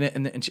 Yeah.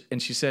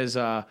 And she says,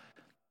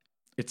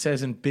 it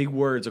says in big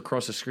words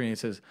across the screen, it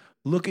says,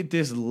 look at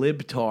this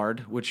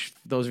libtard, which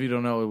those of you who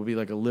don't know, it would be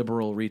like a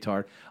liberal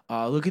retard.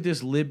 Look at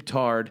this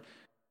libtard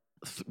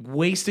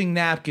wasting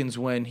napkins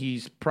when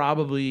he's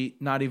probably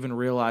not even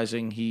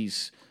realizing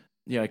he's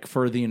like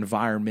for the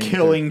environment.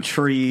 Killing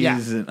trees. Yeah.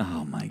 And,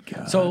 oh, my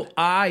God. So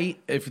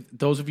if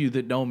those of you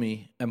that know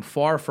me, am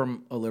far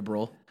from a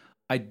liberal.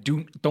 I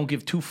don't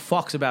give 2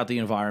 fucks about the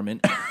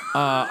environment.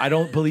 I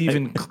don't believe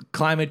in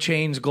climate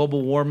change,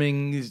 global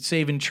warming,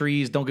 saving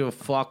trees. Don't give a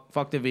fuck.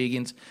 Fuck the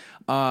vegans.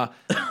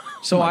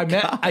 So I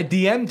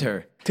DM'd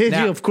her. Did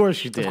Now- you? Of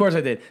course you did. Of course I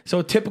did. So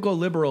a typical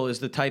liberal is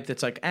the type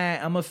that's like,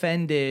 I'm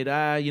offended,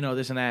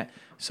 this and that.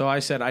 So I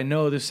said, I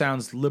know this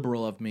sounds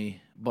liberal of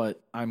me,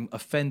 but I'm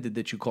offended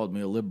that you called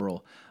me a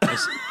liberal.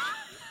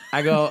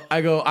 I go,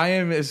 I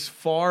am as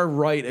far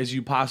right as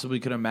you possibly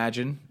could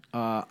imagine.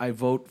 I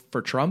vote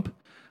for Trump.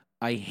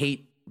 I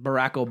hate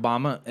Barack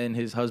Obama and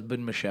his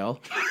husband Michelle.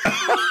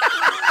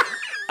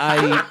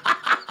 I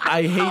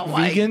hate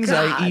vegans.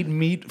 I eat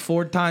meat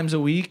 4 times a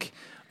week.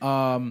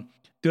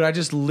 Dude, I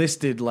just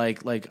listed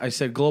like I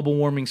said, global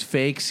warming's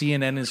fake.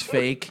 CNN is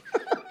fake.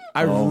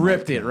 I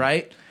ripped it,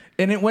 right?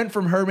 And it went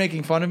from her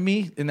making fun of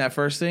me in that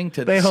first thing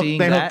to seeing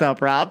they that. hooked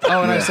up, Rob.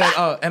 Oh,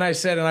 and I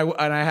said,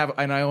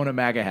 I own a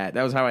MAGA hat.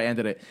 That was how I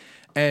ended it.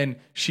 And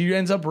she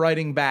ends up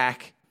writing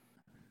back,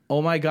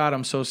 "Oh my God,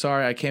 I'm so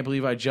sorry. I can't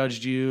believe I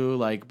judged you.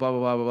 Like blah blah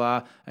blah blah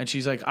blah." And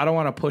she's like, "I don't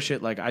want to push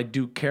it. Like I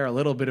do care a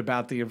little bit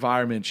about the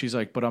environment." She's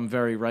like, "But I'm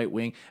very right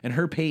wing." And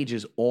her page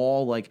is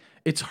all like,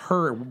 it's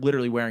her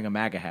literally wearing a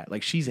MAGA hat.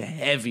 Like she's a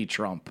heavy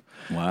Trump.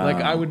 Wow. Like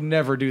I would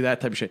never do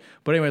that type of shit.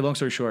 But anyway, long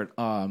story short,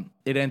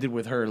 it ended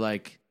with her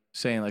like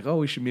saying like, "Oh,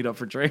 we should meet up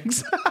for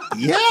drinks."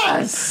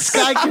 yes.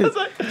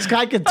 This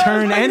guy could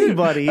turn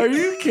anybody. Are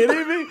you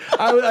kidding me?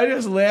 I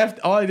just laughed.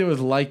 All I did was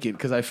like it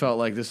because I felt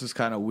like this was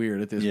kind of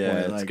weird at this Yeah,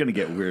 point. it's Like, going to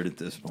get weird at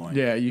this point.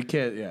 yeah, you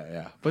can't.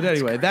 Yeah. But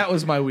anyway, that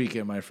was my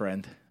weekend, my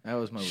friend. That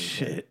was my weekend.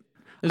 Shit.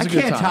 It was I a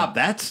good can't time. top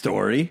that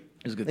story.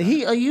 It was a good time.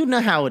 You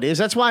know how it is.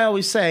 That's why I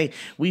always say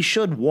we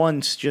should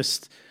once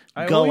just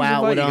I go always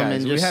out invite with you him guys.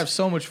 and we just have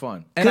so much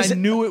fun. And I 'Cause-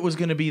 knew it was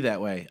going to be that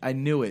way. I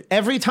knew it.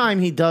 every time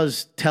he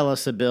does tell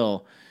us a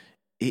bill,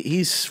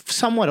 he's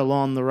somewhat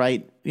along the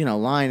right,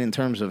 line in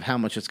terms of how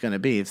much it's going to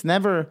be. It's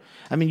never.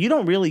 I mean, you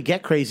don't really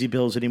get crazy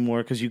bills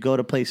anymore because you go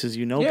to places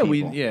Yeah,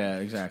 people.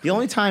 exactly. The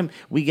only time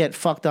we get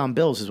fucked on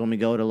bills is when we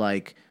go to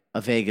like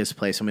a Vegas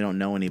place and we don't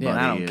know anybody.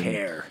 I don't and,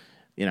 care.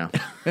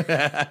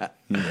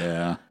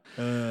 Yeah.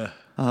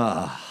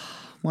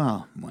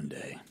 Well, one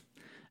day.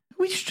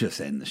 We should just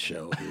end the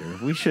show here.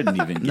 We shouldn't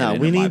even get No,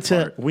 into we my need to.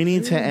 part. We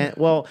need to. End,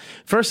 well,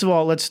 first of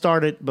all, let's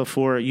start it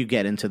before you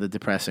get into the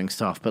depressing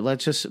stuff. But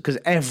let's just because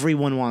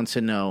everyone wants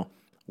to know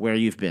where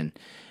you've been.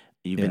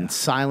 You've been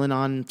silent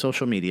on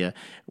social media.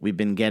 We've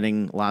been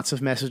getting lots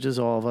of messages,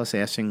 all of us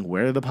asking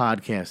where the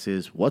podcast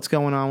is, what's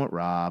going on with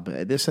Rob,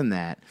 this and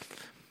that.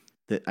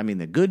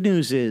 The good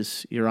news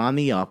is you're on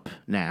the up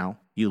now.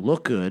 You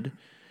look good.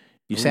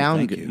 You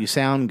sound good. You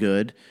sound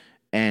good.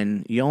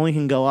 And you only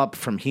can go up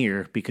from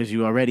here because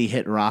you already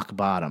hit rock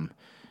bottom.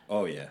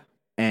 Oh, yeah.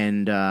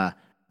 And,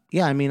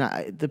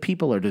 the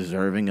people are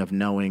deserving of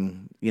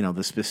knowing,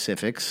 the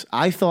specifics.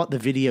 I thought the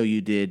video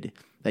you did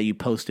that you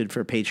posted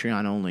for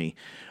Patreon only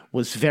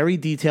was very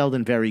detailed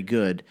and very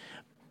good,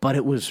 but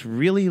it was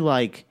really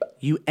like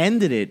you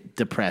ended it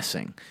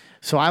depressing.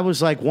 So I was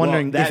like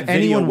wondering that if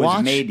video anyone was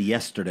watched. made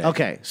yesterday.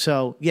 Okay,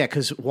 so yeah,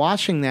 because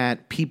watching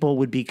that, people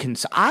would be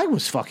I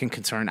was fucking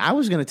concerned. I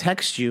was going to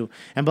text you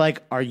and be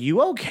like, "Are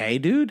you okay,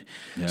 dude?"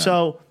 Yeah.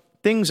 So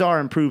things are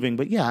improving,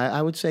 but yeah,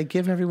 I would say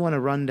give everyone a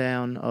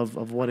rundown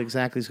of what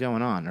exactly is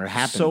going on or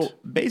happened. So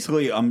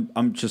basically,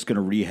 I'm just going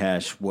to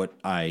rehash what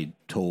I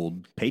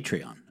told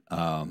Patreon.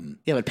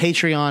 Yeah, but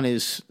Patreon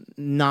is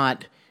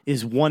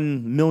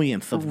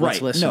 1/1,000,000th of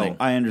what's listening. No,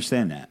 I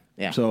understand that.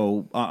 Yeah.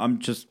 So I'm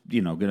just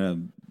going to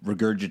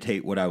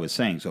regurgitate what I was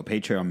saying. So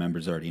Patreon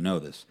members already know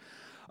this.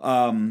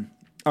 All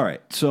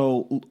right.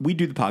 So we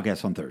do the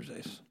podcast on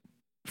Thursdays.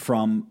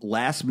 From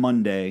last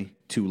Monday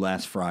to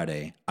last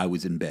Friday, I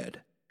was in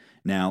bed.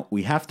 Now,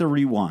 we have to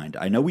rewind.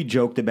 I know we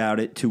joked about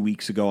it 2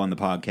 weeks ago on the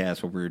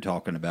podcast where we were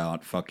talking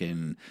about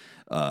fucking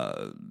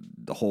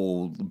the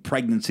whole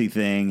pregnancy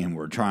thing and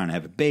we're trying to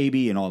have a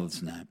baby and all this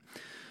and that.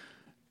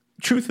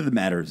 Truth of the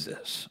matter is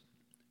this.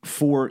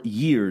 For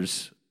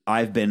years,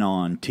 I've been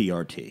on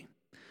TRT.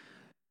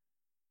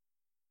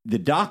 The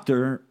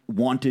doctor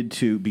wanted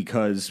to,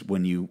 because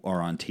when you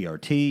are on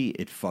TRT,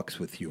 it fucks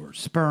with your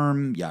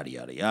sperm, yada,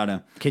 yada,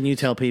 yada. Can you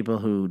tell people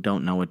who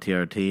don't know what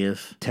TRT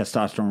is?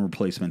 Testosterone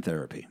replacement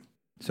therapy.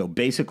 So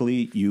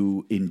basically,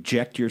 you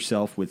inject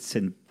yourself with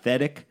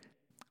synthetic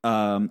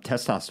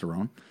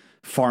testosterone,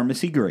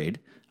 pharmacy grade.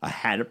 I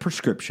had a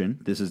prescription.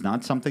 This is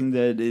not something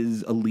that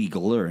is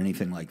illegal or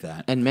anything like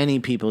that. And many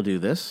people do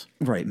this.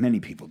 Right,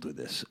 many people do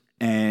this.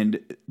 And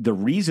the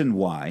reason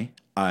why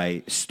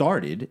I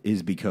started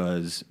is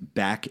because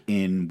back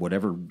in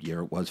whatever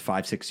year it was,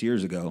 5-6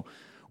 years ago,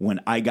 when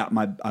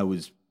I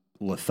was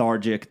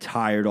lethargic,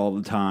 tired all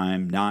the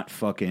time, not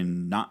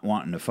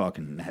wanting to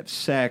fucking have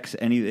sex.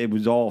 It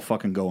was all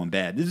fucking going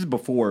bad. This is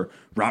before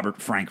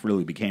Robert Frank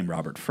really became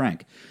Robert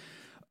Frank.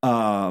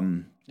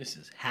 This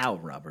is how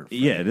Robert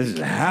Frank. Yeah, this is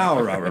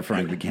how Robert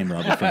Frank became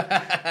Robert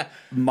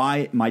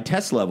Frank. My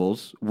test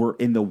levels were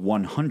in the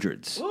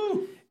 100s.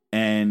 Woo.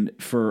 And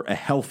for a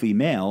healthy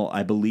male,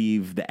 I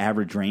believe the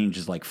average range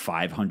is like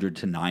 500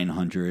 to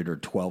 900 or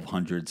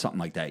 1200, something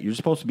like that. You're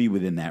supposed to be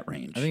within that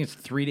range. I think it's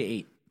 3 to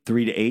 8.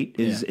 3 to 8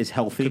 is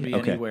healthy? Could be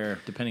anywhere,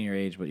 depending on your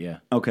age, but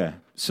yeah. Okay.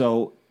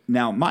 So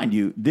now, mind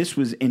you, this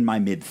was in my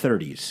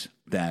mid-30s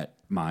that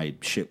my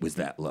shit was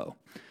that low.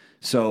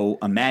 So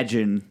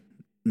imagine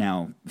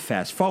now,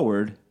 fast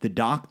forward, the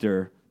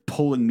doctor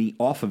pulling me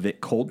off of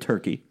it cold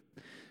turkey.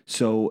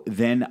 So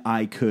then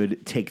I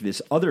could take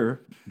this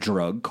other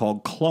drug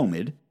called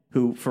Clomid,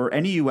 who, for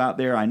any of you out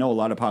there, I know a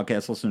lot of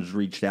podcast listeners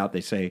reached out.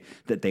 They say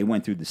that they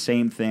went through the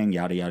same thing,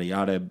 yada, yada,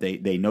 yada.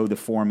 They know the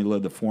formula.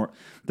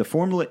 The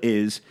formula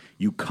is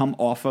you come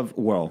off of,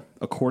 well,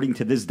 according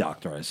to this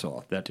doctor I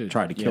saw that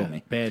tried to kill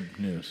me. Bad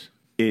news.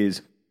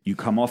 Is you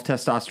come off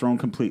testosterone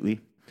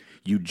completely.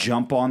 You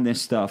jump on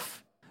this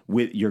stuff.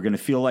 You're going to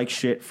feel like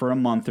shit for a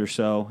month or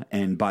so,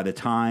 and by the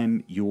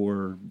time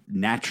your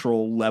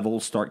natural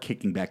levels start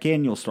kicking back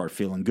in, you'll start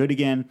feeling good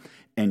again,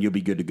 and you'll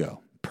be good to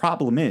go.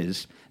 Problem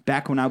is,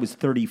 back when I was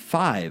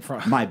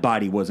 35, my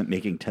body wasn't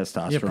making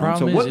testosterone.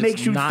 So what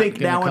makes you think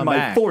now in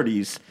my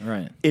 40s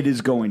it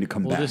is going to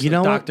come back? The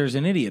doctor's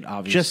an idiot,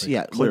 obviously.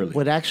 Clearly.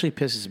 What actually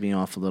pisses me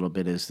off a little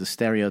bit is the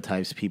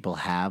stereotypes people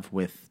have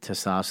with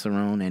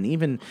testosterone. And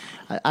even,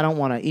 I don't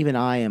want to, even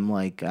I am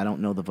like, I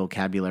don't know the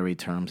vocabulary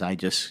terms. I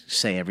just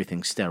say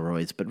everything's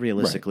steroids. But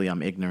realistically,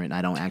 I'm ignorant.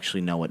 I don't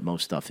actually know what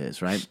most stuff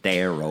is, right?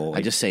 Steroids.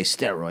 I just say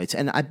steroids.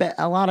 And I bet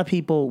a lot of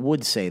people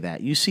would say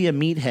that. You see a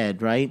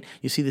meathead, right?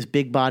 You see this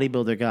big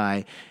bodybuilder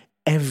guy,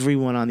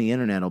 everyone on the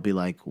internet will be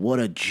like, what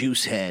a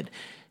juice head.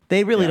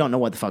 They really don't know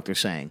what the fuck they're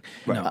saying.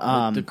 Right.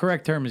 No, the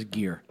correct term is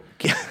gear.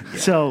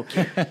 So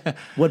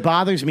what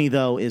bothers me,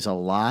 though, is a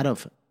lot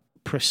of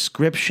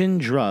prescription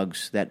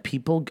drugs that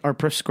people are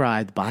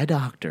prescribed by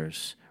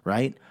doctors,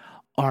 right,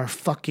 are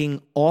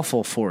fucking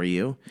awful for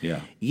you.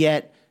 Yeah.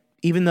 Yet,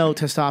 even though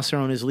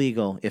testosterone is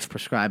legal if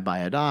prescribed by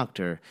a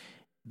doctor,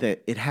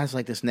 that it has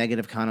like this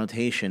negative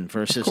connotation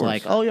versus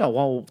like, oh yeah,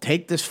 well,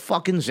 take this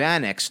fucking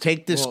Xanax,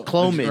 take this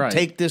Clomid,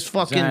 take this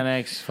fucking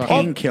Xanax,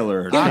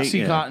 painkiller.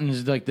 Oxycontin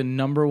is like the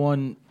number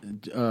one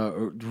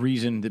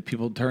reason that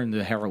people turn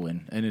to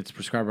heroin, and it's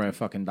prescribed by a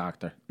fucking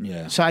doctor.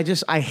 Yeah. So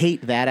I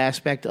hate that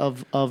aspect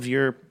of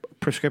your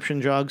prescription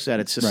drugs that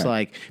it's just Right.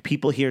 like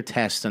people hear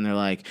tests and they're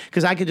like,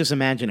 because I could just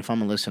imagine if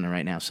I'm a listener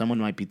right now, someone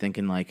might be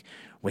thinking like,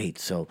 wait,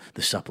 so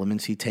the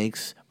supplements he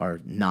takes are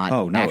not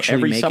Oh, no. actually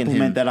Every making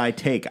supplement him... that I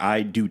take,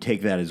 I do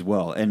take that as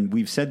well. And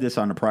we've said this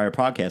on a prior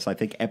podcast, I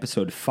think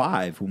episode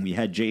 5, when we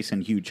had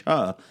Jason Huge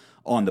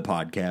on the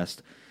podcast.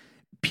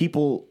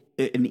 People,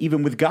 and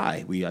even with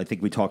Guy, I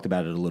think we talked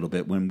about it a little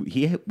bit when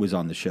he was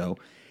on the show.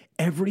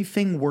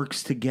 Everything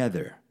works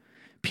together.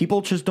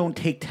 People just don't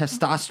take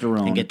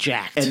testosterone And get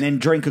jacked. and then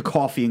drink a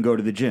coffee and go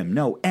to the gym.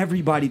 No,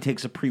 everybody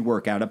takes a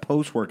pre-workout, a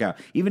post-workout.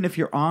 Even if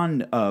you're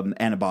on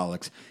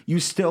anabolics, you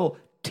still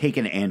take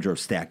an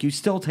androstack. You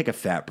still take a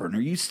fat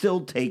burner. You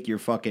still take your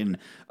fucking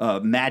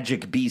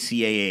magic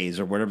BCAAs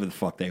or whatever the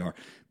fuck they are.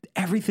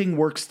 Everything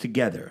works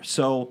together.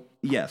 So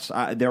yes,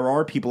 there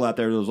are people out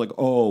there that was like,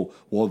 oh,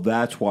 well,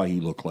 that's why he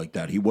looked like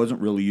that. He wasn't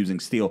really using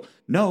steel.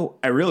 No,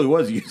 I really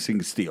was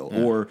using steel.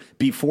 Yeah. Or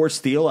before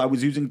steel, I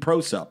was using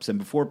ProSups. And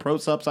before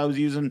ProSups, I was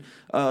using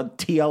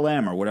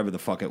TLM or whatever the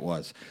fuck it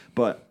was.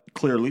 But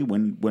clearly,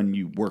 when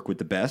you work with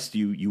the best,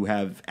 you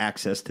have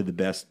access to the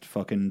best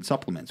fucking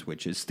supplements,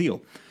 which is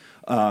steel.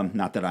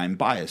 Not that I'm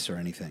biased or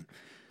anything.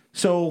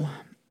 So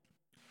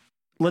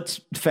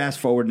let's fast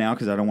forward now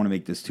because I don't want to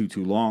make this too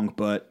long.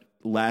 But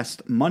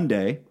last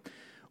Monday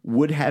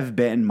would have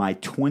been my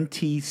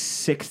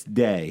 26th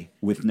day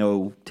with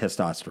no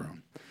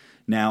testosterone.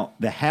 Now,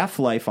 the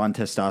half-life on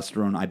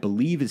testosterone, I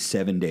believe, is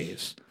 7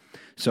 days.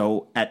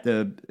 So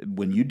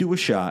when you do a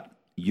shot,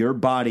 your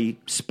body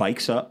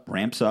spikes up,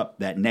 ramps up.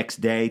 That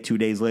next day, 2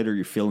 days later,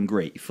 you're feeling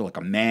great. You feel like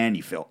a man.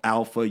 You feel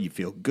alpha. You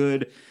feel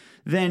good.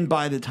 Then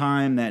by the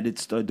time that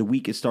the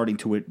week is starting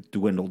to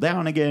dwindle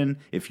down again,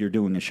 if you're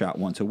doing a shot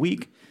once a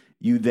week,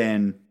 you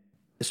then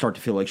start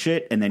to feel like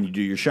shit, and then you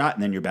do your shot,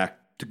 and then you're back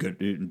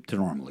to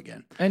normal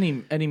again.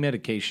 Any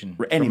medication,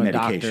 any from a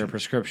medication, doctor,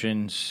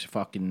 prescriptions,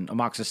 fucking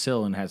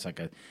amoxicillin has like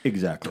a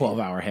exactly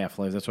 12-hour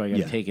half-life. That's why you got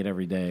to Yeah. take it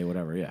every day,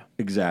 whatever. Yeah,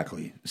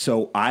 exactly.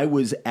 So I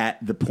was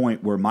at the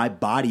point where my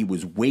body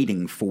was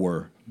waiting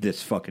for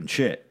this fucking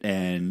shit,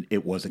 and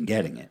it wasn't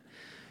getting it.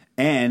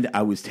 And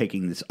I was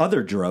taking this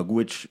other drug,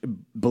 which,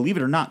 believe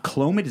it or not,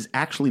 Clomid is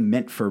actually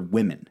meant for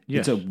women.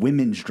 Yes. It's a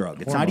women's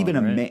drug. It's not even a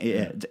Hormone,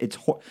 man.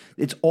 right?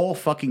 It's all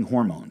fucking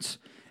hormones.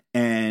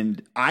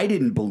 And I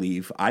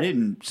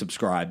didn't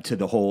subscribe to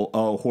the whole,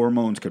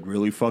 hormones could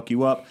really fuck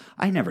you up.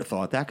 I never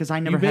thought that because I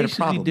never had a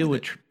problem do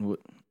with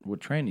what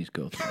trannies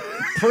go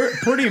through.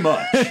 Pretty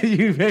much.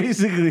 You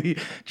basically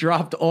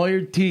dropped all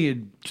your tea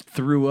and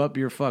threw up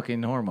your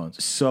fucking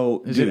hormones.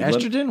 So Is it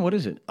estrogen? What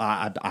is it?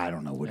 I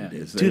don't know what it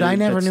is. Dude, I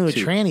never That's knew a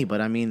too- tranny, but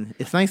I mean,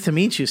 it's nice to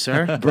meet you,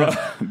 sir. Bro,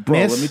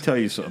 Miss? let me tell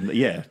you something.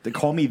 Yeah, they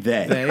call me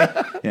they.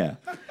 Yeah.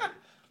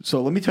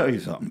 So let me tell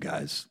you something,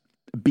 guys.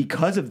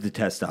 Because of the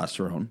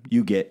testosterone,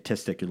 you get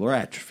testicular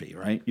atrophy,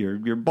 right?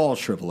 Your balls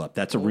shrivel up.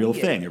 That's a real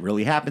thing. It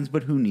really happens,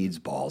 but who needs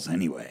balls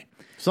anyway?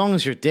 As long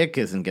as your dick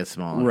doesn't get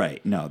smaller.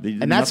 Right. No.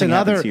 And that's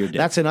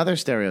another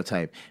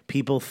stereotype.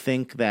 People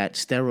think that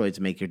steroids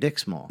make your dick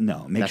small.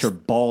 No, it makes your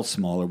balls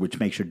smaller, which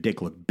makes your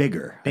dick look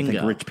bigger. I think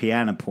Bingo. Rich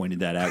Piana pointed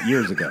that out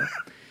years ago.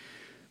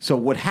 So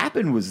what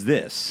happened was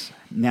this.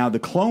 Now, the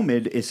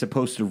Clomid is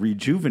supposed to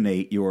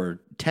rejuvenate your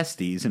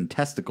testes and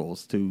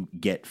testicles to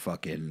get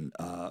fucking,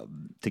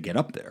 to get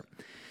up there.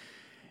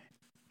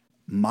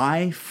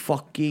 My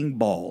fucking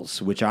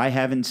balls, which I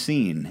haven't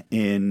seen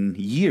in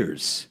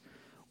years,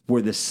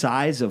 were the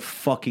size of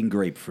fucking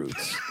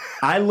grapefruits.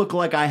 I look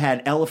like I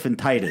had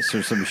elephantitis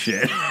or some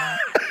shit.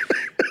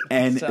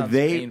 And Sounds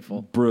they,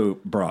 painful. bro,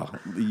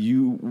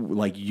 you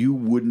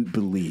wouldn't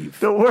believe.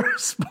 The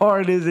worst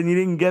part is, and you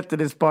didn't get to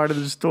this part of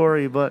the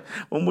story, but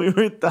when we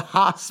were at the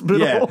hospital,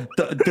 Yeah,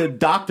 the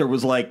doctor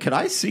was like, "Can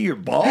I see your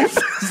balls?"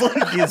 It's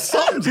like, yeah,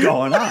 something's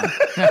going on.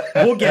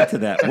 We'll get to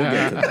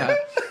that.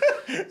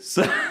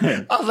 So,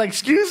 I was like,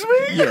 "Excuse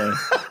me." yeah,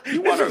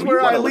 This is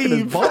where I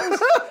leave.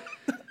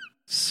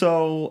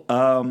 So,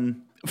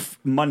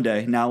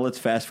 Monday. Now let's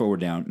fast forward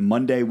down.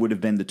 Monday would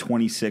have been the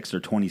 26th or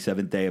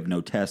 27th day of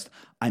no test.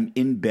 I'm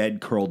in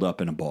bed, curled up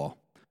in a ball.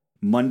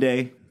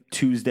 Monday,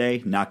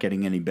 Tuesday, not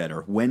getting any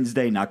better.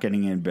 Wednesday, not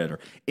getting any better.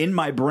 In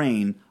my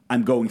brain,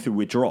 I'm going through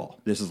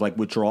withdrawal. This is like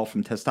withdrawal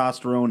from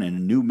testosterone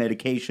and new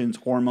medications,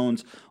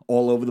 hormones,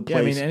 all over the place.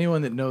 Yeah, I mean,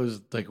 anyone that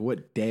knows like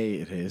what day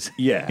it is.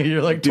 Yeah.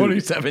 You're like Dude,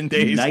 27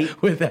 days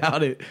night-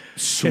 without it.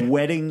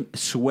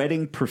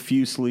 sweating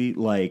profusely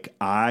like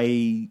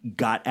I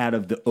got out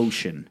of the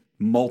ocean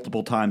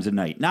multiple times a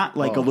night. Not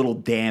like a little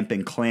damp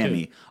and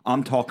clammy. Dude.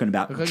 I'm talking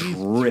about Look like you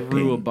dripping.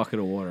 threw a bucket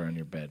of water on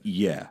your bed.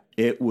 Yeah,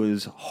 it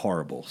was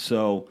horrible.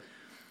 So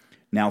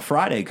now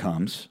Friday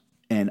comes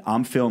and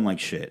I'm feeling like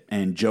shit.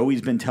 And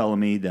Joey's been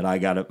telling me that I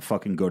got to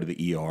fucking go to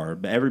the ER.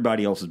 But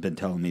everybody else has been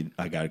telling me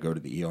I got to go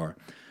to the ER.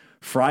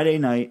 Friday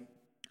night,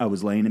 I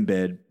was laying in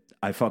bed.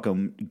 I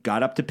fucking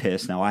got up to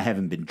piss. Now, I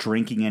haven't been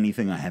drinking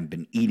anything. I haven't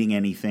been eating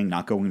anything,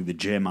 not going to the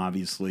gym,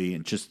 obviously,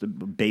 and just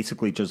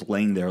basically just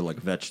laying there like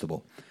a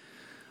vegetable.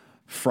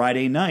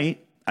 Friday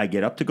night, I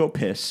get up to go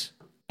piss.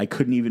 I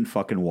couldn't even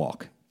fucking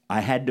walk. I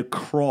had to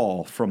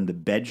crawl from the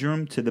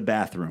bedroom to the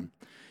bathroom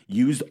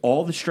used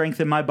all the strength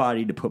in my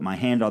body to put my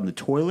hand on the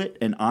toilet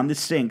and on the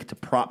sink to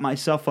prop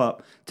myself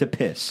up to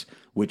piss,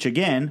 which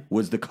again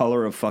was the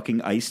color of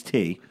fucking iced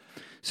tea.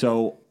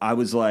 So I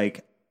was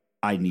like,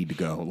 I need to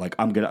go. Like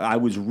I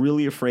was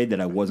really afraid that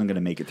I wasn't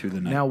gonna make it through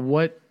the night. Now,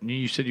 what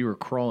you said you were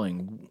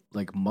crawling,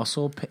 like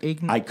muscle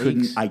pain? I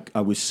couldn't.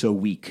 I was so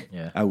weak.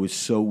 Yeah. I was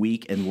so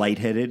weak and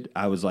lightheaded.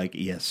 I was like,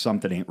 yes,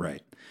 something ain't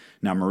right.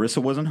 Now Marissa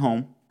wasn't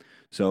home,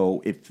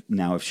 so if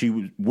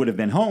she would have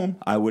been home,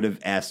 I would have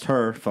asked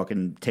her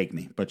fucking take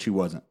me, but she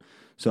wasn't.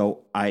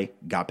 So I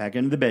got back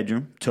into the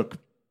bedroom. Took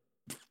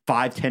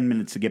 5-10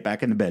 minutes to get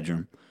back in the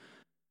bedroom,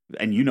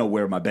 and you know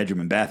where my bedroom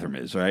and bathroom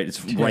is, right?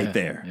 It's right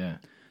there. Yeah.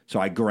 So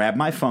I grabbed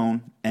my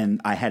phone,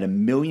 and I had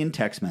 1 million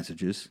text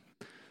messages.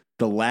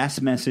 The last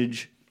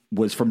message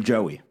was from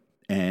Joey,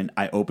 and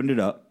I opened it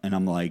up, and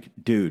I'm like,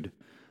 dude,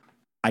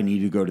 I need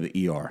to go to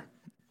the ER.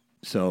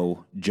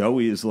 So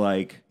Joey is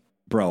like,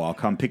 bro, I'll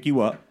come pick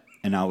you up.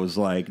 And I was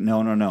like,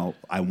 no.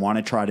 I want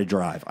to try to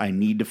drive. I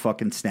need to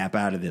fucking snap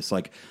out of this.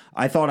 Like,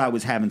 I thought I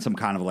was having some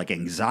kind of like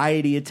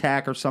anxiety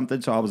attack or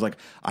something. So I was like,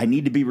 I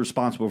need to be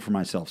responsible for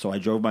myself. So I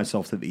drove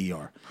myself to the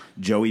ER.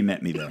 Joey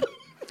met me there.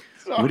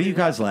 What are you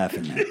guys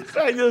laughing at?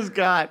 I just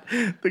got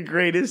the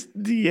greatest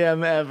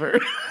DM ever.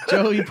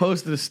 Joey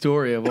posted a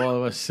story of all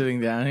of us sitting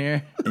down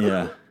here.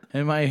 Yeah.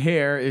 And my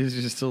hair is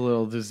just a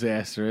little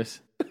disastrous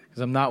because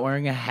I'm not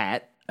wearing a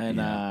hat. And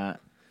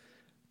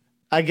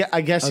I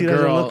guess he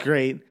doesn't look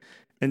great.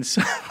 And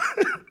so,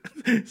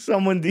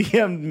 someone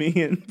DM'd me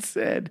and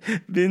said,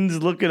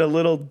 Vin's looking a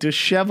little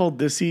disheveled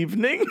this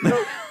evening.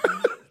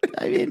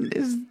 I mean,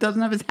 he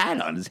doesn't have his hat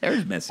on. His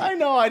hair's messy. I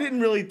know. I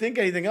didn't really think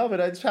anything of it.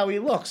 That's how he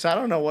looks. I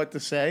don't know what to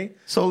say.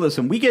 So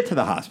listen, we get to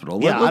the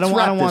hospital. Yeah, I don't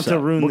want to We're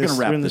ruin gonna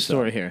wrap the this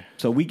story up. here.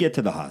 So we get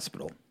to the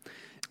hospital.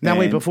 Now,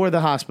 wait, And- before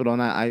the hospital,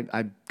 and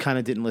I kind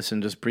of didn't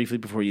listen just briefly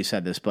before you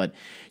said this, but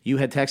you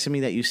had texted me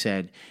that you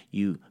said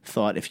you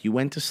thought if you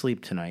went to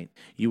sleep tonight,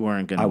 you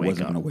weren't going to wake up. I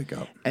wasn't going to wake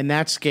up. And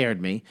that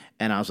scared me.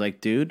 And I was like,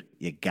 dude,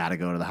 you got to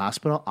go to the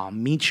hospital. I'll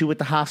meet you at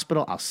the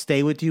hospital. I'll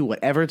stay with you.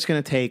 Whatever it's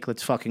going to take,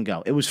 let's fucking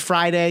go. It was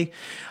Friday.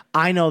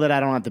 I know that I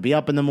don't have to be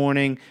up in the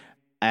morning.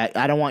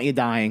 I don't want you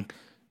dying.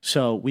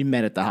 So we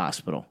met at the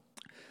hospital.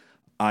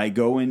 I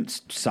go and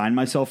sign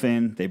myself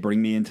in. They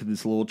bring me into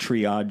this little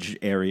triage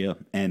area,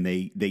 and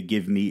they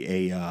give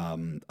me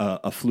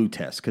a flu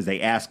test because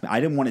they asked me.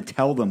 I didn't want to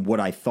tell them what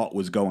I thought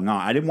was going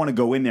on. I didn't want to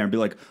go in there and be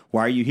like,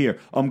 "Why are you here?"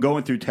 I'm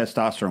going through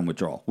testosterone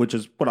withdrawal, which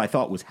is what I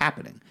thought was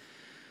happening.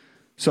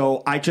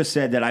 So I just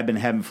said that I've been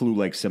having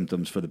flu-like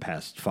symptoms for the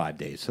past 5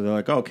 days. So they're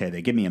like, okay.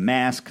 They give me a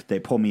mask. They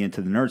pull me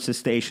into the nurse's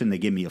station. They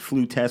give me a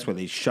flu test where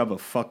they shove a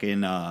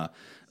fucking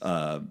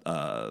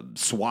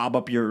swab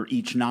up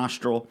each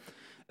nostril.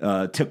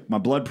 Took my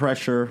blood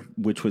pressure,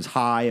 which was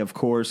high, of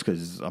course,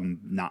 because I'm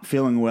not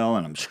feeling well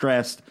and I'm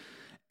stressed.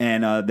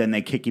 And then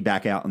they kick you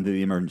back out into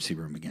the emergency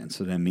room again.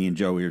 So then me and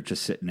Joey are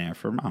just sitting there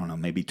for, I don't know,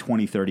 maybe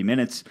 20, 30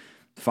 minutes.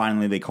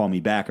 Finally, they call me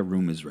back. A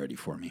room is ready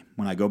for me.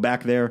 When I go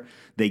back there,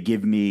 they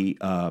give me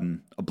a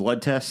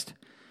blood test.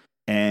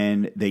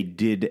 And they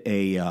did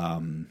a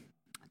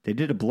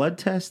blood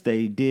test.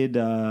 They did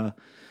a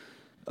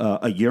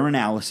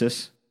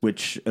urinalysis.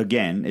 Which,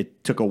 again,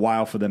 it took a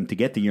while for them to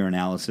get the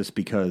urinalysis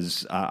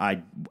because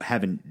I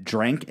haven't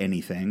drank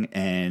anything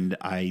and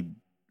I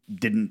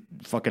didn't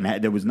fucking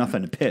there was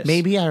nothing to piss.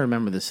 Maybe I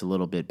remember this a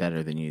little bit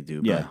better than you do.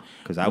 Yeah,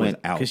 because I was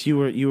out. Because you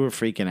were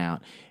freaking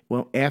out.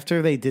 Well,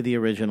 after they did the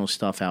original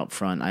stuff out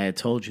front, I had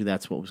told you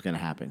that's what was going to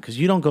happen. Because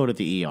you don't go to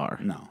the ER.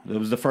 No, it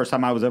was the first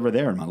time I was ever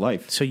there in my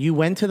life. So you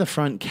went to the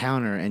front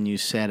counter and you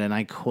said, and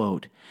I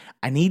quote,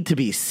 "I need to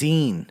be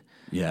seen."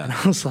 Yeah. And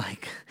I was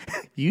like,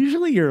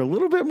 usually you're a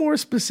little bit more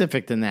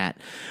specific than that.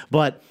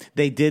 But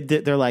they did,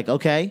 they're like,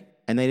 okay.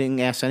 And they didn't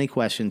ask any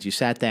questions. You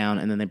sat down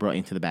and then they brought you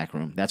into the back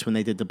room. That's when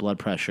they did the blood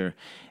pressure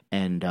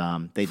and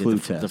they did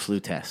the flu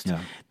test.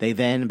 Yeah. They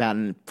then, about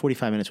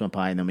 45 minutes went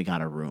by and then we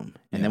got a room.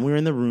 And then we were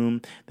in the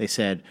room. They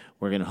said,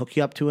 we're going to hook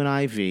you up to an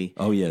IV.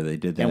 Oh, yeah, they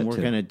did that And we're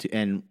going to,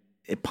 and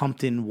it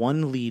pumped in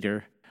 1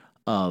 liter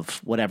of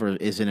whatever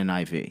is in an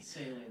IV.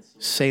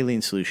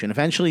 Saline solution.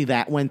 Eventually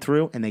that went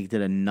through and they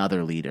did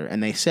another liter.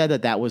 And they said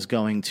that was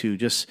going to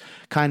just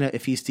kind of,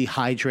 if he's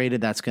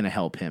dehydrated, that's going to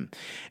help him.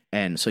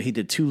 And so he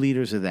did 2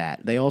 liters of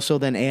that. They also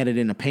then added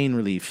in a pain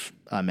relief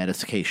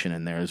medication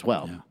in there as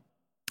well. Yeah.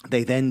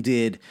 They then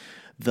did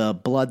the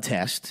blood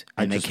test.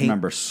 And I just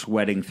remember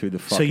sweating through the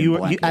fucking so you were,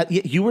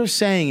 blanket. you were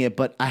saying it,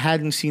 but I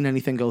hadn't seen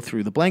anything go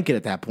through the blanket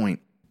at that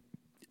point.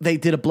 They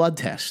did a blood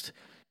test,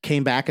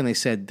 came back and they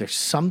said there's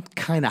some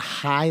kind of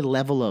high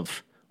level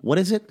of, what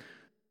is it?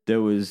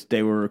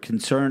 They were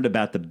concerned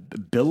about the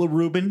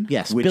bilirubin,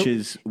 yes, which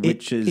is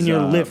in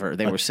your liver.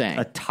 They were saying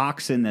a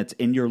toxin that's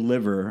in your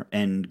liver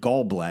and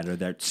gallbladder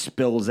that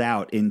spills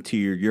out into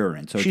your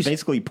urine. So it's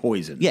basically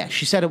poison. Yeah,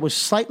 she said it was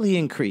slightly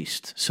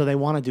increased, so they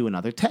want to do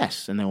another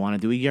test and they want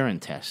to do a urine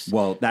test.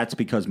 Well, that's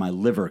because my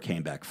liver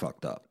came back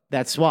fucked up.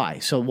 That's why.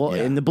 So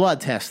in the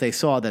blood test, they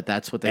saw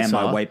that's what they and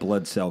saw. my white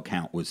blood cell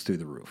count was through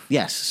the roof.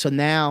 Yes. So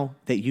now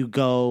that you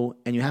go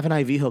and you have an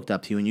IV hooked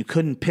up to you and you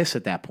couldn't piss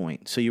at that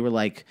point. So you were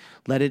like,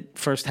 let it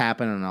first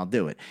happen and I'll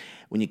do it.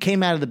 When you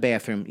came out of the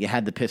bathroom, you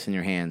had the piss in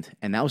your hand.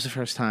 And that was the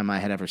first time I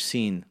had ever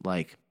seen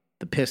like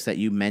the piss that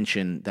you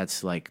mentioned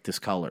that's like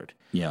discolored.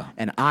 Yeah.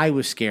 And I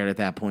was scared at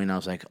that point. I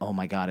was like, oh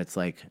my God, it's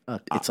like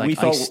we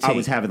thought iced I tea.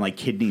 was having like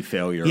kidney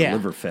failure, or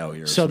liver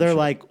failure. So they're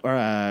like,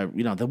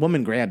 the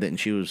woman grabbed it and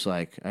she was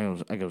like, I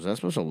go, is that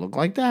supposed to look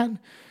like that?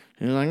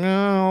 And you're like,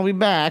 no, I'll be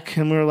back.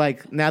 And we were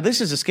like, now this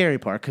is the scary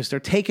part because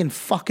they're taking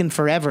fucking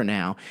forever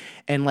now.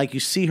 And like you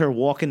see her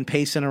walking,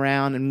 pacing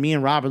around, and me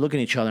and Rob are looking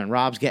at each other, and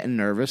Rob's getting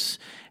nervous.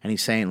 And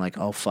he's saying like,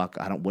 oh, fuck,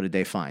 what did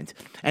they find?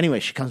 Anyway,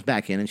 she comes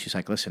back in and she's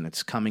like, listen,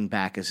 it's coming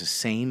back as the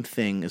same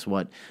thing as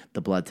what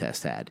the blood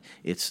test had.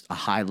 It's a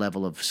high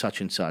level of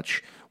such and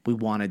such. We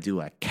want to do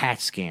a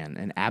CAT scan,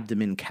 an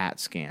abdomen CAT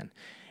scan.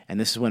 And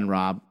this is when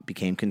Rob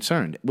became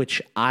concerned,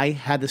 which I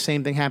had the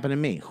same thing happen to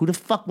me. Who the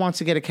fuck wants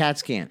to get a CAT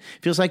scan?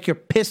 Feels like you're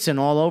pissing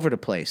all over the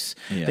place.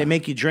 Yeah. They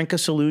make you drink a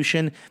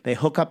solution, they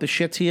hook up the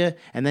shit to you,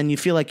 and then you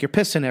feel like you're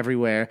pissing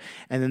everywhere,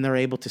 and then they're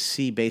able to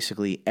see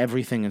basically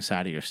everything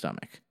inside of your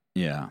stomach.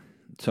 Yeah.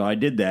 So I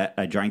did that.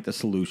 I drank the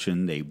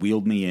solution. They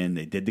wheeled me in.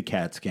 They did the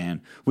CAT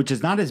scan, which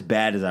is not as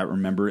bad as I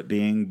remember it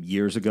being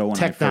years ago when I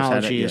first had it.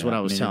 Technology is what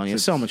I was telling you.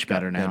 It's so much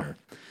better now.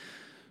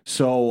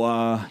 So,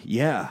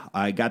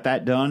 I got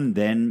that done.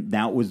 Then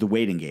now it was the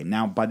waiting game.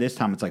 Now, by this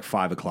time, it's like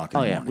 5 o'clock in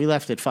the morning. We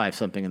left at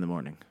 5-something in the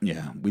morning.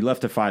 Yeah, we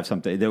left at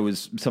 5-something. There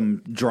was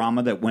some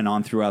drama that went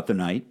on throughout the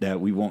night that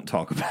we won't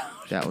talk about.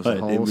 That was a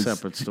whole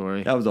separate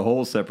story. That was a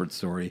whole separate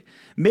story.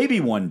 Maybe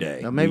one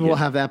day. Now, maybe we'll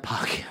have that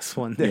podcast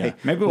one day. Yeah,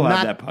 maybe we'll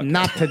have that podcast.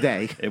 Not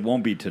today. It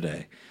won't be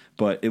today.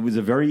 But it was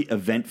a very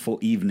eventful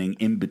evening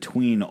in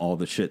between all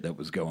the shit that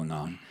was going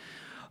on.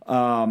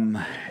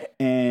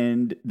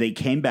 And they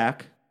came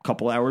back a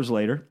couple hours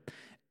later,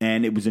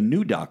 and it was a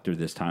new doctor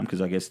this time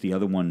because I guess the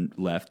other one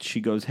left.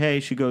 She goes,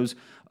 the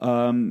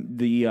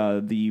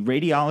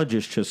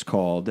radiologist just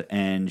called,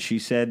 and she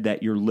said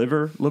that your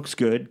liver looks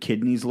good,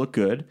 kidneys look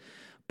good,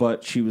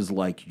 but she was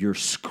like, your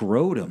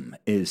scrotum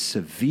is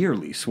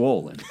severely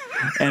swollen.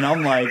 And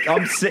I'm like,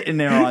 I'm sitting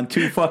there on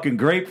 2 fucking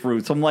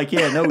grapefruits. I'm like,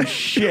 yeah, no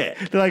shit.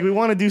 They're like, we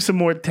want to do some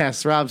more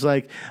tests. Rob's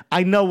like,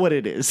 I know what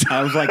it is.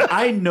 I was like,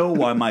 I know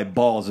why my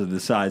balls are the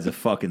size of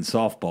fucking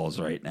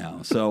softballs right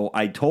now. So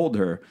I told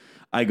her,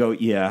 I go,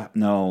 yeah,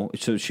 no.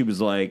 So she was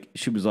like,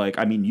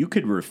 I mean, you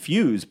could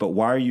refuse, but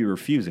why are you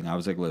refusing? I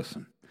was like,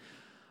 listen,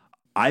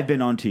 I've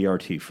been on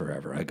TRT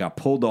forever. I got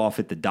pulled off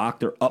at the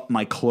doctor, up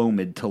my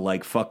Clomid to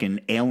like fucking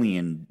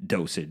alien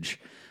dosage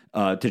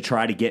to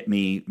try to get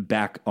me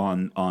back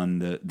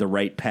on the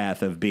right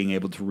path of being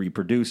able to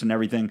reproduce and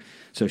everything.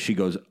 So she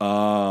goes,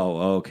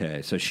 oh,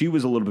 okay. So she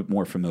was a little bit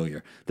more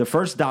familiar. The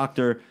first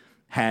doctor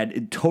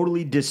had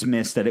totally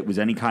dismissed that it was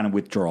any kind of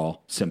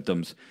withdrawal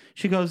symptoms.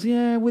 She goes,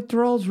 yeah,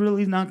 withdrawal's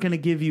really not going to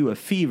give you a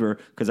fever,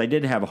 because I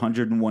did have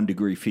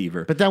 101-degree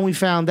fever. But then we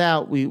found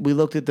out, we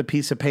looked at the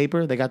piece of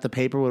paper. They got the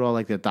paper with all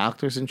like the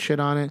doctors and shit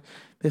on it.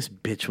 This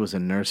bitch was a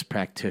nurse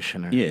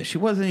practitioner. Yeah, she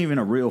wasn't even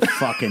a real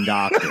fucking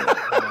doctor.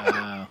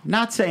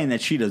 Not saying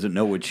that she doesn't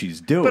know what she's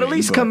doing. But at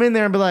least come in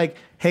there and be like,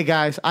 hey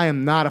guys, I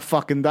am not a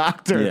fucking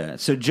doctor. Yeah.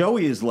 So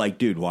Joey is like,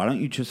 dude, why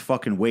don't you just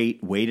fucking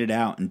wait it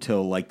out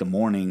until like the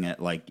morning at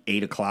like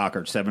 8 o'clock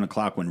or 7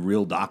 o'clock when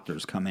real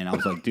doctors come in? I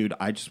was like, dude,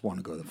 I just want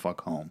to go the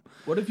fuck home.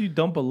 What if you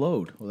dump a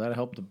load? Will that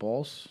help the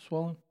balls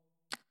swelling?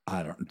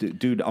 I don't,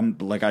 dude. I'm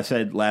like I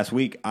said last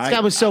week. This guy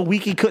was so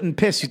weak he couldn't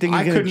piss. You think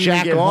I he's gonna couldn't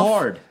jack even get off?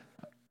 hard.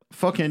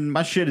 Fucking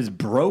my shit is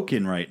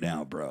broken right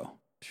now, bro.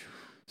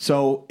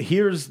 So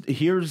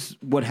here's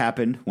what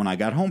happened when I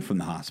got home from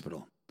the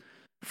hospital.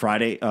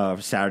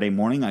 Saturday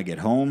morning, I get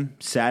home.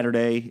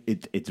 Saturday,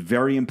 it's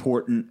very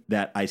important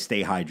that I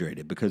stay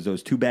hydrated because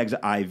those 2 bags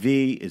of IV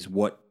is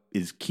what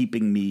is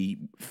keeping me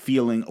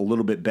feeling a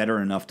little bit better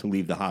enough to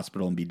leave the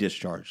hospital and be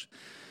discharged.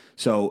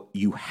 So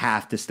you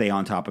have to stay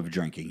on top of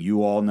drinking.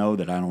 You all know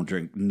that I don't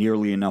drink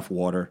nearly enough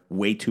water,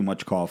 way too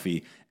much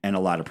coffee, and a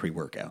lot of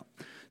pre-workout.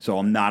 So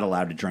I'm not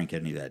allowed to drink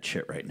any of that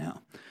shit right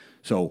now.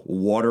 So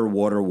water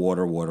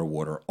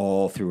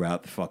all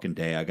throughout the fucking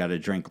day. I got to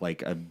drink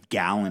like a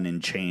gallon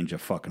and change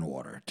of fucking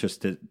water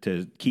just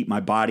to keep my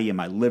body and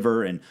my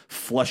liver and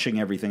flushing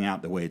everything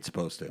out the way it's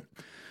supposed to.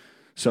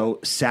 So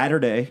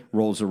Saturday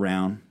rolls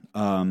around.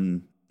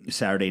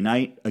 Saturday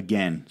night,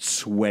 again,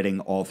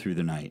 sweating all through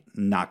the night,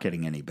 not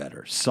getting any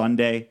better.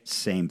 Sunday,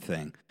 same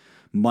thing.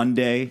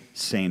 Monday,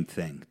 same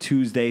thing.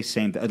 Tuesday,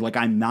 same thing. Like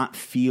I'm not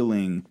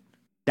feeling...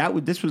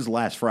 This was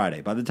last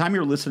Friday. By the time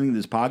you're listening to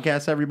this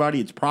podcast, everybody,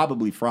 it's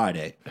probably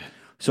Friday.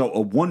 So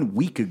 1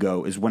 week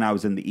ago is when I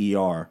was in the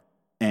ER,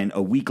 and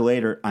a week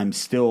later, I'm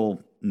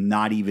still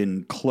not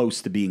even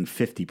close to being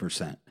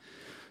 50%.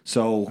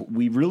 So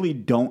we really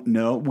don't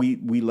know. We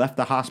left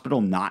the hospital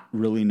not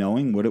really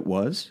knowing what it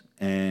was,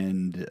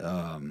 and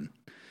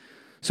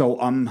so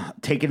I'm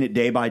taking it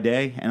day by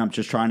day, and I'm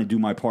just trying to do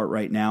my part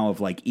right now of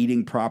like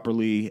eating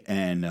properly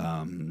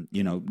and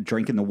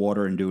drinking the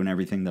water and doing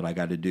everything that I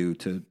got to do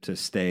to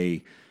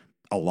stay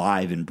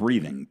alive and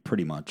breathing,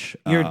 pretty much.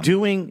 You're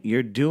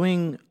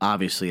doing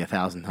obviously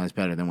 1,000 times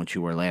better than what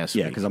you were last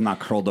week. Yeah, because I'm not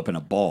curled up in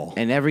a ball.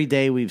 And every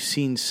day we've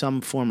seen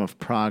some form of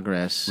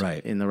progress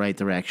Right. in the right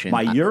direction.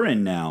 My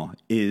urine now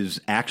is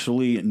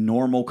actually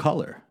normal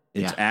color.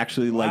 It's Yeah.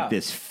 actually like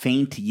this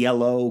faint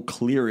yellow,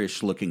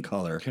 clearish looking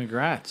color.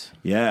 Congrats.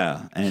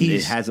 Yeah, and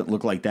it hasn't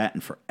looked like that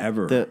in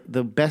forever.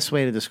 The best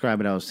way to describe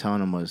it, I was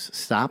telling him, was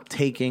stop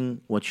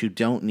taking what you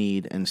don't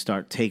need and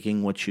start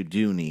taking what you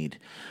do need.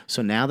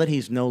 So now that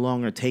he's no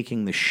longer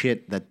taking the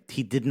shit that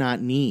he did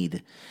not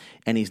need,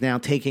 and he's now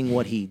taking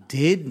what he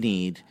did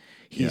need,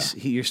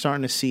 you're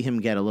starting to see him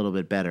get a little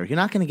bit better. You're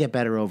not going to get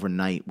better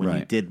overnight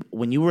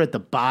when you were at the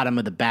bottom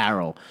of the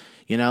barrel.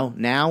 You know,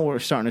 now we're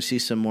starting to see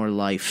some more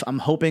life. I'm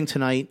hoping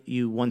tonight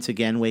you once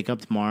again wake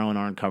up tomorrow and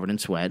aren't covered in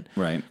sweat.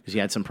 Right. Because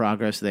you had some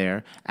progress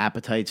there.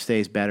 Appetite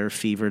stays better.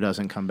 Fever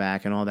doesn't come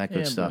back and all that good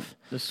Yeah, stuff.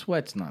 but the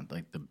sweat's not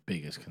like the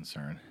biggest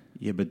concern.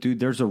 Yeah, but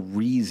dude, there's a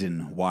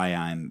reason why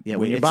I'm. Yeah,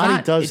 when your it's body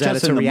not- does it's that,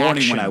 just it's in a the morning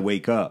reaction. when I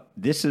wake up.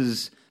 This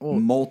is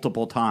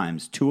multiple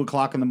times: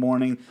 2:00 in the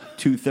morning,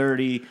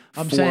 2:30,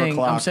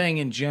 4:00. I'm saying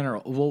in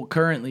general. Well,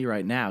 currently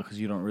right now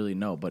because you don't really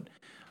know, but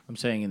I'm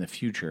saying in the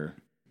future,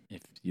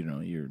 if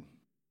you're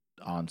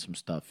on some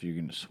stuff, you're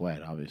going to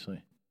sweat.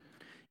 Obviously.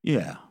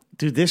 Yeah.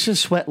 Dude, this is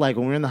sweat like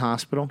when we were in the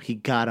hospital. He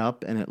got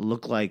up and it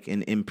looked like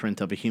an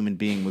imprint of a human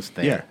being was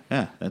there.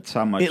 Yeah, that's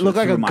how much It looked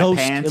like through a my ghost.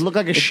 pants. It looked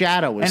like a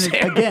shadow was And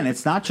there. again,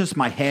 it's not just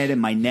my head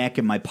and my neck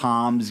and my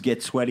palms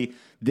get sweaty.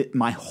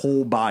 My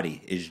whole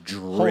body is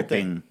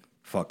dripping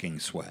fucking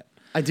sweat.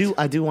 I do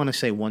want to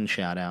say one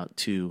shout out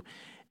to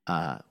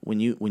when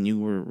you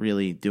were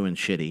really doing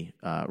shitty.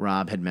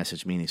 Rob had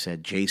messaged me and he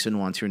said Jason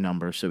wants your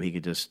number so he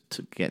could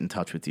just get in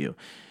touch with you.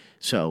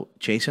 So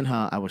Jason,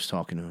 I was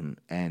talking to him,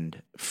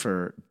 and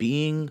for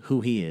being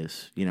who he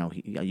is, you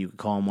could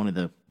call him one of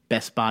the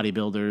best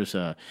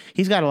bodybuilders.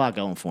 He's got a lot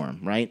going for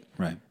him, right?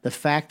 Right. The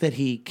fact that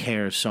he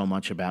cares so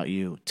much about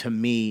you, to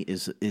me,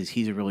 is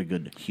he's a really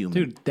good human.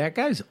 Dude, that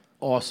guy's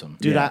awesome.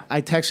 Dude, Yeah.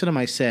 I texted him.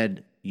 I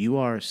said, you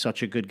are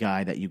such a good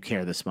guy that you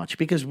care this much.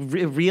 Because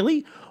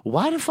really,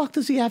 why the fuck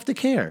does he have to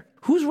care?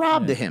 Who's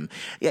Rob to him?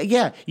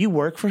 Yeah, you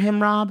work for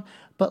him, Rob,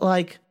 but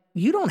like,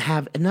 you don't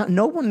have,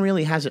 no one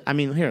really has it. I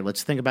mean, here,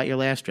 let's think about your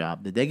last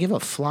job. Did they give a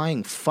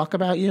flying fuck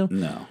about you?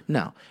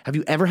 No. Have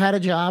you ever had a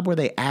job where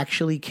they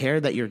actually care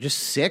that you're just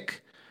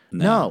sick?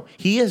 No.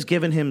 He has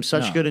given him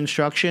such good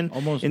instruction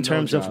Almost in no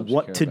terms of jobs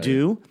what care to about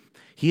do.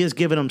 He has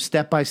given him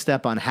step by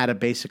step on how to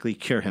basically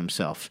cure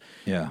himself.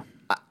 Yeah.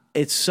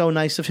 It's so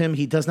nice of him.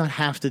 He does not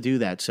have to do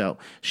that. So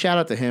shout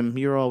out to him.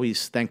 You're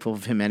always thankful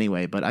of him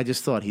anyway. But I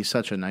just thought he's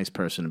such a nice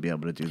person to be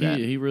able to do that.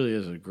 He really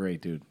is a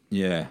great dude.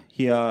 Yeah,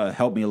 he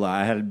helped me a lot.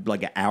 I had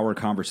like an hour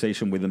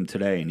conversation with him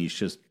today, and he's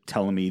just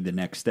telling me the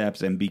next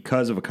steps. And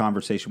because of a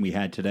conversation we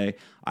had today,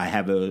 I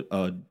have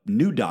a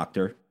new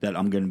doctor that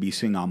I'm going to be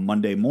seeing on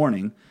Monday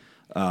morning,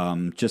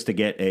 just to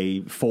get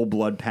a full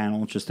blood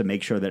panel, just to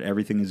make sure that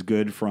everything is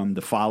good from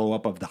the follow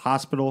up of the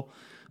hospital,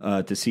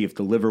 to see if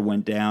the liver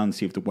went down,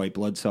 see if the white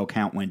blood cell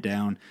count went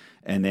down,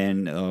 and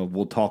then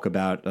we'll talk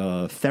about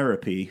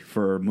therapy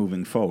for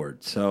moving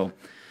forward. So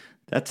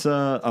that's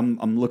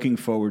I'm looking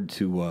forward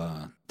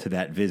to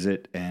that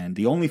visit. And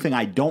the only thing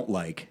I don't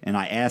like, and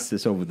I asked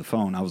this over the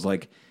phone, I was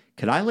like,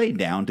 could I lay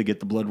down to get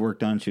the blood work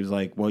done? She was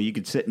like, well, you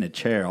could sit in a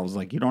chair. I was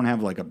like, you don't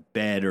have like a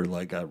bed or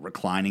like a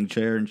reclining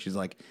chair? And she's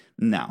like,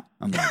 no.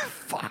 I'm like,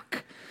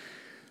 fuck.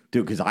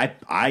 Dude, because I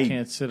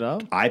Can't sit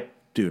up? I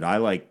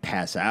like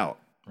pass out.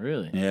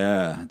 Really?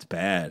 Yeah, it's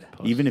bad.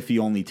 Even if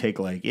you only take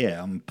like,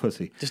 I'm a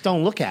pussy. Just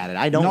don't look at it.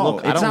 I don't No,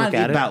 look it's not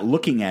at about it.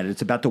 looking at it.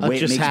 It's about the way it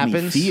just makes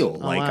happens? me feel.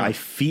 Oh, Like wow. I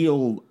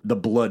feel the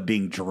blood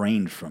being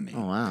drained from me.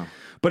 Oh, wow.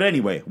 But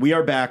anyway, we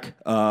are back.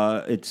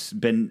 It's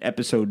been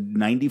episode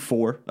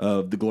 94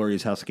 of the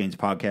Glorious House of Gains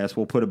podcast.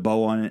 We'll put a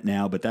bow on it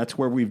now, but that's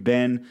where we've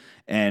been.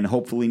 And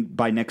hopefully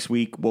by next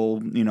week,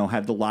 we'll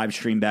have the live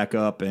stream back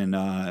up, and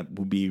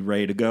we'll be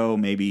ready to go.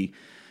 Maybe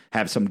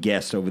have some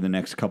guests over the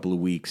next couple of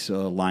weeks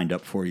lined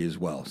up for you as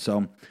well.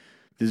 So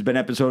this has been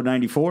episode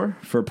 94.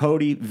 For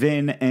Pody,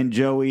 Vin, and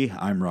Joey,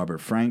 I'm Robert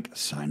Frank,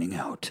 signing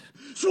out.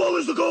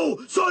 Swallows the goal,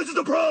 size is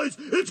the prize.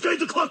 It's game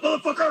to clock,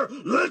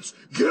 motherfucker. Let's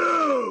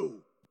go.